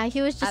boy? Yeah,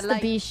 he was just the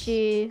like-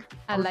 bishi.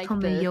 I like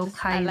Otome I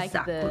Yokai like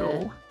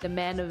Zakuro. the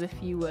man of a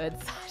few words.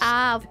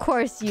 Ah, of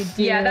course you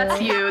do. Yeah, that's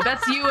you.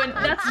 That's you, and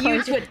that's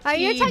you to a Are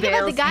you T, talking about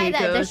the Bales guy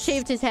that Nikos.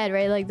 shaved his head,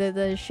 right? Like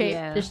the shape,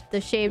 Yeah. the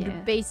shaved Yeah.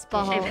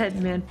 baseball. Shaved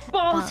head man.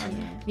 Balls.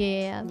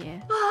 Yeah.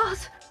 Yeah.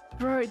 Balls.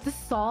 Bro, the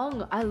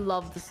song, I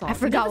love the song. I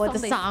forgot what the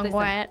they song said?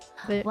 went.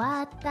 But...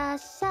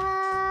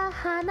 Watasha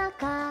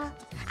hanaka.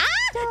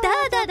 Da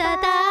da da da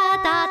da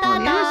da Oh,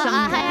 these are some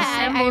I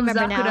Ensemble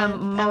remember now.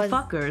 Zakura That was-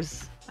 motherfuckers.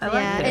 I like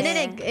Yeah, this. and then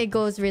it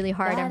goes really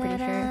hard. I'm pretty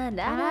sure. Yeah,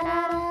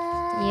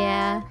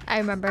 I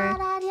remember.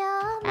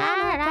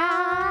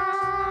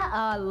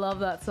 I love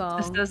that song.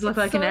 This does look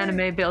like an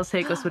anime Bale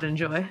Seikos would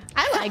enjoy.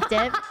 I liked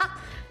it.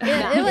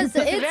 It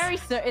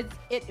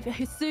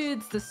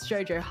soothes the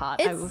shoujo heart.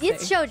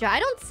 It's shoujo. I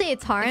don't say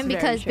it's harem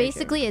because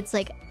basically it's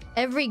like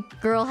every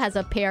girl has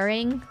a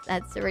pairing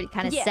that's already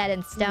kind of set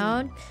in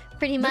stone,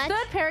 pretty much. The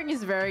third pairing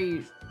is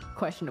very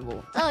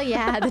questionable. Oh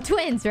yeah, the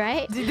twins,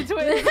 right? The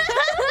twins.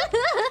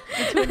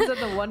 The twins and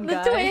the one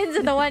guy. The twins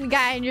and the one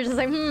guy, and you're just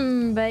like,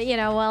 but you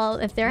know, well,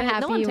 if they're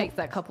happy, no one takes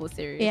that couple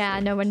seriously. Yeah,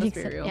 no one takes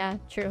it. Yeah,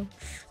 true.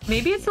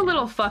 Maybe it's a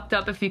little fucked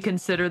up if you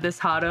consider this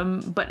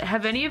harem, but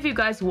have any of you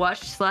guys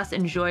watched /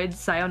 enjoyed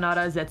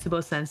Sayonara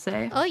Zetsubo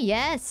Sensei? Oh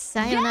yes,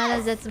 Sayonara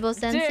Zetsubo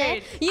Sensei.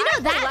 Dude, you know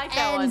that like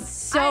that ends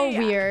so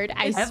weird.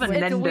 I have a swear.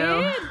 Nendo. It's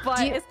weird, but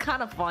it's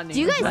kind of funny. Do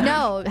you guys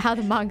know how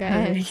the manga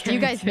ends? Do you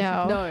guys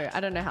know? No, I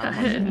don't know how.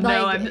 The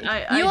No, I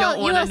don't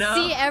want to know. You will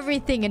see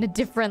everything in a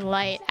different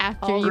light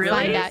after you really?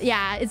 Find out.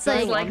 Yeah, it's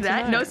like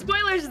that. No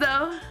spoilers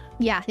though.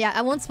 Yeah,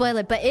 I won't spoil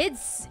it, but I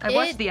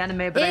watched the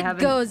anime, but I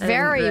haven't. It goes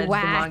very read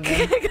whack. The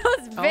manga. It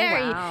goes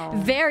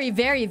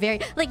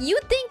very. Like you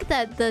think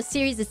that the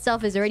series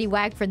itself is already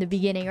whack from the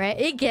beginning, right?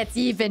 It gets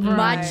even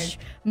much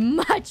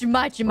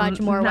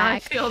more whack. I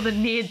feel the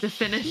need to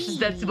finish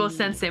Zetsubo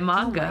Sensei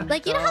manga.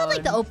 Like you know how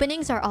like the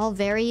openings are all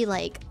very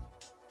like,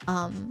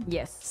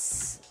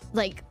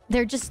 like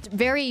they're just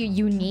very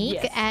unique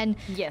and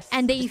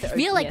they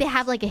feel like they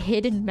have like a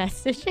hidden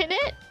message in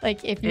it.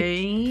 Like if you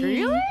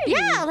really,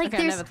 yeah, like okay,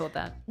 there's I never thought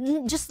that.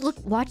 Just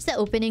watch the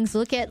openings,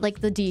 look at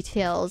like the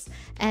details,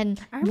 and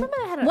I remember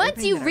I had an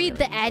once you read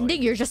the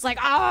ending, you're just like,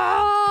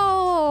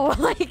 oh,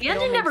 like the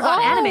ending never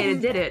got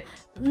animated, did it?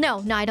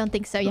 No, I don't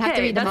think so. You have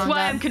to read the manga. That's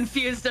why I'm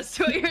confused as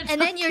to what you're talking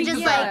about. And then you're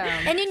just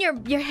like, and then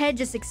your head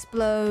just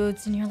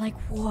explodes, and you're like,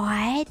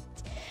 what?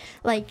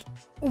 Like.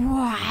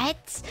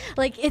 What?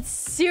 Like it's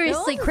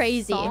seriously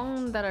crazy. There was a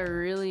song that I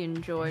really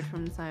enjoyed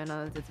from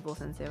Sayonara Zetsubo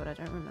Sensei, but I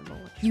don't remember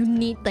which. You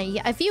need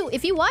like if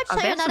you watch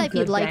Sayonara, if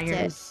you liked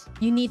it,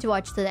 you need to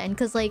watch to the end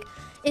because like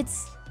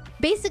it's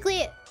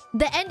basically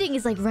the ending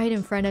is like right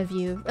in front of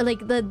you. Or,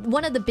 like the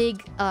one of the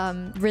big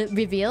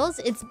reveals.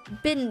 It's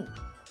been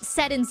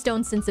set in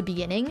stone since the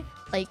beginning.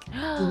 Like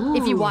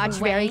if you watch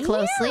very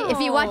closely,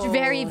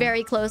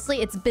 very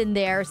closely, it's been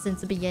there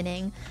since the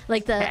beginning.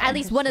 Like at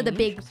least one of the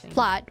big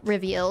plot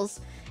reveals.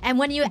 And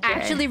when you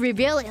actually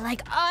reveal it,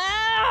 like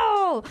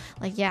oh,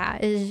 like yeah,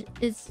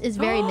 it's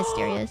very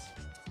mysterious.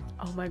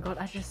 Oh my god,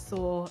 I just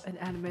saw an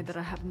anime that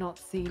I have not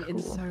seen in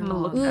so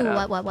long. Ooh,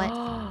 what?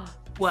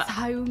 What?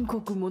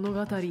 Saunkoku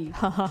Monogatari.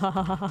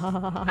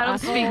 I don't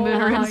speak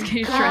Moonrin's. Can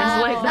you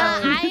translate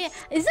that?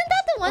 Isn't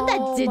that the one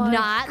that did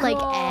not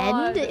like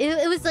end?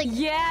 It was like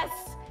yes.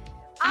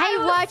 I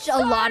watched a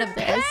lot of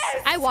this.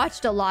 I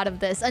watched a lot of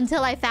this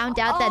until I found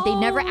out that they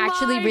never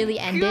actually really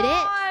ended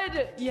it.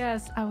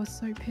 Yes, I was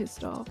so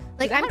pissed off.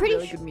 Like I'm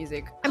pretty good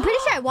music. I'm pretty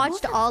sure I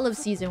watched all of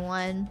season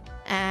 1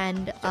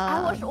 and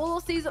I watched all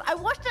of season. I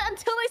watched it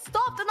until they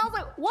stopped and I was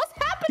like, what's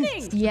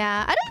happening?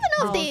 Yeah, I don't even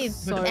know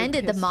if they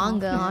ended the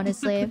manga,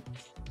 honestly.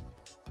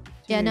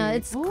 Yeah, no,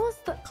 it's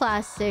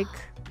classic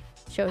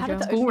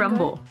shoujo. School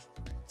Rumble.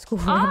 School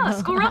Rumble.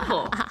 School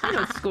Rumble. I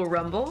know School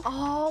Rumble.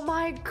 Oh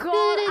my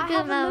god. I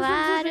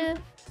haven't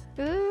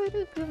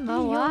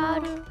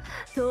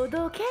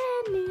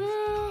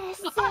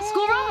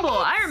School Rumble.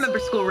 I remember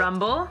School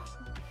Rumble.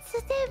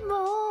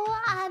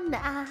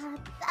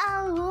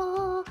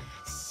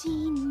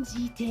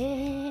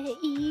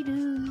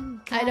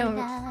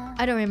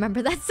 I don't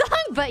remember that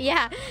song, but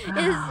yeah,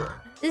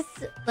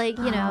 it's like,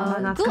 you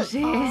know,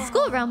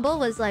 School Rumble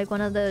was like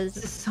one of those.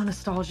 This is so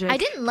nostalgic. I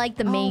didn't like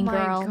the main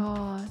girl.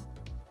 God.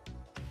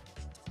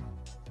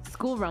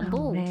 School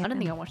Rumble? man. I don't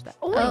think I watched that.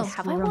 Oh,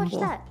 have I watched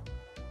that?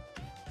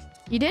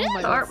 You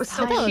didn't? The art was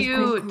so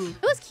cute.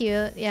 It was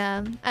cute,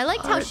 yeah. I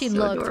liked how she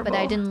looked, but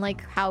I didn't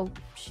like how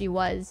she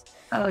was.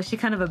 Oh, is she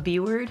kind of a B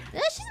word?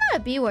 She's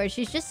not a B word.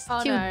 She's just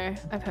too. No,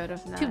 I've heard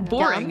of that. Too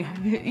boring.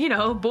 You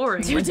know,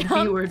 boring. Too like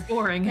dumb. B word,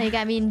 boring. Like,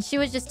 I mean, she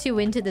was just too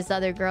into this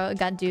other girl,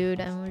 dude,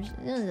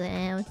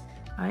 and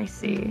I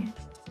see.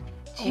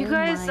 Do you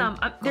guys?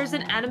 There's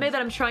an anime that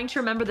I'm trying to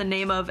remember the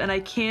name of, and I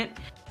can't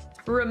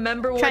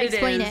remember what it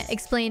is.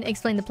 Explain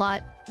the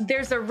plot.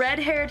 There's a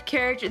red-haired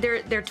character.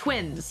 They're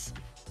twins.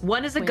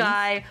 One is a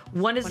guy.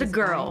 One is a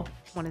girl.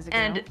 One is a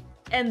girl.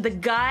 And the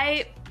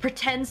guy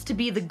pretends to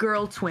be the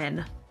girl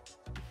twin.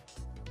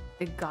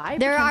 The guy.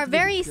 There are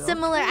very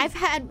similar. I've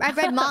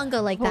read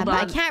manga like that, but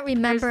I can't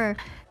remember.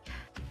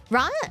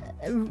 No,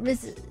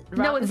 it's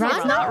not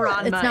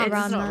Ranma. It's not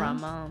Ranma.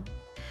 Ranma.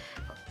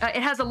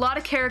 It has a lot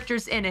of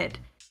characters in it.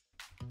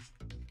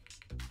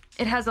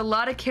 It has a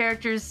lot of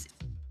characters.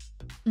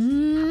 I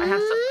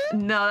have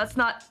some. No, that's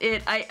not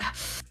it.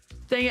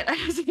 Dang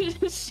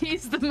it.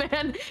 She's the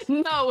man.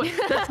 No,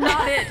 that's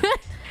not it.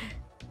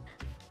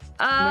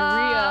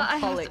 Maria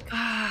Holic.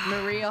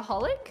 Maria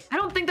Holic? I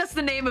don't think that's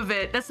the name of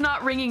it. That's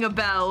not ringing a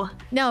bell.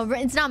 No,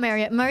 it's not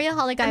Maria. Maria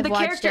Holic, I've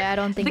watched it. I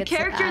don't think it's the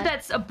character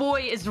that's a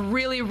boy is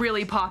really,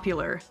 really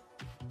popular.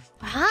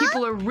 Huh?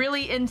 People are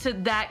really into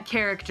that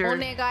character.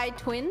 Onegai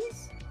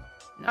Twins?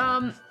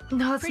 No,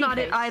 that's not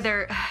it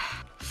either.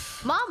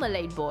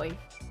 Marmalade Boy.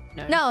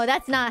 No,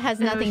 that's not has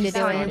nothing to she's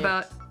do with talking it.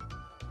 about.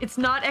 It's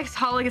not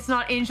Xholic, it's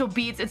not Angel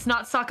Beats, it's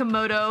not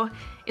Sakamoto,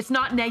 it's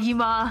not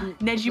Negima.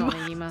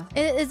 Negima.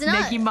 It's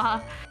not.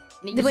 Negima.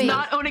 It's Wait.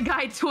 not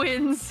Onegai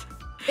Twins.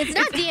 It's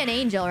not D and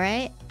Angel,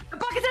 right?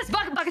 Bucket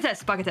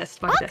test. Bucket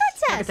test.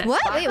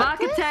 What? Wait,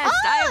 Bucket what? test.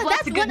 I have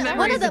lots of good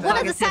memories of one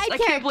of the Bucket side Test. I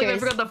can't believe I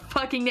characters. forgot the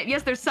fucking name.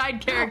 Yes, they're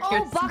side characters.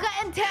 Oh, Baka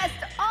and Test.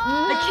 Oh,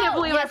 I can't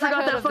believe I I've forgot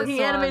heard that of this fucking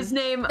one. anime's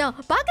name. No,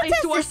 Bucket I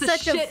used to Test watch is the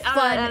such a shit out of that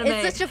fun.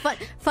 anime. It's such a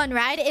fun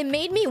ride. It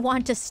made me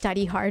want to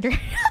study harder.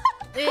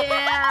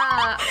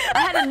 Yeah, I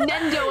had a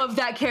Nendo of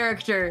that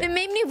character. It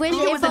made me wish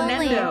It was if a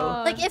only,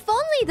 Nendo. like, if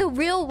only the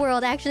real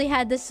world actually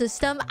had this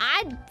system,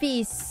 I'd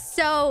be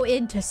so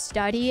into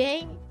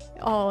studying.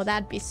 Oh,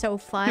 that'd be so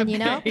fun, you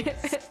know?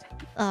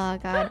 Oh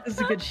god, It was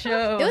a good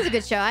show. it was a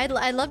good show.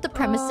 I loved the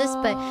premises,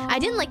 but I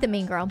didn't like the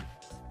main girl.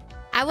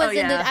 I was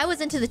I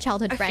was into the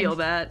childhood I friend. feel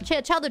that.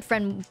 Childhood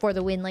friend for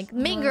the win. Like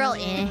main girl, I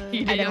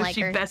didn't like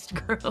Hideyoshi her. best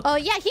girl. Oh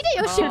yeah,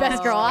 Hideyoshi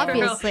best girl,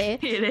 obviously.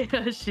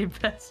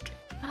 Hideyoshi best girl.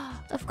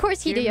 Of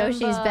course, Do you Hideyoshi's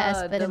remember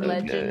best, but the I mean,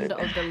 legend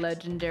of the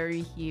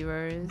legendary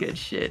heroes. Good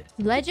shit.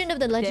 Legend of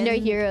the Legendary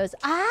Den- Heroes.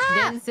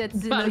 Ah,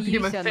 Densetsu no That'd be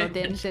my Yusha no favorite.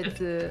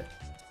 Densetsu.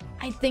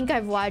 I think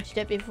I've watched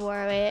it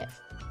before. Wait.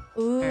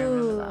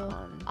 remember that Ooh.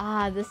 one.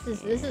 Ah, this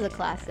is a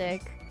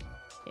classic.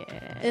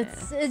 Yeah.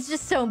 It's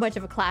just so much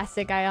of a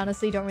classic. I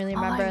honestly don't really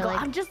remember. Oh my God,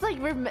 like I'm just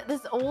like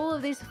there's all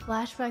of these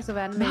flashbacks of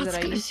anime that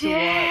I used to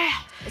Yeah. watch.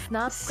 It's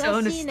not So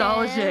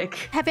nostalgic.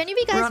 have any of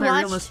you We're guys on a real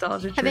watched?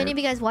 nostalgia Have trip. any of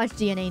you guys watched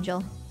D and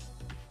Angel?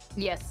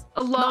 Yes.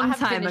 A No, I long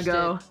haven't time finished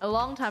ago. it. A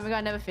long time ago.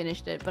 I never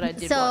finished it, but I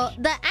did So watch.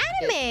 the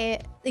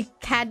anime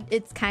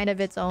it's kind of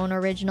its own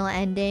original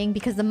ending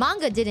because the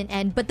manga didn't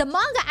end, but the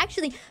manga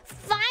actually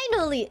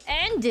finally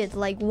ended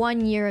like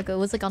 1 year ago. It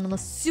was like on a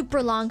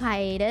super long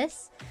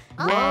hiatus.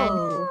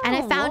 Whoa. And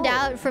I found Whoa.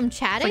 out from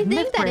Chad, It's I like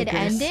think, that it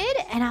Mythbreakers. ended,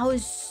 and I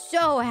was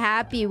so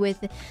happy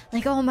with it.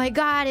 Like, oh my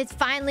god, it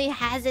finally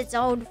has its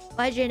own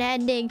fudging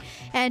ending,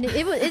 and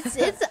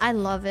it's I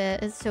love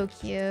it. It's so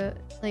cute.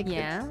 Like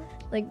Yeah.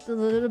 like the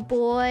little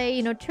boy,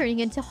 you know, turning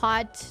into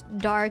hot,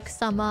 dark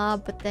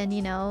Sama. But then,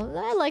 you know,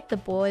 I like the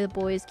boy. The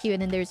boy is cute.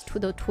 And then there's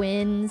the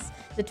twins.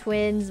 The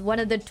twins. One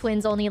of the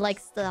twins only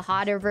likes the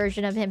hotter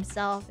version of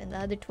himself, and the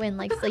other twin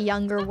likes the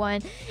younger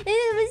one. And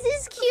it was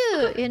just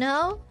cute, you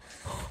know.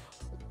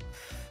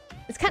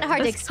 It's kind of hard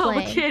to That's explain.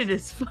 complicated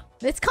as fuck.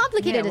 It's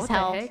complicated Yeah, as what the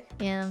hell. heck?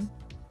 Yeah.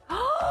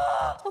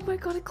 Oh my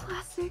God, a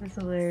classic. That's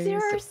hilarious.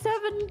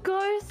 07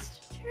 Ghost.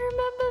 Do you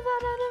remember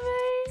that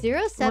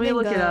anime? 07 Let me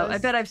look it up. I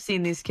goes. bet I've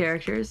seen these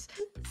characters.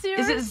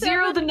 Is it 07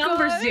 zero the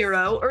number Ghost?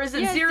 0? Or is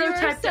it Yeah, 0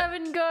 typed up?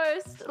 07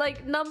 Ghost.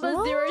 Like number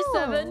Whoa.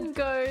 07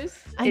 Ghost.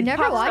 I It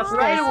never pops watched up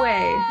right this.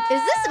 away.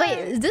 Is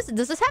this wait?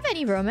 Does this have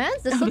any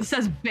romance? This It looks.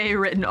 says Bay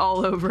written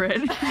all over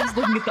it. Just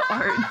looking at the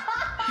art.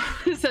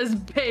 It says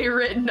Bay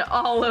written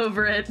all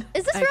over it.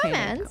 Is this Okay.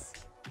 romance?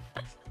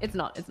 It's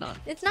not. It's not.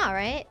 It's not,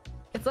 right?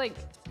 It's like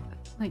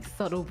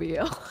subtle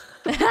BL.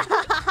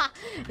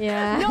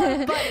 Yeah.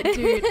 No, but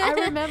dude, I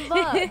remember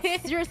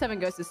 07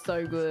 Ghost is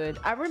so good.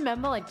 I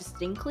remember like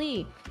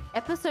distinctly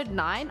episode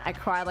 9, I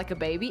cried like a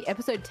baby.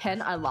 Episode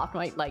 10, I laughed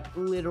my like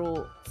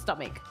literal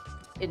stomach.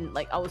 In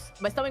like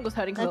my stomach was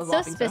hurting because I was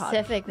That's so laughing so hard.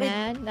 specific,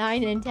 man.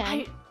 9 and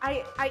 10.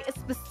 I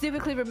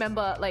specifically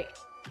remember like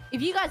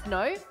if you guys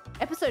know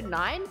episode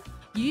 9,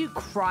 you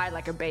cry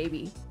like a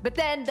baby. But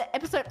then the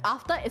episode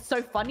after is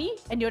so funny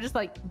and you're just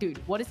like, dude,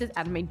 what is this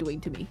anime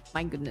doing to me?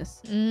 My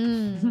goodness.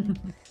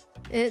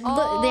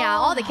 Yeah,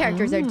 all the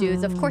characters are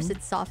dudes. Of course,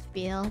 it's soft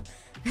BL.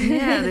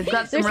 Yeah, they've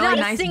got some There's really not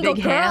nice a single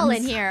big girl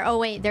hands. in here. Oh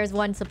wait, there's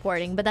one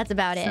supporting, but that's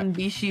about Some it.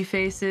 bishi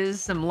faces,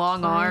 some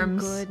long My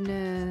arms.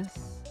 goodness.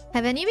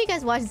 Have any of you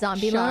guys watched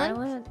Zombie Loan?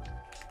 Charlotte?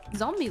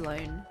 Zombie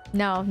Loan.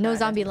 No, no I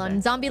Zombie don't Loan.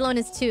 think so. Zombie Loan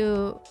is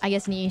too, I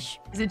guess, niche.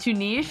 Is it too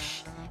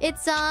niche?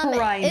 It's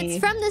Tiny. it's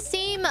from the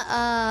same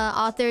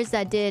authors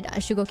that did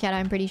Shugo Kara,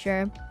 I'm pretty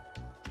sure.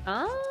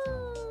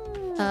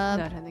 Oh. No, I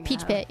don't think I Peach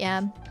have. Pit,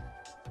 yeah.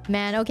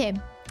 Man, okay,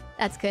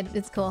 that's good.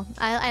 It's cool.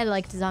 I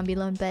liked Zombie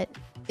Loan, but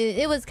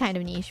it was kind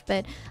of niche.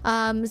 But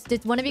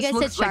did one of you This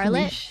guys said looks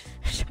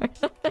like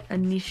Charlotte? a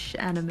niche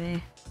anime.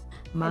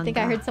 I think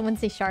I manga. heard someone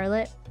say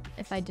Charlotte.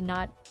 If I did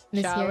not mishear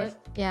it. Charlotte?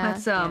 Yeah.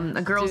 That's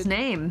a girl's Dude.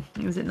 name,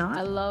 is it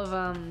I not?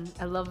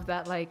 love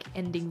that like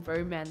ending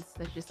romance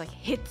that just like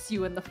hits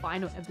you in the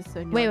final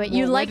episode. You're Wait, like, wait.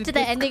 You "Whoa, where liked did the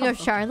this ending come of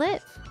from?"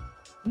 Charlotte?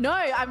 No,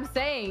 I'm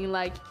saying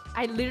like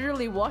I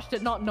literally watched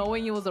it not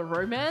knowing it was a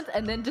romance,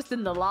 and then just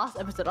in the last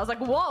episode, I was like,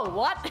 "Whoa,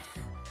 what?"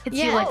 It's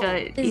Yeah. like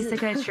a Is-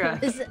 isekai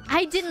truck.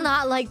 I did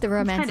not like the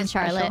romance kinda in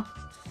Charlotte.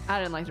 I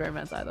didn't like the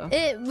romance either.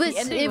 It was the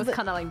ending was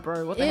kind of like,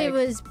 bro, what the it heck?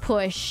 was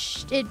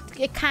pushed. It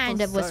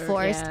kind of was so-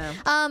 forced. yeah.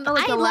 Oh,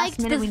 like I the liked last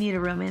minute the we need a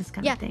romance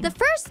kind yeah of thing. the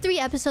first 3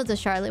 episodes of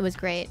Charlotte was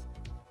great.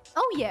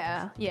 Oh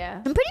yeah, yeah.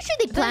 I'm pretty sure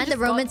they Then planned the just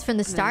got- romance from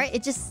the yeah. start.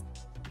 It just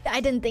I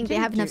didn't think they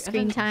Didn't have enough do- I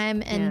screen think-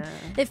 time, and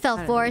yeah. it felt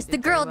I don't think forced. they The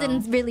did very girl well.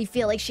 didn't really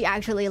feel like she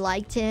actually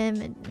liked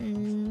him,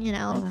 and, you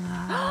know.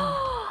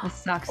 This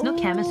sucks. No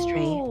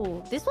chemistry.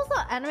 Ooh, this was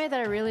the anime that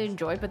I really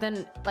enjoyed, but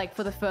then like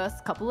for the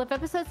first couple of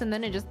episodes, and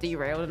then it just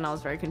derailed, and I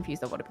was very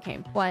confused of what it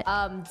became. What?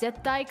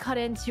 Zettai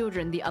Karen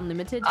Children, the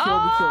unlimited Oh,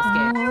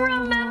 Kyobu I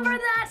remember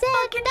that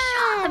fucking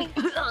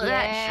show.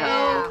 That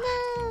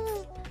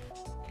show.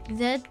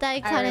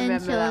 Zettai Karen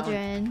remember that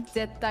one. Children.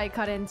 Zettai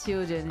Karen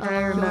Children. I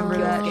remember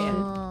that.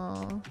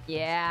 Oh.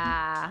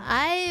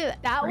 Yeah.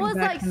 That Bring was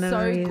back like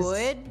memories. so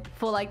good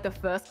for like the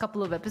first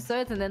couple of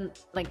episodes, and then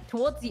like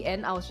towards the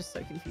end, I was just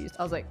so confused.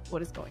 I was like,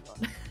 "What is going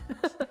on?"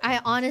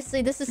 I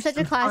honestly, this is such a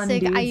some fun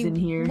classic. dudes I in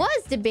here.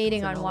 was debating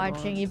It's on an old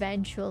watching one.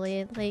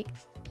 eventually, like,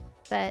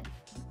 but.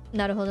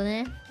 Naruhodo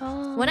ne.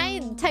 Oh. When I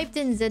typed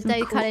in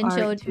Zettai cool Karen art,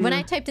 Children, when too.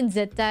 I typed in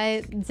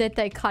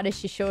Zettai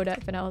Kareshi showed up,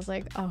 and I was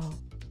like, oh,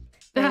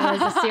 there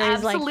was a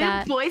series like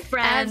that. Absolute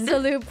boyfriend.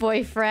 Absolute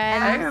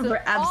boyfriend. I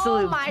remember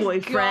Absolute Oh my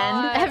Boyfriend.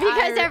 God. Have you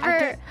guys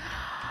I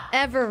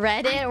ever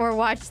read it or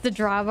watched the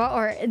drama?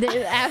 Or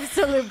the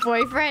Absolute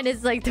Boyfriend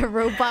is like the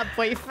robot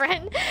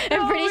boyfriend?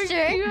 I'm pretty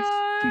sure.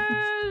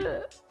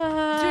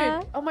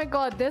 Dude, oh my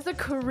god, there's a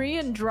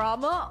Korean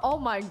drama? Oh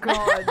my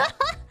god.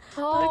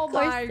 Oh Of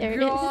course my there is.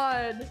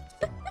 god.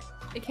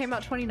 It came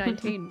out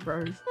 2019,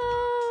 bro.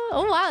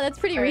 Oh wow, that's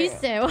pretty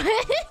recent.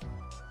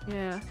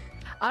 Yeah.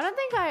 I don't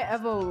think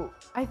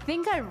I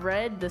think I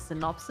read the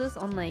synopsis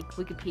on like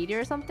Wikipedia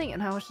or something,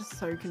 and I was just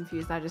so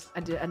confused. I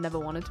never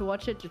wanted to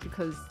watch it just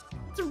because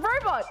it's a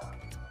robot.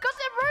 It's a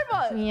goddamn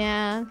robot.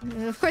 Yeah,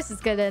 of course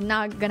it's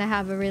not gonna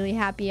have a really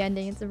happy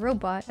ending. It's a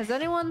robot. Has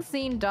anyone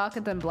seen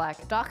Darker Than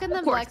Black? Darker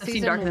Than course, Black I've seen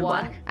season Darker Than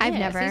 1. Black. I've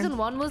never. Season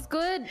 1 was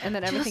good, and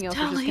then everything else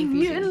was just telling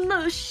confusing. in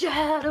the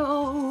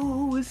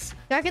shadows.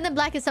 Darker Than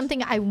Black is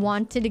something I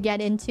wanted to get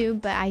into,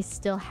 but I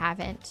still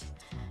haven't.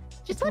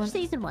 Just watch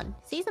season 1.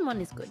 Season 1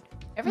 is good.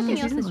 Everything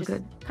else season is one's just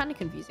good. kind of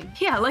confusing.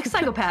 Yeah, like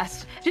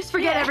Psychopath. Just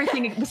forget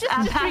everything Just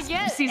past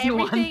forget season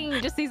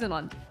everything. Just season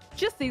 1.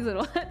 Just season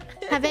 1.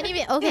 Have any of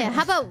you... Okay,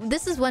 how about...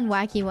 This is one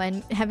wacky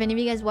one. Have any of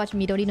you guys watched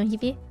Midori no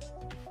Hibi?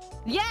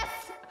 Yes!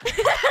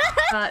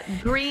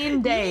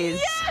 Green Days.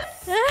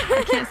 Yes!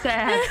 I can't say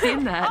I have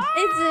seen that.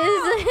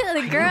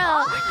 It's the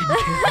girl.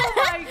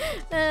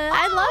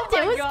 I loved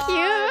it. It was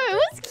cute. It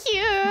was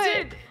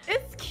cute. Dude,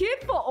 it's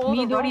cute for all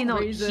the Midori wrong no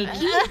reasons.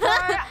 Hiki.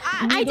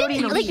 I didn't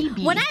Midori no like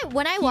Hibi.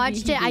 when I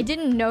watched it. I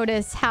didn't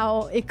notice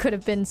how it could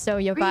have been so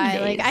yokai.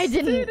 Green Like I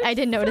Days.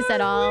 didn't notice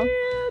at all.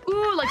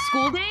 Ooh, like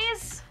School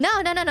Days? No,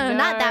 not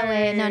that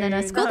way.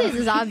 No. School Days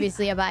is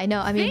obviously a bi. No,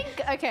 I mean,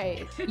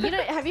 Okay, do you know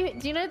the I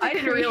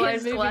didn't Korean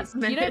realize the movie? last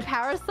You know minute.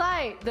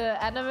 Parasite,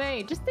 the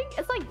anime? Just think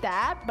it's like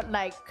that, but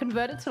like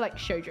converted to like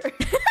shoujo.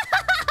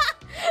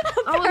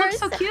 Oh, it looks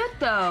so cute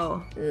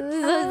though.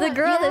 the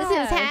girl is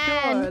his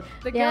hand. God.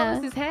 The girl Yeah.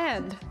 is his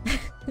hand.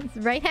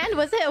 His right hand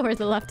was it, or was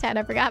it left hand?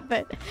 I forgot,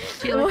 but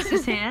She licks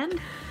his hand.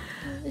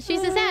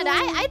 she's his hand.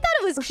 I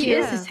thought it was cute. She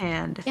is his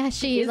hand. Yeah,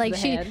 she is like the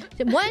she. hand.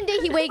 One day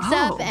he wakes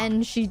Oh. up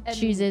and she's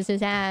his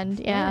hand.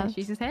 Yeah.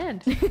 She's his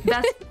hand.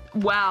 That's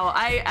wow.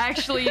 I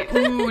actually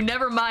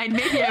never mind.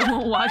 Maybe I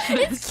won't watch this.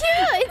 It's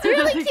cute. It's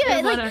really Like, cute.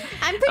 I Like wanna-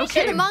 I'm pretty sure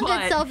Okay, the manga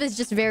but- itself is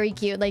just very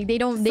cute. Like they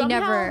Somehow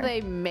never.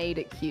 they made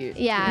it cute.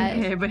 Yeah.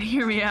 Okay, but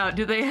hear me out.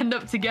 Do they end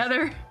up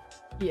together?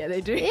 Yeah,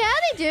 they do. Yeah,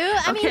 they do.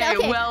 I mean,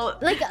 okay. Well,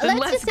 like then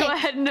let's just go say.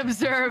 ahead and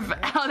observe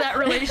how that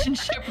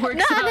relationship works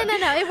No, out.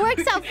 no. It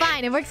works out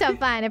fine. It works out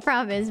fine. I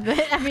promise.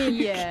 But I mean,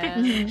 Yeah.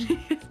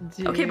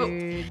 Dude. Okay, but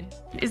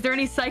is there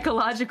any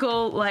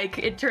psychological, like,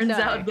 it turns No.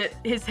 out that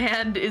his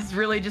hand is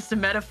really just a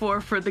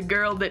metaphor for the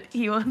girl that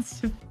he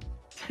wants to...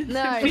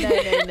 No.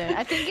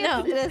 I think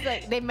No. it's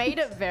like they made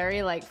it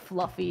very like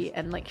fluffy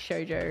and like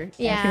shoujo.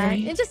 yeah,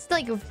 Okay. it's just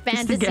like a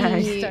fantasy.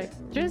 guy.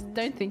 Just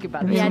don't think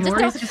about it. Yeah, Mm, just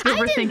Maury's don't. just I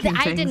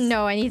overthinking didn't things.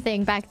 know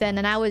anything back then,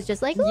 and I was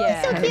just like, oh,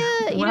 Yeah. so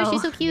cute. You know, Well,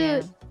 she's so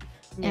cute.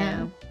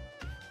 Yeah.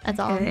 That's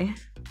all. Okay.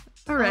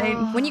 All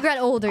right. When you get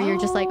older, you're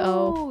just like,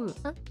 oh.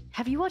 Huh?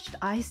 Have you watched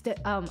Ice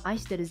Dead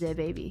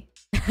Baby?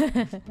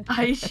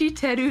 Aishi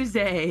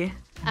Teruze.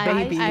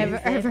 Baby.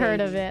 I've heard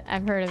of it.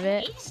 I've heard of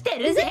it.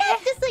 Isn't Isn't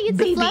that just like it's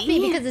Baby. fluffy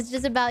because it's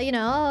just about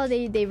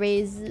they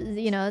raise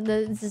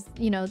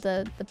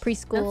the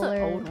preschool. That's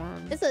an or- old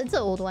one. It's an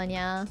old one,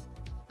 yeah.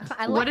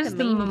 I like What is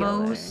the main girl,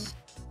 though. most...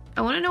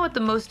 I want to know what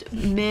the most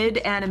mid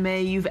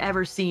anime you've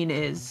ever seen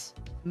is.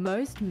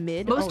 Most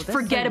mid? Most Oh, that's so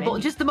forgettable.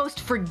 many. Just the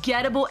most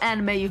forgettable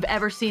anime you've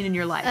ever seen in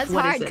your life. That's What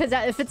is hard it? because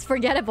if it's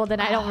forgettable, then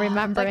I don't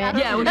remember Like, I it.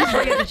 don't- Yeah, well,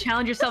 just you have to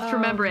challenge yourself to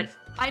remember it.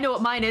 I know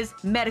what mine is.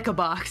 Medica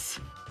Box.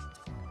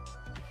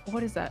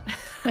 What is that?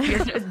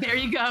 There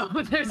you go.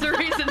 There's a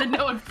reason that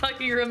no one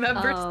fucking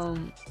remembers.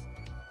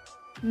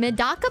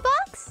 Medaka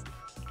box?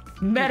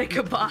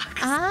 Medica Box.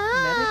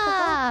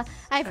 Ah,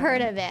 I've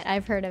heard of it.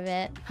 I've heard of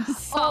it.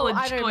 Solid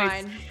I know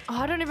choice. mine. Oh,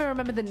 I don't even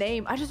remember the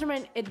name. I just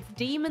remember it's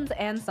demons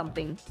and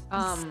something.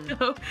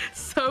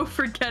 So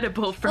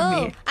forgettable for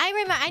Oh, me.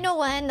 I know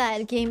one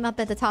that came up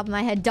at the top of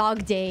my head.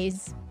 Dog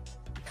Days.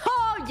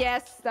 Oh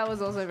yes, that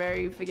was also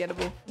very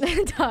forgettable.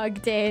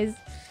 Dog Days.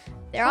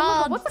 They're Oh my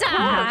all God, what's it I called?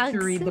 have dogs.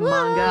 to read the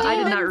manga. I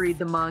did not Demons. read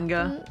the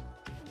manga.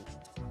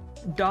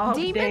 Dog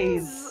Days.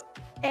 Demons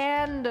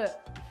and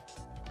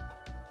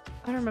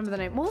I don't remember the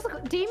name. What was it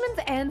called? Demons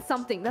and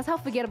something. That's how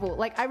forgettable.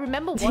 Like, I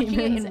remember watching it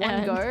in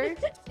one go.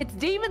 It's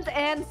Demons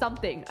and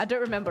something. I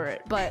don't remember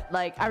it. But,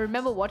 like, I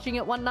remember watching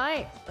it one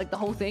night, like, the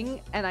whole thing,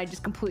 and I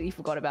just completely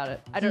forgot about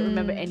it. I don't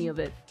remember any of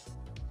it.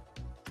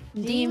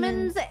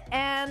 Demons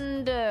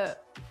and...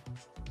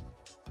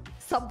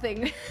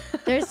 something.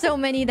 There's so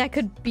many that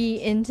could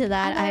be into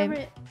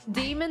that.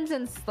 Demons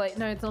and Slayer.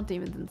 No, it's not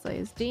Demons and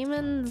Slayers.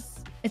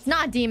 Demons... It's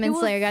not Demon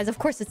Slayer, guys. Of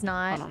course it's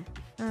not. Hold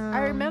on. I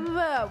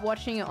remember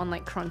watching it on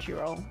like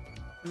Crunchyroll.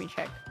 Let me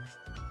check.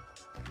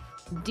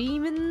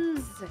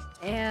 Demons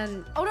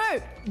and oh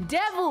no,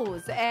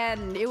 devils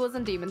and it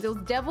wasn't demons. It was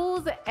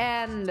devils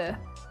and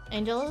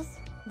Angels,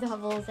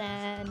 devils,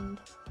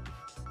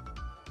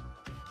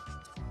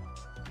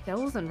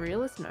 and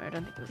realist. No, I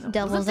don't think it was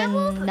devils and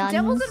nuns.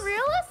 Devils and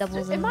realist.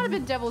 Devils it might have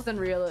been devils and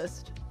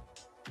realist.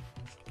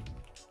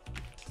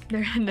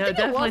 No,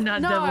 definitely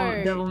not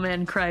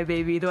Devilman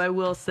Crybaby, though I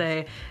will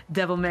say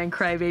Devilman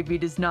Crybaby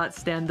does not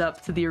stand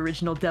up to the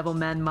original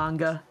Devilman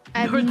manga.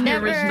 I've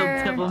never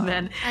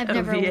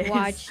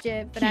watched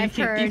it, but I've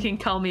heard. You can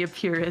call me a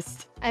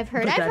purist. I've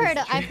heard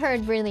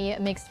really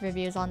mixed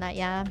reviews on that,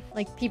 yeah.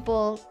 Like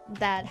people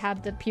that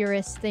have the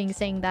purist thing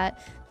saying that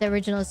the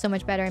original is so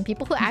much better, and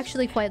people who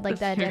actually quite like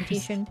that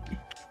adaptation.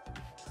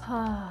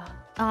 Ah,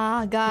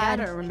 God. Yeah, I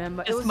don't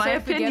remember. It was my so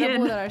opinion.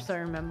 forgettable that I still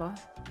remember.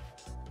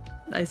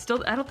 I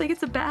don't think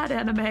it's a bad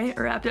anime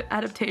or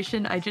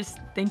adaptation. I just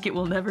think it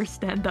will never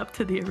stand up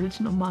to the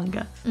original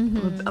manga.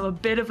 I'm a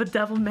bit of a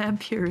Devilman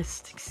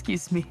purist.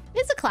 Excuse me.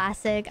 It's a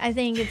classic. I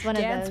think it's one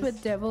of those.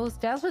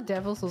 Dance with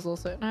Devils was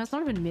also... No, it's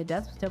not even mid.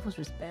 Dance with Devils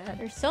was bad.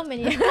 There's so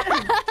many.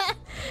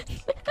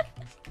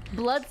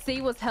 Blood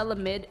Sea was hella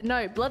mid.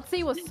 No, Blood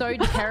Sea was so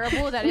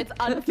terrible that it's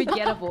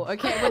unforgettable.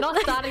 Okay, we're not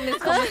starting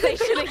this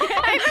conversation again.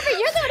 I remember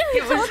you're the one who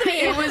told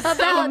me it was about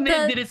so mid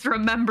that it's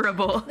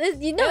rememberable.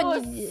 You know, it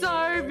was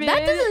so mid.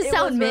 That doesn't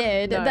sound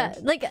mid. No.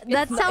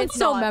 That sounds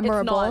so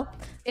memorable.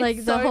 It's like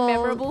so the whole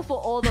memorable for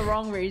all the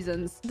wrong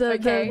reasons. the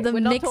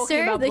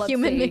mixer, the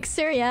human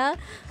mixer, yeah.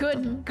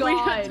 Good God. We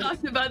have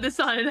talked about this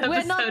on an episode.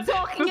 We're not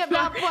talking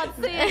about Blood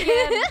Sea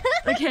again.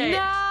 Okay.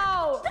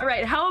 No. All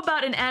right. How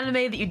about an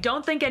anime that you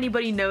don't think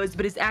anybody knows,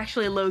 but is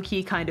actually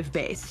low-key kind of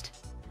based?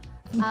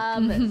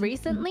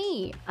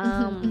 Recently,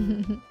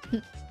 Himeo,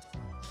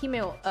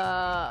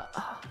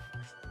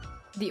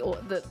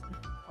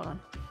 hold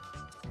on.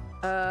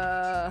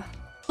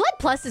 Blood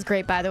Plus is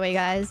great, by the way,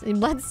 guys.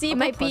 Blood Sea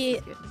might be,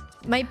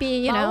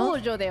 you know.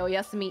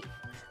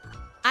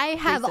 I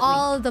have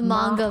all the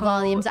manga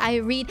volumes.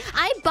 I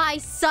buy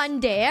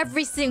Sunday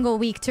every single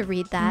week to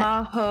read that.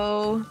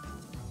 Maho.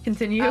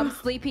 Continue.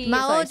 Sleepy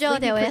Maojo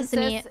de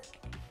Princess.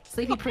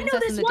 Sleepy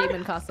Princess in the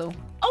Demon Castle.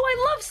 Oh, I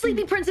love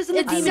Sleepy Princess in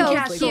the It's Demon so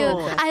Castle. cute.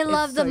 I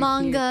love the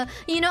manga.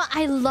 You know,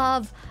 I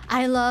love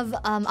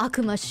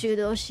Akuma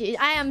Shudoshi.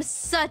 I am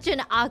such an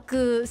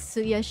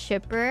Akusuya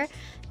shipper.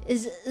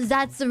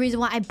 That's the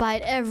reason why I buy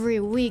it every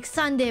week.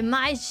 Sunday,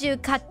 毎週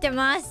買って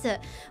ます。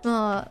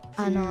もう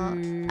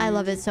I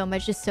love it so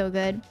much. It's so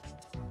good.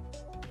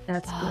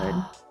 That's good.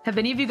 Have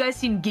any of you guys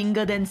seen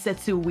Ginga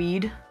Densetsu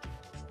Weed?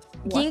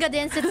 Ginga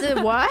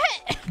Densetsu what?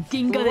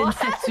 Ginga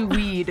Densetsu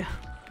Weed.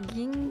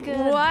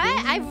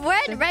 What? I've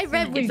read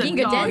with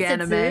Ginga Densetsu,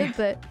 anime.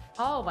 but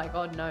oh my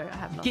God, no, I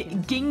have not.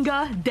 Seen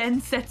Ginga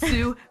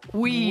Densetsu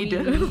Weed.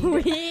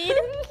 Weed?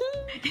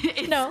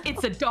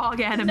 It's a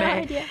dog anime. No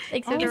idea.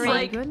 It's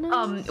like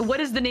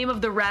what is the name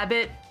of the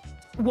rabbit?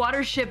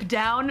 Watership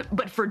Down,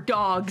 but for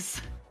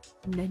dogs.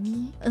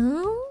 Nani?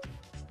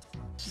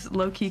 Just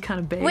low-key kind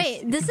of based.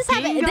 Wait, this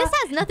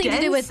has nothing to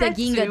do with the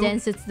Ginga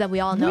Densetsu that we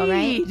all know,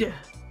 right?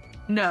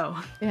 No.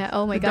 Yeah,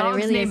 oh my God, it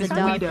really is a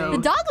dog. The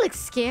dog looks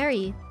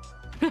scary.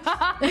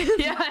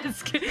 Yeah,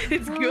 it's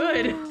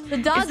good. The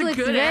dog looks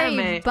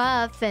very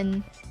buff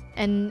and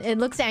it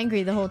looks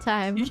angry the whole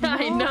time. Yeah,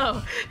 I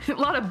know. A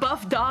lot of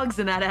buff dogs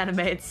in that anime.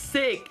 It's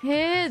sick.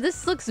 Yeah,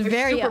 this looks They're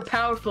very super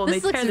powerful.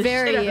 This looks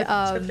very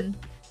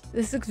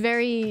this looks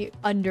very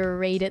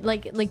underrated.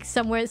 Like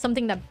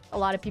something that a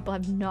lot of people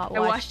have not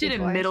watched. I watched it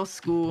in middle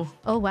school.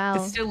 Oh wow.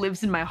 It still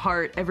lives in my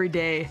heart every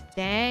day.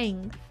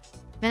 Dang.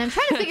 Man, I'm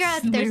trying to figure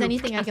out if there's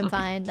anything I can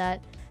find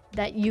that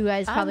you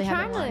guys probably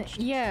haven't watched.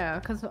 Yeah,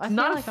 because I feel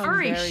not like a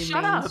furry. I'm very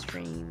Shut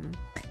mainstream.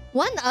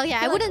 Oh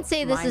yeah, I wouldn't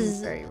say this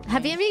is.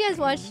 Have any of you guys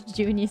watched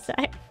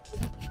Junisai?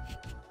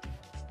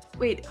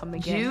 Wait, come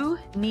again.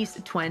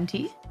 Niece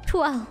 20?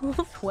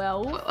 12.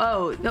 12?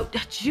 Oh no,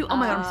 oh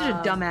my God, I'm such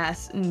a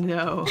dumbass.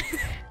 No,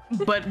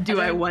 but do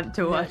I want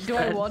to watch? Do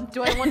I want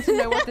to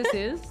know what this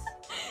is?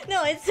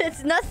 No,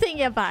 it's nothing,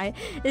 Yabai.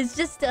 It's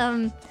just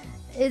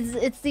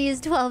it's these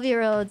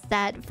 12-year-olds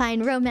that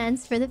find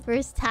romance for the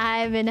first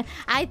time, and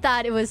I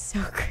thought it was so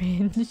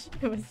cringe.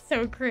 It was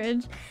so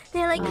cringe.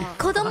 They're like,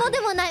 子供で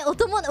もない大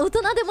人で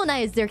もな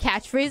い is their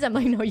catchphrase. I'm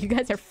like, no, you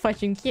guys are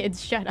fucking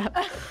kids. Shut up.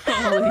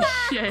 Holy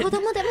shit. 子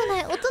供でも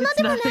ない大人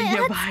でもない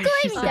初恋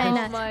みたい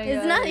な。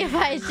It's not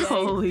yabai. It's just.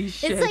 Holy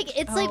shit.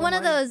 It's like one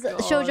of those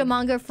shoujo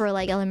manga for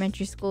like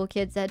elementary school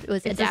kids that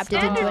was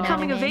adapted into an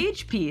coming anime. of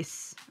age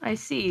piece. I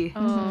see.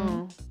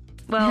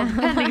 Well,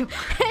 depending.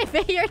 Hey,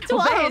 but you're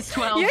 12. Obey is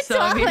 12, You're 12. so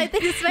I mean, I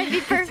think this might be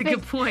That's a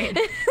good perfect. point.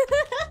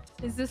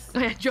 Is this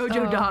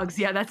Jojo dogs.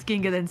 Yeah, that's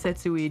Ginga then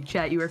Setsuid.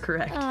 Chat, you are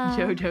correct.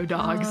 Jojo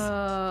dogs.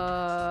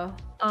 I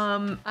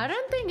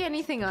don't think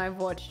anything I've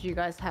watched you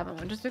guys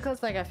haven't, just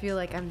because like I feel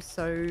like I'm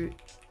so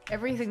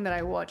everything that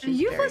I watch. Is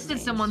You've very listed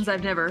some ones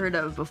I've never heard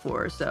of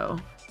before, so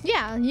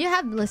Yeah, you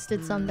have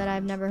listed some that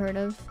I've never heard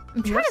of. I'm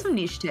you trying have to... some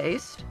niche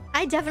taste.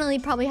 I definitely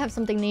probably have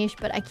something niche,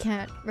 but I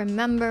can't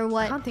remember I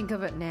what. can't think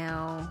of it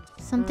now.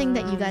 Something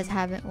that you guys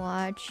haven't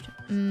watched.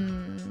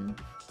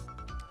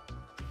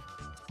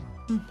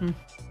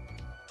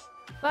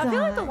 But I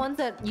feel like the God. ones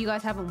that you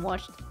guys haven't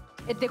watched,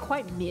 they're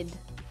quite mid,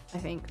 I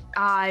think.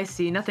 I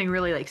see. Nothing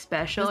really like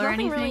special There's or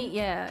nothing anything. really,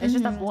 yeah. It's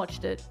just I've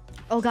watched it.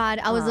 Oh god,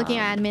 I was looking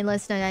at anime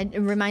list and it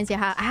reminds me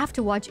how I have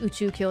to watch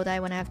Uchu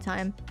Kyodai when I have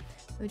time.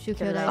 Uchu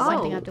Kyodai is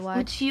one thing I have to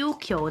watch. Uchu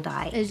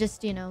Kyodai. It's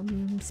just, you know,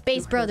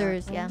 Space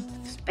Brothers, yeah.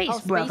 Space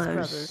Space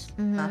Brothers.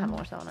 I haven't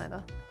watched that one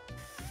either.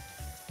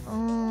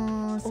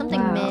 Oh,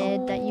 something Wow.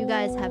 mid that you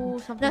guys have.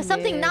 No,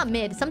 something not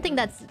mid. Something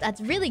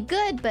that's really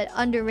good but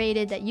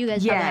underrated that you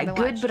guys Yeah, haven't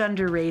good watched. but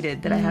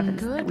underrated that I haven't.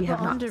 That we but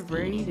have not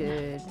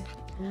underrated.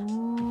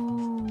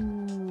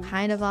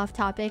 Kind of off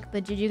topic,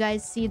 but did you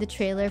guys see the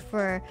trailer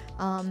for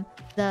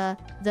the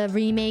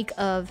remake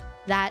of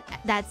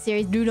that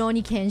series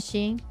Rurouni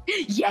Kenshin?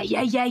 Yeah.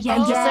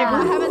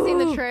 I haven't seen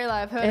the trailer.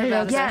 I've heard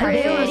about it. Yeah,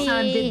 Pretty.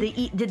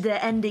 Ryo-san did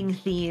the ending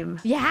theme.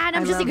 Yeah, and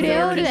I'm just love like, it.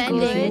 Ryo It's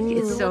ending. good.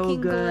 It's so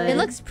looking good. It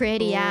looks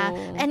pretty, yeah. Ooh.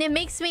 And it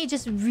makes me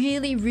just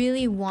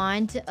really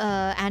want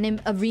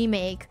a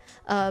remake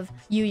of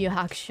Yu Yu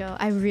Hakusho.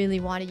 I really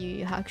want a Yu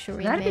Yu Hakusho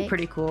remake. That'd be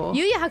pretty cool.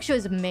 Yu Yu Hakusho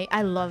is amazing.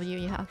 I love Yu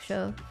Yu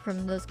Hakusho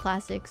from those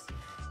classics.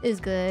 It's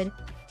good.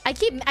 I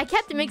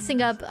kept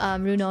mixing up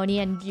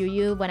Rurouni and Yu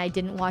Yu when I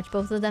didn't watch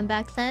both of them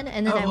back then,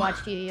 and then I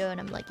watched Yu Yu and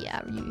I'm like, yeah,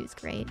 Yu Yu's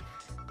great.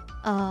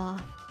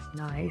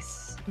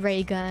 Nice.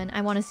 Ray Gun.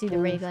 I want to see the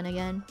Ray Gun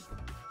again.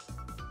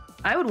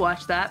 I would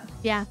watch that.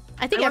 Yeah,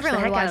 I think I'd watch the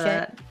everyone would heck out watch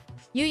of it. that.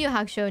 Yu Yu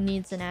Hakusho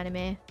needs an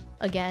anime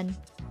again.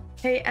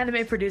 Hey,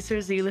 anime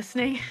producers, are you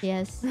listening?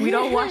 Yes. We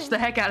don't watch the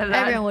heck out of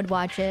that. Everyone would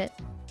watch it.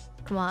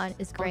 Come on,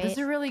 it's Oh, great. there's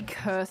a really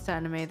cursed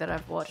anime that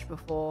I've watched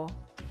before.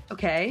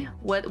 Okay,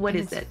 what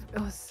is it?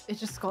 It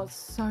just got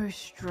so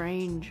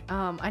strange.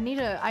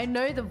 I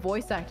know the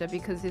voice actor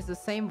because he's the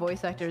same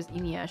voice actor as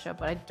Inuyasha,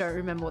 but I don't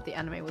remember what the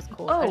anime was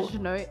called. I Oh. just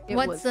know it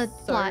What's was the so...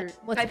 plot?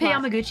 What's the Kappei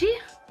plot? Yamaguchi?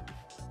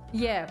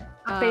 Yeah.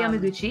 Kappei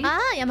Yamaguchi?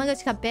 Ah,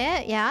 Yamaguchi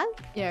Kappei, yeah.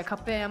 Yeah,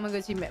 Kappei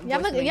Yamaguchi.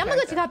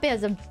 Yamaguchi Kappei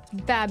has a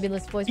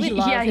fabulous voice. We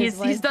love Yeah, his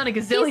voice. he's done a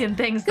gazillion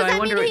things, so Because I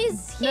wonder.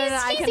 he's No,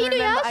 I can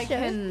remember. I Inuyasha.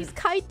 can. He's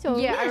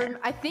Kaito. Yeah,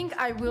 I think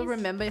I will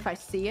remember if I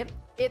see it.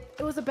 It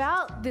was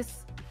about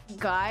this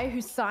guy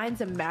who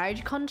signs a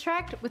marriage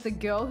contract with a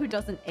girl who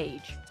doesn't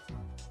age.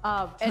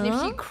 And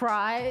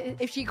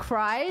if she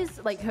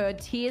cries, like her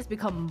tears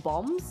become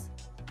bombs.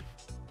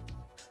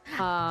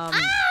 Rizeru.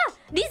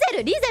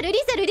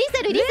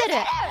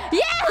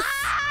 Yes!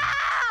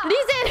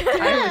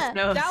 Rizeru. Iris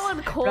knows. That one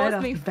right caused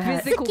off me the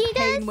bat. physical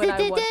pain when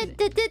I watched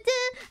it.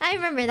 I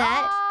remember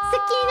that.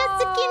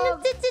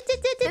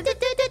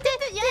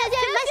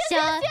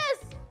 Yes.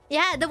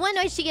 Yeah, the one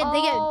where she Oh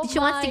wants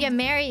to my- get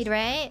married,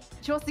 right?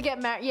 She wants to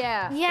get married.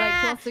 Yeah. Like, she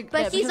Yeah, wants to- but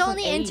yeah, he's because of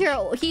only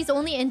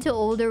age. into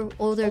older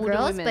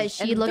girls, women. but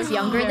she And looks they're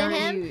younger than very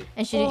him, cute.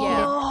 and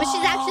but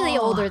she's actually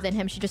older than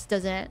him. She just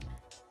doesn't.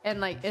 And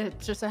like it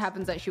just so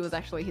happens that she was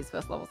actually his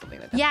first love or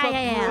something like that. Yeah,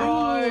 But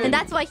bro, and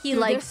that's why he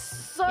dude, likes.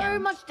 there's so yeah.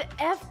 much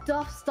effed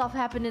up stuff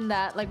happened in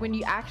that. Like when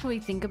you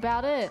actually think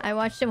about it. I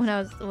watched it when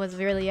I was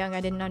really young.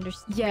 I didn't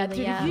understand. Yeah, really,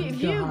 dude. yeah.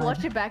 If you God.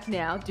 watch it back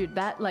now, dude,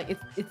 that like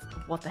it's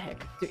what the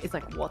heck? Dude, it's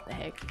like what the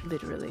heck,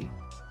 literally.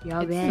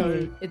 Yeah,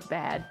 It's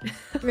bad.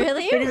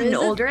 Really? It is an Is it?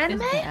 older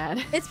anime? It's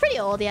bad. It's pretty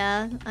old,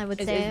 yeah. I would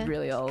say. It's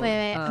really old.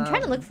 Wait. I'm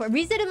trying to look for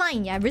Rizzo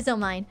Mine. Yeah, Rizzo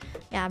Mine.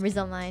 Yeah,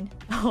 Rizzo Mine.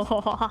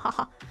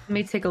 Let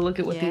me take a look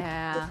at what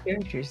Yeah. the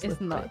characters It's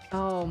look not. like.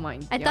 Oh my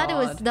god. I thought it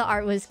was the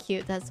art was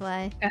cute. That's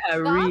why.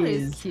 The art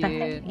is Riz.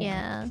 cute.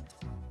 Yeah.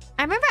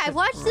 I remember I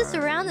watched this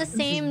around the This is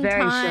same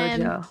very time.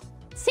 shoujo.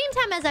 Same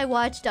time as I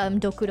watched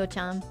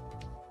Dokuro-chan.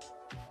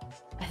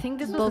 I think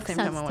this was Both the same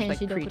time I watched like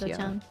Tenshi Pretty.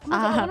 Dokuro-chan.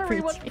 I want to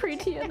Pretty. rewatch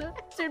Pretty.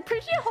 Dude,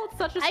 Pretty holds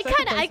such a I special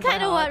kind of place in my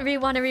heart.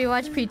 want to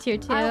rewatch Pre-Tier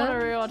too. I want to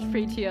rewatch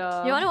Pretty. You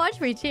want to watch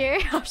Pre-Tier?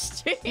 I'm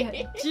straight.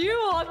 Do you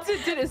want to?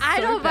 Dude, it's I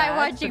so don't mind bad,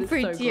 watching but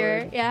it's so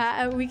Pre-Tier. good.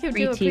 Yeah, we could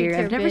do a Pre-tier.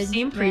 Pre-Tier. I've never binge,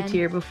 seen man.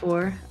 pre-tier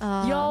before.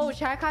 Yo,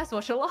 CHADCAST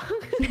watch along.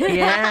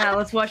 Yeah,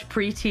 let's watch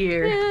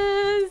pre-tier.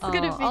 It's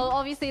gonna be.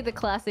 Obviously the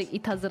classic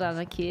Itazura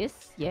no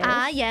Kiss.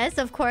 Yes. Yes,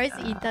 of course.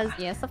 Itas.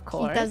 Yes, of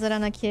course. Itazura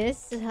no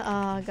Kiss.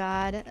 Oh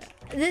god,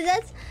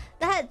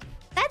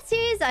 that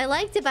series I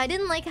liked it, but I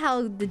didn't like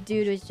how the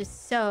dude was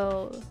just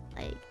so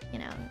like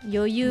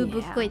yoyu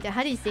bukkoi.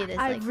 How do you say this?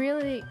 I Like,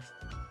 really.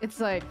 It's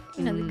like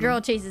You know, the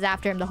girl chases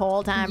after him the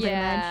whole time, pretty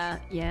much.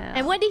 yeah.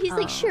 And one day he's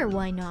like, sure,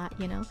 why not?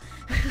 You know.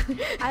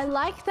 I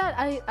like that.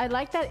 I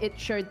like that it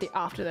showed the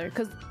after though,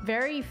 because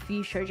very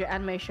few shoujo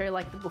anime show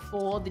like the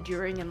before, the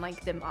during, and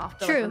like them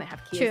after, like True, when they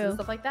have kids true. and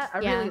stuff like that.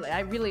 I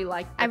really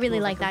like. I really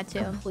feels like a that too.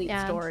 Complete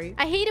Yeah. story.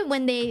 I hate it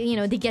when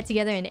they get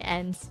together and it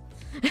ends.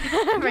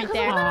 Right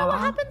there. I don't know what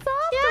happens after.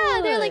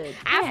 Yeah, they're like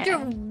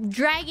after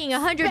dragging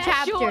 100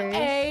 Special chapters.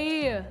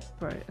 A.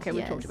 Bro, okay, we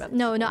Yes. talked about this.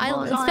 No, I What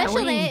was I Special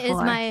A waiting is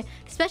for? my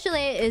Special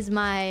A is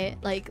my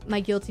like my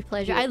guilty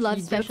pleasure. I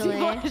love Special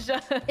A.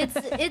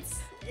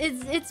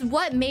 It's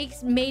what made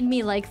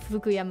me like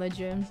Fukuyama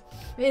Jun.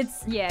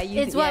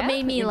 It's what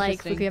made me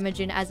like Fukuyama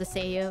Jun as a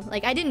seiyuu.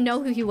 Like I didn't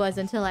know who he was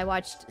until I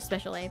watched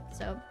Special A.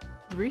 So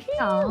Really?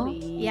 Oh.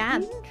 Yeah.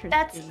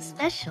 That's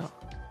special.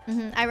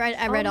 I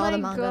read all the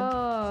manga.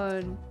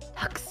 God.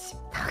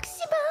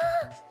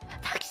 Takshima.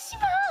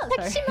 Takshima,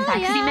 Taxi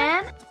yeah.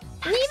 Man?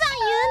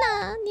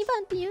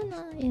 Niban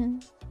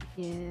Yuna.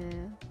 Yeah.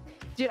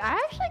 Dude, I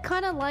actually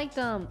kind of liked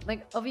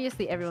like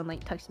obviously everyone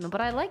liked Takshima, but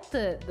I liked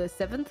the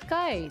seventh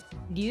guy,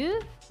 Ryu,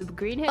 the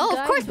green head guy. Oh,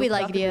 of course who we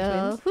looked like after the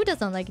Ryu. twins. Who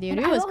doesn't like Ryu? And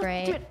Ryu I was also-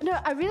 great. Dude, no,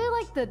 I really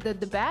like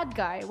the bad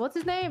guy. What's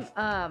his name?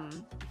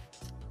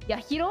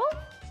 Yahiro.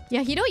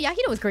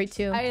 Yahiro was great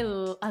too. I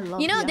love.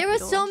 You know, there were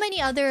Yahiro. so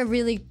many other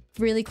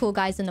really cool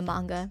guys in the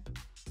manga.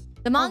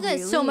 The manga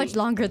is so much really?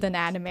 longer than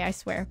anime, I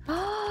swear.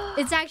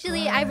 It's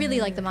actually, I really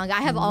like the manga.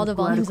 I have all the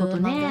Blood volumes of the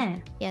manga.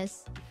 man.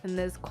 Yes. And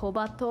there's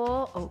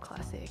Kobato. Oh,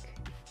 classic.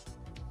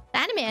 The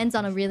anime ends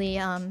on a really,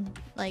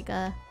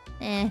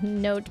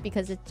 note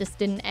because it just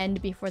didn't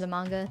end before the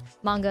manga.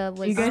 Manga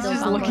was You guys still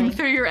just ongoing. looking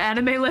through your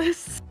anime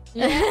lists?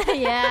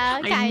 Yeah,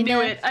 kinda. I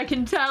knew it. I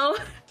can tell.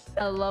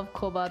 I love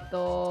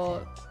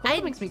Kobato.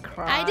 Kobato makes me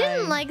cry. I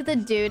didn't like the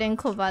dude in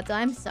Kobato.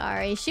 I'm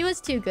sorry. She was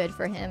too good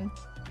for him.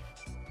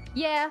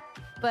 Yeah,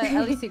 but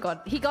at least he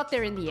got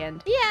there in the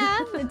end. Yeah,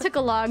 it took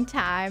a long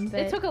time,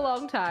 but It took a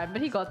long time,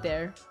 but he got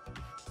there.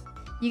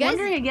 you guys.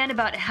 Wondering again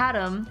about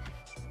Hatem,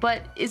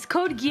 but is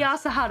Code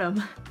Geass a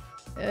Hatem?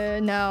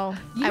 No,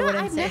 You I know,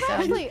 wouldn't I've say never so.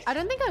 actually. I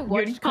don't think I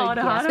watched You'd call it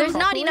a Code Geass harem? There's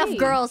not enough properly.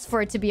 girls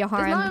for it to be a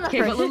harem. not enough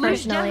Okay, but Lelouch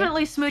personally.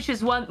 definitely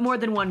smooches more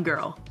than one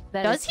girl.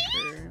 That Does is he?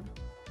 true.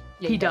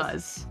 Yeah, He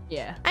does.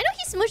 Yeah, I know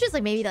he smooshes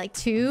like maybe like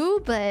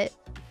 2, but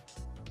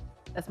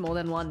that's more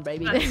than one,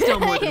 baby. That's still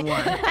more than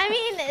one. I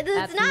mean, it's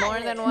That's not. more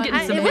than one.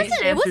 Getting some It hate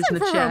wasn't. It answers wasn't in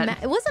the for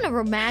chat. it wasn't a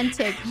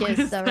romantic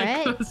kiss, though,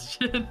 right?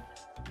 Question.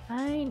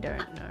 I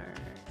don't know.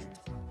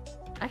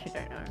 Actually,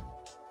 don't know.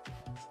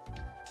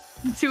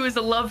 2 is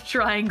a love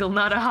triangle,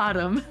 not a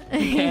Hatem.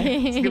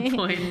 Okay, that's a good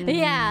point.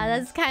 Yeah,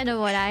 that's kind of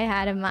what I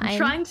had in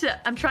mind.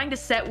 I'm trying to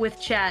set with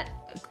chat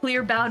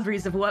clear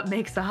boundaries of what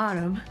makes a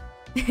harem.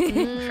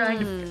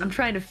 I'm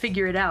trying to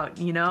figure it out,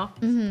 you know?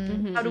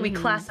 How do we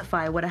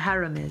classify what a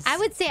harem is? I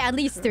would say at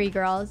least 3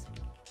 girls.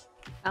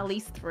 At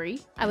least 3.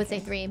 I would say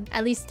 3.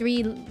 At least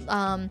 3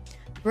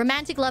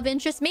 romantic love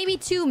interests. Maybe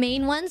 2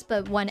 main ones,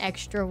 but 1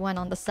 extra one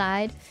on the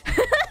side.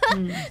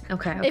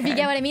 Okay. If you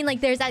get what I mean,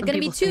 like there's Some gonna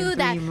be people say 2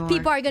 that 3 more.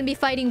 people are gonna be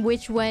fighting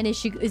which one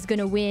is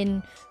gonna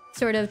win.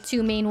 Sort of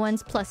 2 main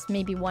ones plus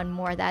maybe 1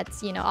 more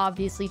that's, you know,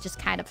 obviously just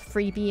kind of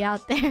freebie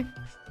out there.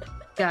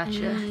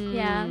 Gotcha.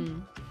 Yeah.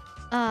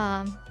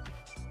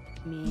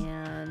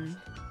 Man,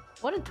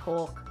 what a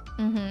talk.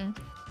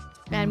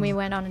 And we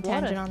went on a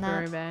tangent on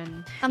that.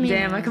 Throwman. I mean,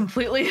 Damn, I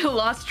completely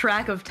lost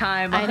track of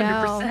time. 100%. I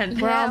know.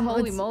 We're Yeah, al-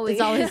 holy it's, moly.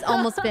 It's always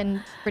almost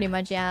been pretty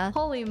much, yeah.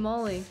 Holy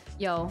moly.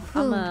 Yo,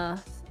 I'm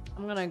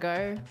gonna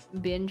go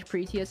binge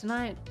Pre-tier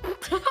tonight.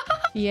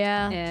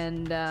 Yeah.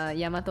 And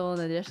Yamato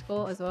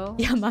Nadeshiko as well.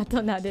 Yamato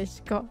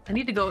Nadeshiko. I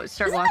need to go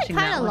start Isn't that watching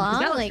that kinda one. 'cause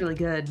long? That was Like- really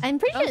good. I'm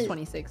pretty That was sure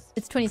 26.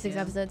 it's 26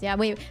 Yeah. episodes. Yeah.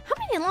 Wait, how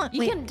many long?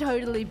 You Wait, can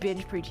totally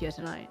binge Pre-tier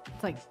tonight.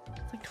 It's like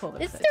 12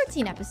 it's episodes.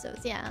 13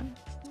 episodes. Yeah.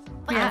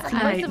 Yeah, Most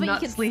tonight, of it you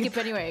not can sleep. skip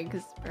anyway,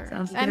 because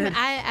Sounds I'm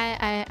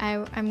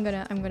good.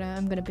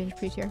 I'm gonna binge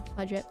Pre-tier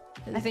budget.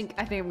 I think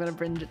I'm gonna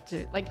binge it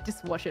too. Like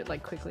just watch it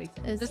like quickly.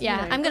 It's- Just,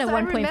 yeah, I'm gonna 'cause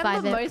I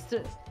 1.5 remember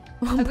it.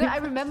 I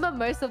remember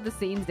most of the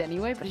scenes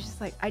anyway, but it's just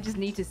like I just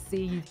need to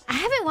see. I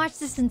haven't watched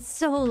this in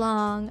so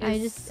long. I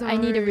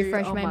need to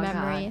refresh oh my my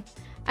memory. God.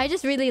 I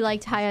just really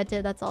liked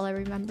Hayate. That's all I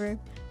remember.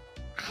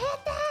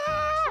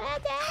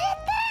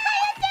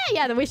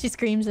 Yeah, the way she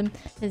screams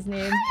his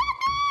name.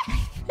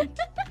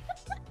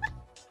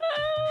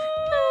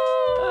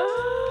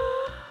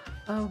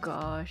 Oh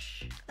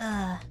gosh.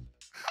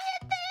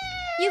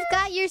 You've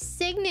got your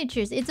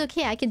signatures. It's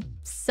okay. I can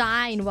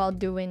sign while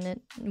doing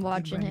it,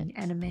 watching it.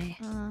 Anime.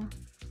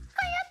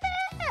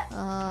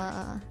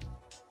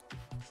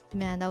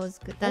 Man, that was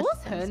good. What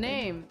was her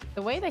name?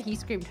 The way that he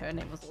screamed her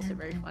name was also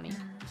very funny.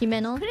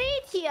 Himeno.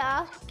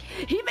 Pre-tier.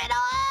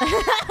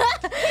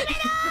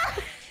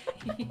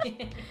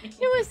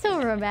 It was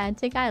so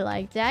romantic. I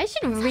liked it. I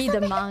should read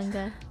the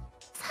manga.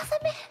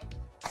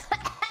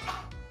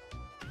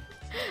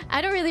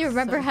 I don't really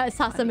remember how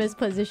Sasame's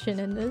position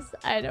in this.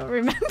 I don't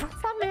remember.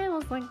 Some man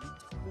was like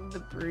the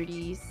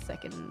broody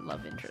second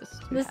love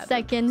interest. who The had a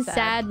second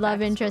sad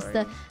love interest.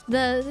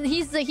 backstory.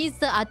 He's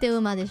the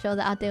ateuma de show,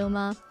 the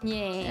ateuma.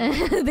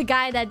 Yeah. The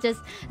guy that's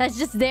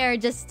just there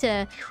just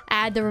to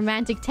add the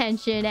romantic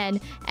tension and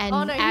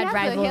Oh no, add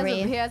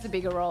rivalry. he has a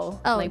bigger role.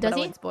 Oh, like, does but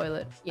he? I won't spoil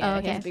it. Yeah,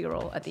 Oh, he has okay. a bigger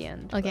role at the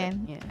end. Okay,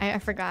 but, yeah. I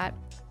forgot.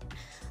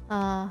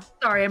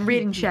 Sorry, I'm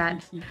reading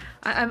chat.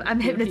 I'm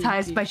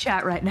hypnotized by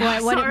chat right now.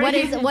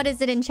 Sorry. What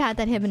is it in chat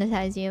that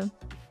hypnotized you?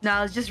 No,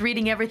 I was just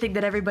reading everything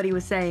that everybody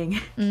was saying.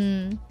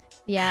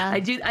 Yeah. I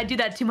do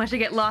that too much. I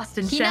get lost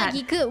in chat.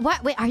 Hinagiku.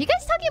 What? Wait, are you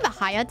guys talking about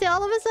Hayate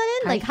all of a sudden?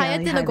 Like Hi,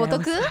 Kelly. Hayate no Hi, man.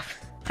 Gotoku? What's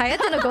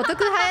Hayate no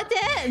Gotoku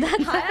Hayate?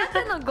 That's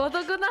Hayate no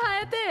Gotoku no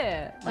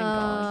Hayate. My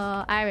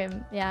God.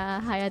 Yeah,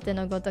 Hayate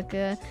no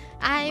Gotoku.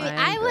 My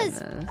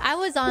I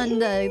was on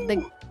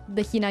the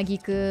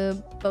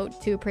Hinagiku boat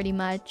too, pretty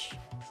much.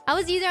 I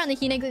was either on the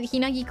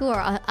Hinagiku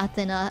or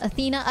Athena.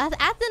 Athena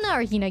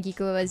or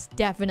Hinagiku was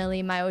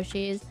definitely my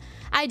Oshis.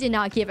 I did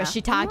not give a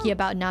shiitake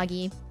about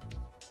Nagi.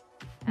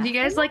 Do you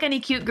guys like any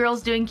cute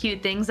girls doing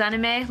cute things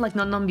anime? Like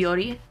Non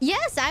Biori?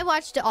 Yes, I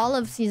watched all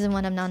of season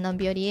 1 of Non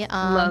Beauty.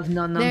 Love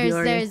Non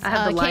Biori. There's I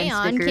have the line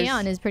K-On! stickers.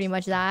 K-On! Is pretty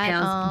much that.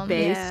 K-On's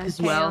base yeah,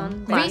 as well.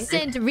 K-On.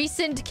 Classic.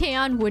 Recent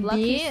K-On! Would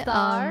Lucky be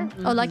Star.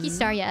 Oh, Lucky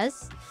Star,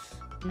 yes.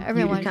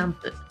 Everyone.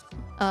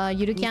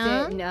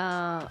 Yuru-chan.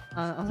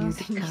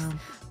 Yuru-chan.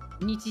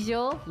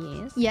 Nichijou.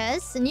 Yes.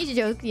 Yes,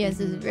 Nichijou. Yes,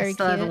 is very I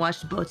still haven't cute.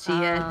 watched Bochi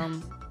yet.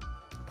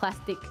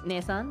 Plastic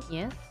Nesan.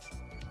 Yes.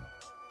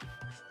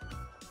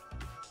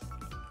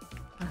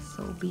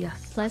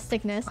 Asobias.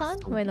 Plastic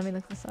Nissan. Wait, let me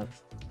look this up.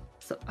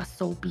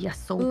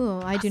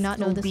 Ooh, I do not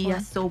know this one.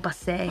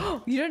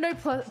 Asobias. You don't know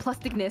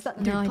Plastic Nesan?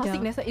 Dude, No, I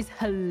Plastic don't. Nesan is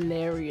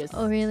hilarious.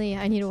 Oh, really?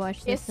 I need to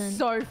watch this It's then.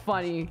 so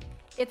funny.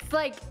 It's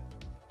like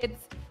if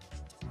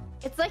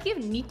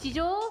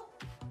Nichijou.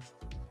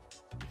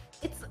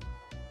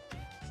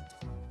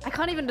 I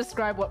can't even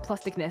describe what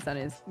Plastic Nesan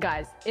is,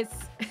 guys. It's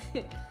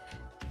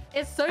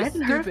so I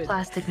hadn't stupid. heard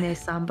Plastic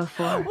Nesan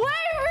before. Wait,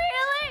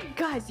 really?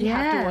 Guys, you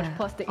have to watch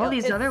Plastic. All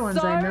these It's other ones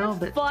so I know,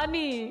 but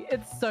funny.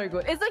 It's so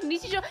good. It's like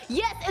Nichijou.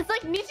 Yes, it's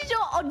like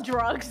Nichijou on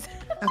drugs.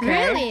 okay.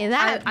 Really?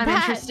 I'm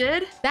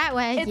interested. That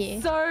way.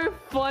 It's so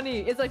funny.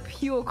 It's like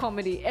pure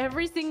comedy.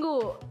 Every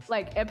single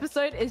like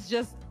episode is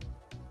just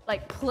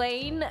like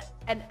plain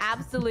and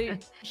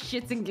absolute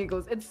shits and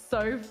giggles. It's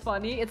so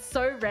funny. It's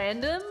so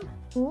random.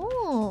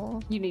 Ooh.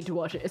 You need to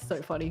watch it. It's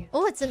so funny.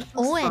 Oh, it's an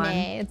fun.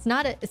 ONA. It's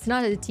not a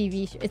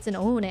TV show. It's an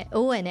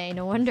ONA.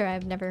 No wonder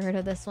I've never heard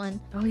of this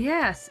one. Oh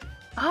yes.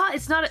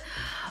 It's not a...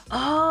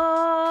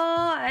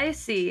 Oh, I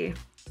see.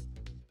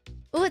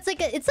 Oh, it's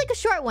like a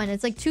short one.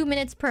 It's like 2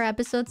 minutes per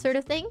episode sort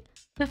of thing.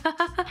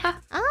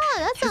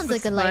 That sounds like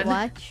looks a light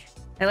fun. watch.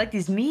 I like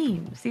these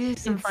memes. These are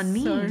some fun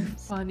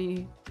memes. So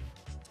funny.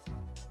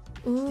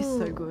 Ooh. It's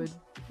so good.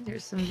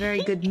 There's some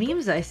very good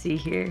memes I see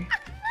here.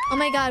 Oh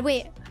my god,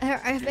 wait. Are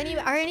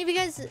any of you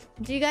guys...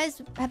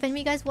 Have any of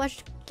you guys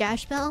watched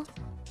Gash Bell?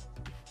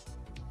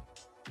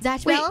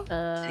 Zatch Bell?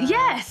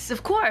 Yes,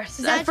 of course.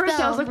 Zatch At first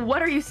I was Bell. like,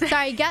 what are you saying?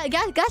 Sorry,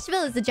 Gash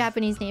Bell is the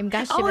Japanese name.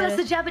 Gash Oh, Bell. that's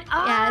the Japanese.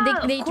 Yeah,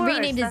 they of course,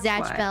 renamed it that's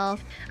Zatch why. Bell.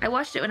 I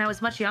watched it when I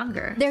was much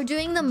younger. They're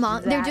doing the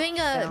they're Zatch doing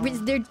a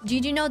Bell.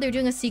 did you know they're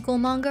doing a sequel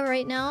manga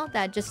right now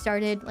that just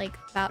started like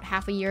about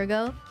half a year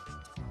ago?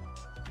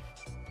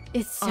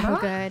 It's so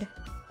good.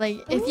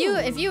 Like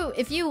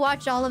if you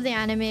watched all of the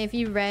anime, if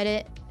you read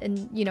it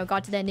and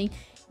got to the ending,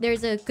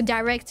 there's a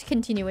direct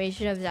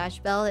continuation of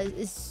Zatch Bell.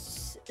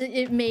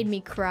 It made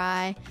me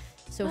cry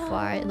so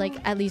far, like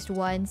at least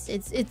once.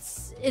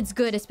 It's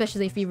good,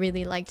 especially if you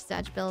really liked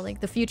Zatch Bell.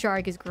 Like the future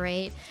arc is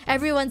great.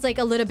 Everyone's like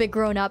a little bit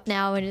grown up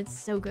now, and it's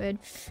so good.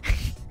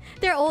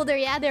 They're older,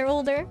 yeah, they're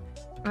older.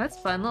 Oh, that's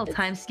fun. Little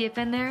time skip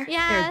in there.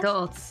 Yeah. They're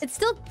adults. It's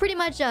still pretty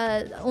much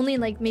only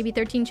like maybe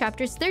 13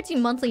 chapters,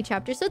 13 monthly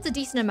chapters, so it's a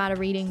decent amount of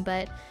reading,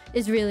 but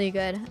it's really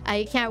good.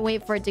 I can't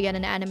wait for it to get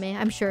an anime.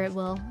 I'm sure it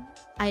will.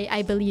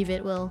 I believe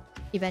it will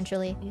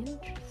eventually.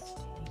 Interesting.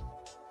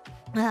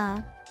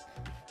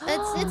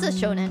 It's a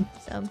shonen,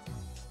 so.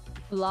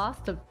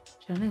 Blast of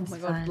Shonen's Oh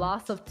my god, fun.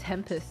 Blast of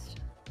Tempest.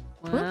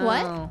 What?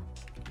 Wow.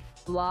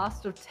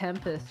 Blast of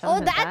Tempest. Oh,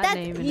 Haven't heard that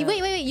name in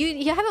wait,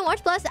 you haven't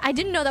watched Blast? I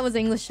didn't know that was the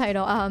English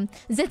title.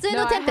 Zetsu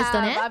no Tempest, I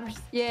on have. it?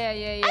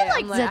 Yeah. I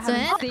like I'm I haven't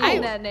Zetsu.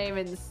 seen that name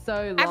in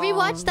so long. I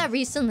rewatched that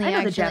recently, I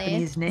know the actually.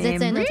 Japanese name.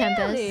 Zetsu no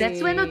Tempest. Really?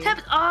 That's when no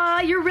Tempest.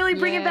 You're really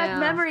bringing Yeah. back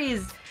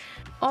memories.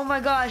 Oh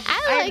my gosh. I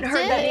haven't liked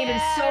heard that it. name in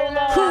so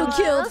Who long.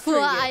 killed that's pretty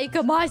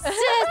Fuaika, my sister?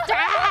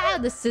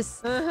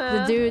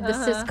 The dude, the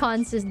cis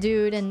conscious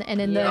dude, and in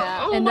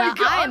Yeah. the and Oh my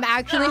the I am God.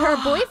 actually her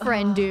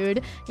boyfriend, dude.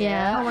 Oh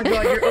Yeah. my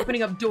god, you're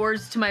opening up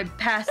doors to my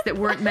past that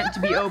weren't meant to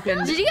be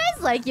opened. Did you guys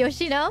like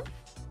Yoshino?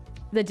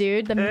 The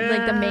dude,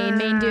 like the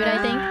main dude, I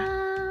think.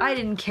 I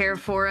didn't care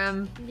for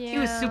him. He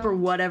was Yeah. super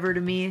whatever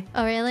to me.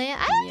 Oh really?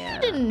 I Yeah.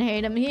 didn't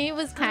hate him. He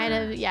was kind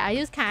of he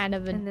was kind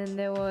of And a then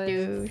there was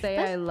Douche. Say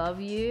I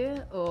Love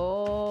You.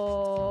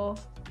 Oh.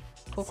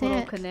 Kokoro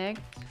Say- Connect.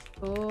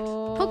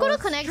 Oh. Kokoro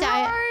Connect,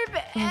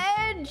 Strobe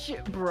Edge,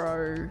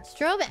 bro.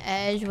 Strobe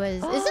Edge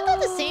was. Isn't that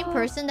the same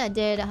person that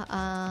did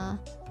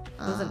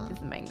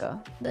It's a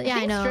manga. Yeah,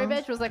 I know.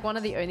 Strawberry was like one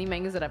of the only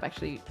mangas that I've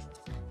actually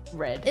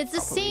read. It's the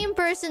properly. same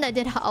person that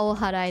did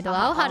hololive-EN.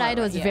 hololive-EN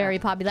is yeah. very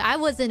popular. I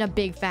wasn't a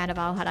big fan of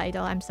hololive-EN.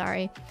 I'm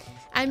sorry.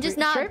 I'm just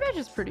not. Strawberry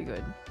is pretty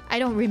good. I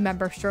don't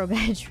remember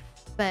Strawberry,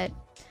 but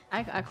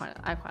I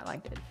quite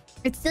liked it.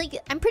 it's like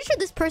I'm pretty sure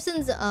this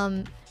person's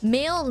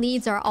male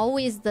leads are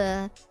always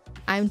the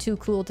 "I'm too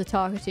cool to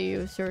talk to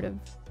you" sort of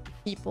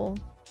people.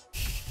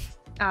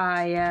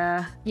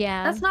 Yeah.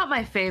 Yeah. That's not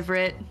my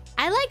favorite.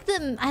 I like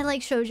them. I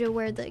like shoujo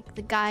where the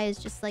guy is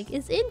just like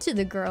is into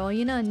the girl,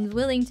 you know, and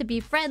willing to be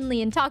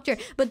friendly and talk to her.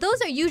 But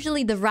those are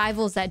usually the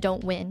rivals that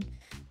don't win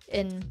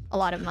in a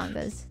lot of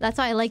mangas. That's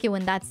why I like it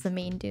when that's the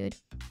main dude.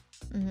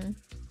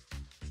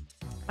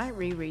 I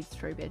reread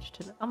Strawberry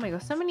tonight. Oh my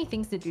god, so many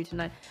things to do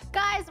tonight.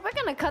 Guys, we're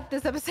gonna cut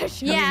this episode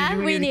short. Yeah,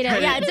 we need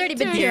it. Yeah, it's already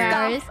been 2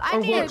 hours. Or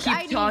we'll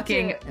keep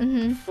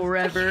talking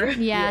forever.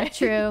 Yeah,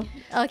 true.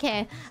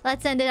 Okay,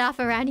 let's end it off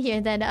around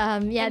here then.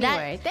 Yeah,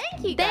 Anyway,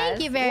 thank you guys.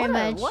 Thank you very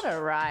much. What a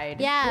ride.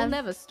 Yeah. We'll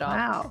never stop.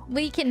 Wow.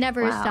 we can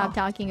never Wow. stop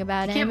talking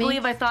about it. I can't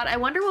believe I thought, I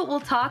wonder what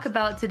we'll talk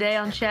about today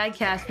on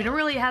CHADCAST. We don't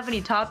really have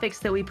any topics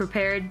that we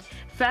prepared.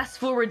 Fast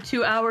forward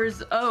 2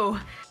 hours.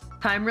 Oh,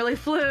 time really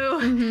flew.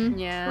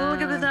 Yeah.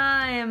 Look at the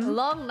time.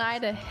 Long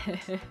night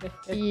ahead.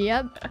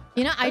 Yep.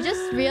 You know, I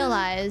just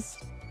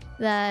realized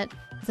that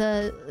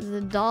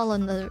the doll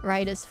on the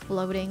right is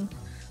floating.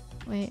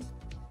 Wait.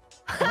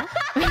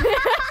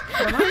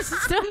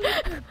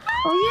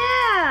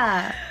 Oh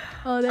yeah.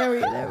 Oh, there we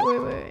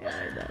go. Wait.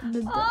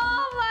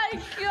 Oh my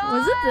god.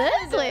 Was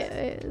it this? Wait,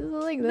 is it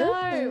like this?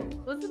 No.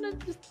 Wasn't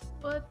it just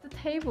at the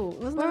table?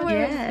 Wasn't it yeah.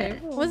 on the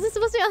table? Was it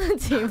supposed to be on the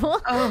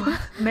table?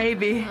 Oh,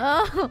 maybe.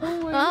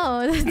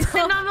 Oh. He's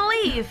sitting on the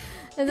leaf.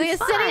 It's like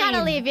It's sitting on a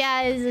fine. leaf.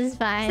 Yeah, it's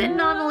fine. Sitting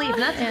on the leaf.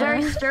 That's a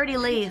very sturdy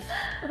leaf.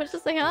 I was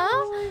just like,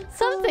 huh?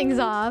 Something's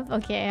off.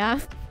 Okay.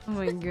 Oh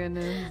my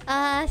goodness.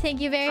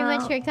 Thank you very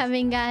much for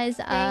coming, guys.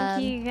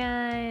 Thank you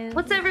guys.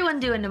 What's everyone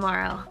doing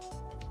tomorrow?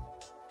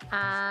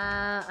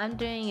 I'm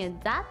doing a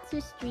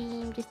Zatsu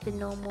stream, just a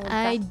normal.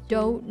 I Zatsu.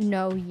 don't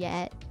know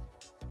yet.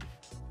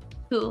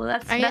 Cool.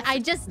 That's I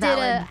just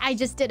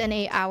did an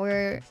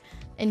 8-hour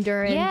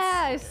endurance.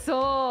 Yeah, I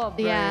saw.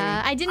 Bro.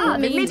 Yeah, I Oh, didn't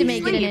then mean maybe to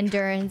make it an sleep.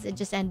 endurance. It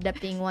just ended up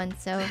being one.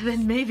 So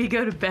Then maybe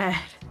go to bed.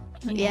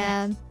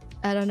 yeah,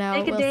 I don't know.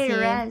 Take a We'll day see. to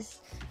rest.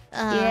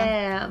 Uh,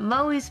 Yeah,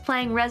 Moe's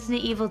playing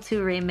Resident Evil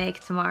 2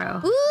 remake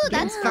tomorrow. Ooh,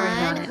 Getting that's started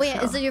on fun. it, Wait,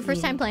 so, is it your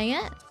first yeah. time playing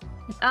it?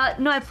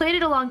 No, I played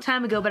it a long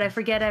time ago, but I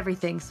forget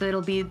everything, so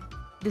it'll be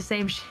the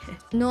same shit.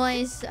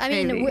 Noise. I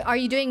mean, Maybe. are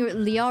you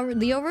doing Leo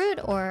route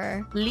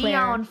or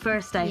Leon Claire?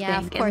 first, I Yeah,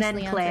 think, of course, and then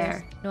Leon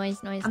Claire.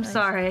 first. Noise. I'm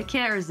sorry, I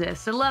can't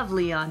resist. I love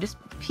Leon. Just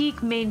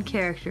peak main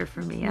character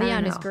for me. I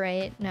Leon don't is know.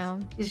 great. No,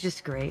 He's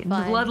just great.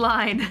 Fun. The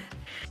bloodline.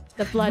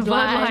 the bloodline.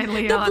 bloodline,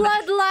 Leon. The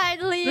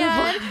bloodline,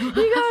 Leon.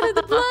 You go to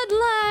the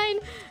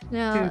bloodline.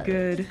 No, Too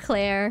good.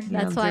 Claire. That's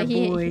Leon's why our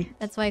he. boy.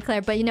 That's why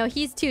Claire. But you know,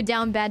 he's too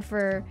down bad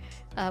for.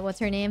 What's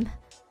her name?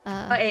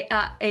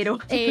 Ada.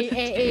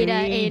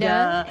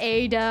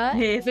 Ada.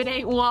 If it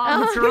ain't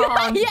Wong, it's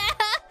wrong. Yeah.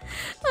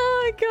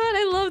 Oh my god,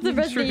 I love the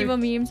Resident True. Evil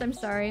memes. I'm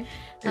sorry.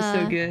 They're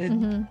so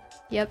good.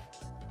 Yep.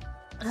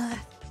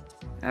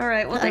 All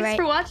right. Well, thanks right.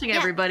 for watching, Yeah.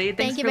 everybody.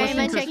 Thanks Thank you for very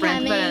much listening for to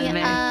Friends coming. But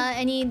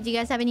Anime. Do you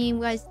guys have any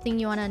thing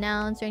you want to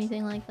announce or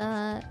anything like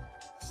that?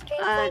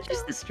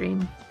 Just the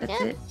stream. That's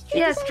Yeah. it.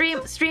 Yeah,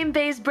 stream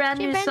based brand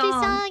new Brand new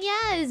song. song,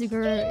 yeah,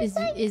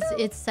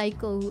 it's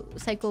psycho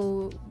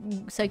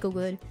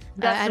good.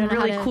 Got I some don't know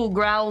how really to- cool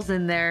growls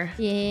in there.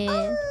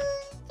 Yeah.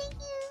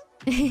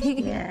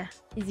 Yeah.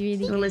 It's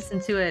really Go listen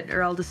to it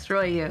or I'll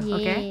destroy you. yeah.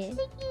 Okay.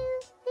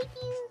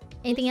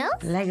 Anything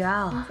else? Legal.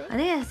 I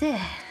think that's it.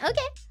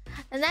 Okay.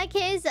 In that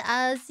case,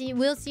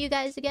 we'll see you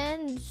guys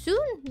again soon.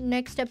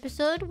 Next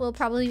episode, we'll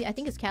probably, I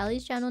think it's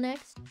Callie's channel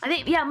next. I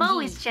think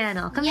Moe's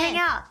channel. Come Yeah. hang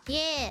out.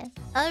 Yeah.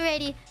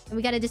 Alrighty. And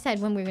we gotta decide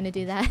when we're gonna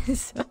do that.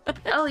 So-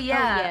 Oh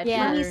yeah.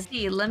 yeah, Let me sure.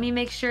 see. Let me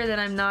make sure that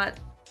I'm not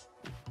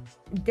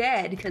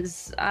dead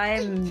because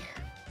I'm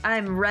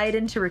right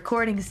into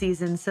recording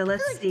season. So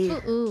let's see.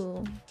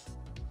 Ooh.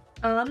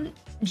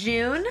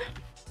 June.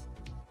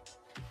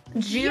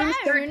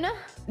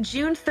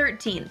 June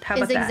 13th. How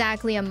about It's that?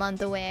 exactly a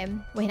month away.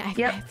 Wait, I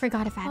Yep.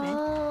 forgot if I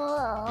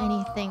have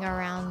anything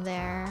around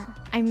there.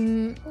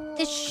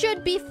 It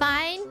should be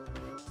fine.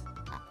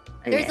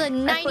 There's Okay, a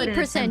I put in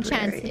 90% chance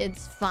temporary.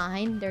 it's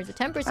fine. There's a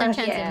 10%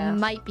 chance yeah. it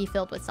might be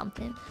filled with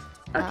something.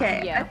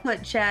 Okay, Yeah. I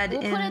put Chad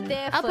We'll in. put it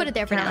there. I'll put it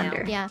there for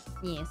calendar. now. Yeah.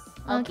 Yes.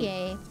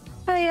 Okay.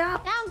 Oh yeah.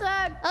 Sound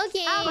good.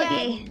 Okay.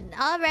 Okay.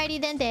 Alrighty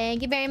then.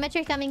 Thank you very much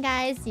for coming,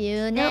 guys. See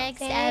you next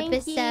thank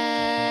episode. you.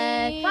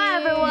 Bye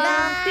everyone.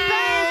 Bye, See ya.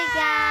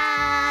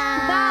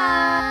 guys.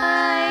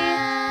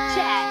 Bye.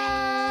 Chat.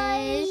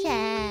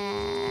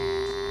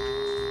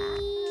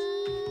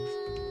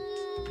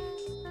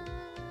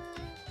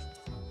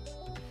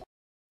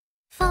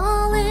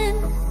 Falling,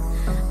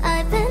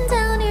 I've been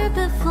down here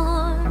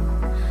before,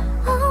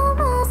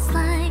 almost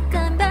like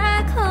I'm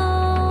back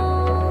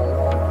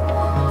home.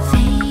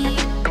 Fade,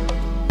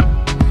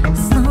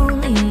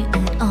 slowly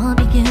it all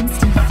begins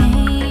to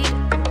fade.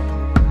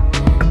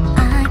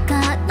 I got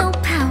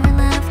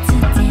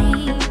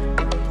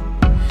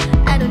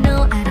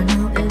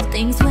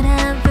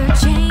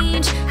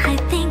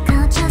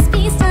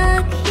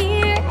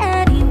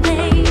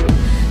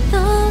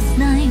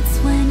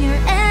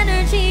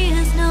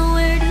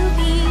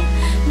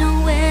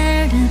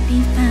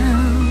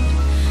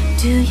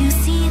Do you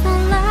see the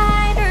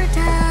light or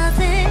does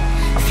it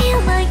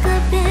feel like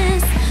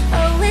abyss?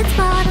 Oh, it's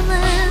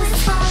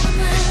bottomless.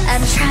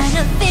 I'm trying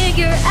to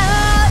figure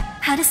out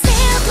how to stay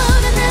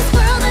afloat in this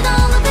world and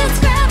all of its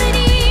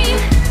gravity.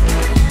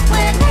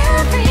 When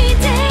every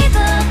day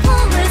the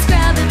pull is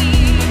grabbing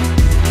me,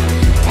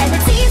 and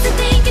it's easy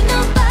thinking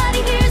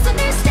nobody here's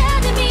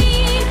understanding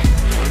me.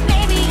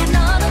 Maybe I'm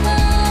not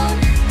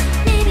alone.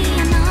 Maybe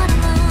I'm not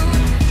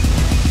alone.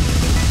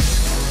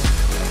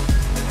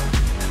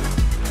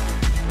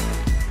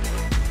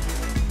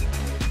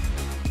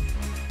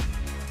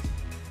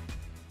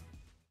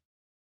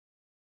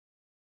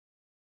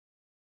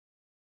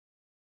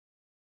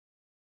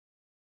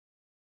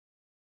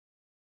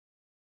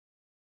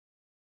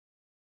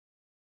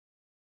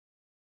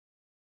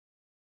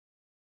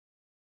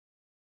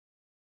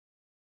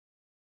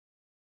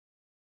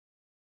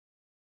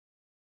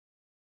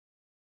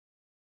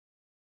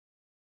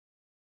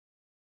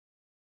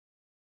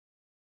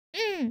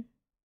 Mm.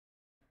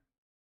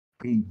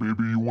 Hey,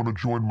 baby, you want to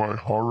join my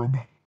harem?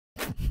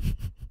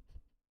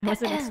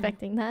 Wasn't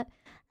expecting that.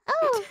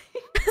 Oh,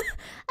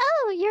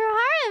 oh,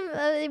 your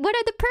harem. What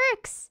are the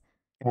perks?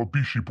 I'm a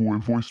Bishi boy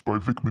voiced by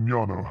Vic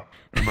Mignogna,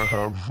 and I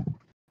have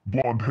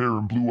blonde hair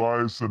and blue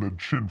eyes and a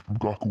chin from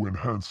Gakuen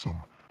Handsome.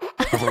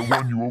 Have I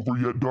won you over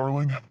yet,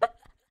 darling?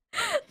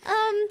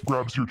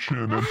 Grabs your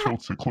chin and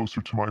tilts it closer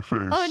to my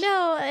face. Oh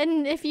no!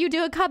 And if you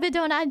do a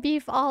kabedon, I'd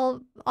be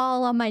all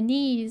on my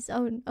knees.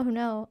 Oh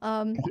no.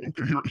 Okay,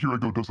 here I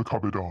go, does a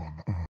kabedon.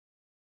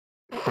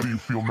 How do you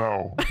feel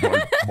now,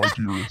 my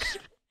dearest?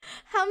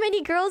 How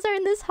many girls are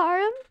in this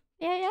harem?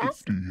 Yeah.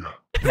 50. You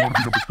want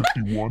to be number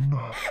 51? That's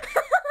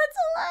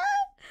a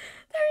lot.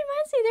 That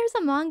reminds me, there's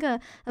a manga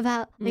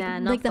about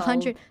like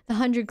the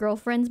 100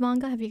 girlfriends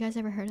manga. Have you guys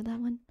ever heard of that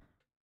one?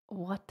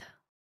 What?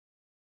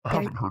 I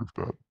haven't heard of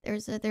that.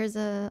 There's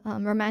a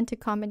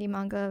romantic comedy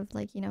manga of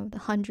like, the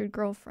 100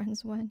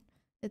 girlfriends one.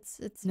 It's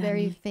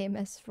very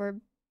famous for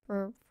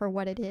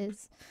what it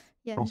is.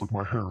 Yeah. Sounds like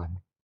my harem.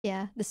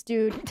 Yeah, this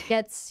dude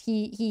gets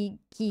he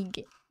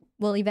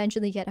will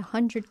eventually get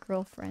 100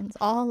 girlfriends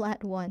all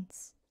at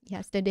once. He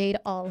has to date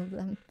all of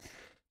them.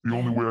 The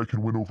only way I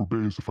can win over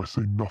Bae is if I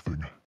say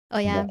nothing. Oh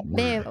yeah, Walk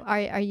away. babe,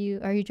 are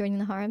you joining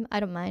the harem?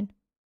 I don't mind.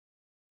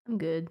 I'm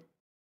good.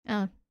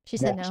 Oh, she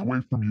said Walks no.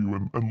 away from you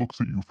and looks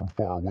at you from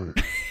far away.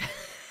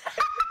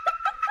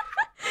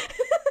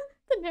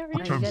 The narrator.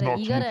 Pretends not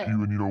to look at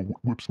you and,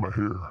 whips my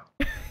hair.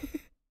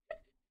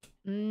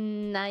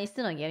 Nah, you're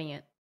still not getting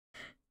it.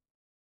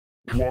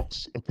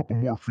 Walks a couple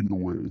more feet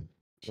away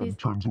and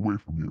turns away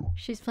from you.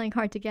 She's playing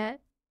hard to get.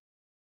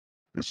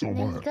 Yeah, so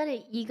No, am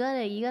I. you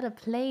gotta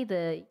play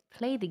the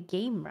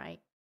game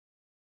right.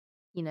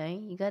 You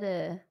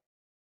gotta.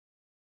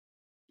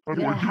 How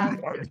do gotta I have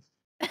do that?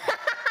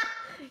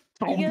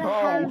 Tell You me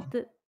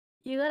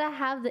gotta how.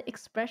 have the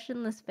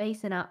expressionless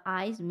face and our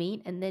eyes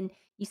meet, and then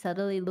you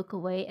suddenly look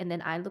away, and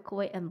then I look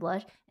away and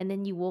blush, and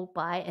then you walk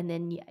by, and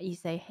then you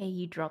say, "Hey,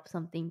 you dropped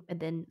something," and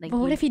then like. But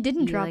what if he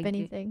didn't you, drop like,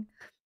 anything?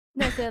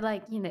 No, so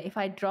like if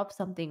I drop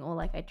something or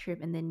like I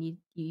trip, and then you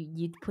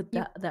put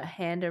the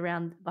hand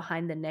around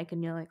behind the neck,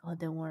 and you're like, "Oh,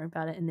 don't worry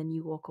about it," and then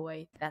you walk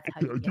away. That's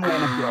how Yeah, you I get do all it. of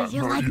that.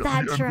 You No, like yeah,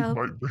 that the end trope.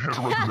 with my hand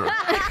around the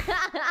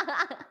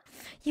neck.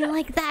 You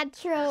like that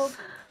trope?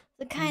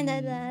 The kind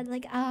of that,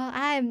 like,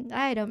 I'm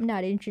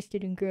not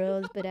interested in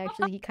girls, but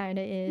actually he kind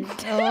of is.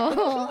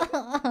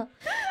 Oh.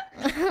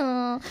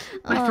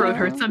 My throat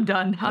hurts. I'm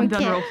done. I'm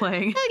done Okay. role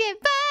playing. Okay,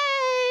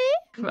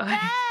 bye. Bye.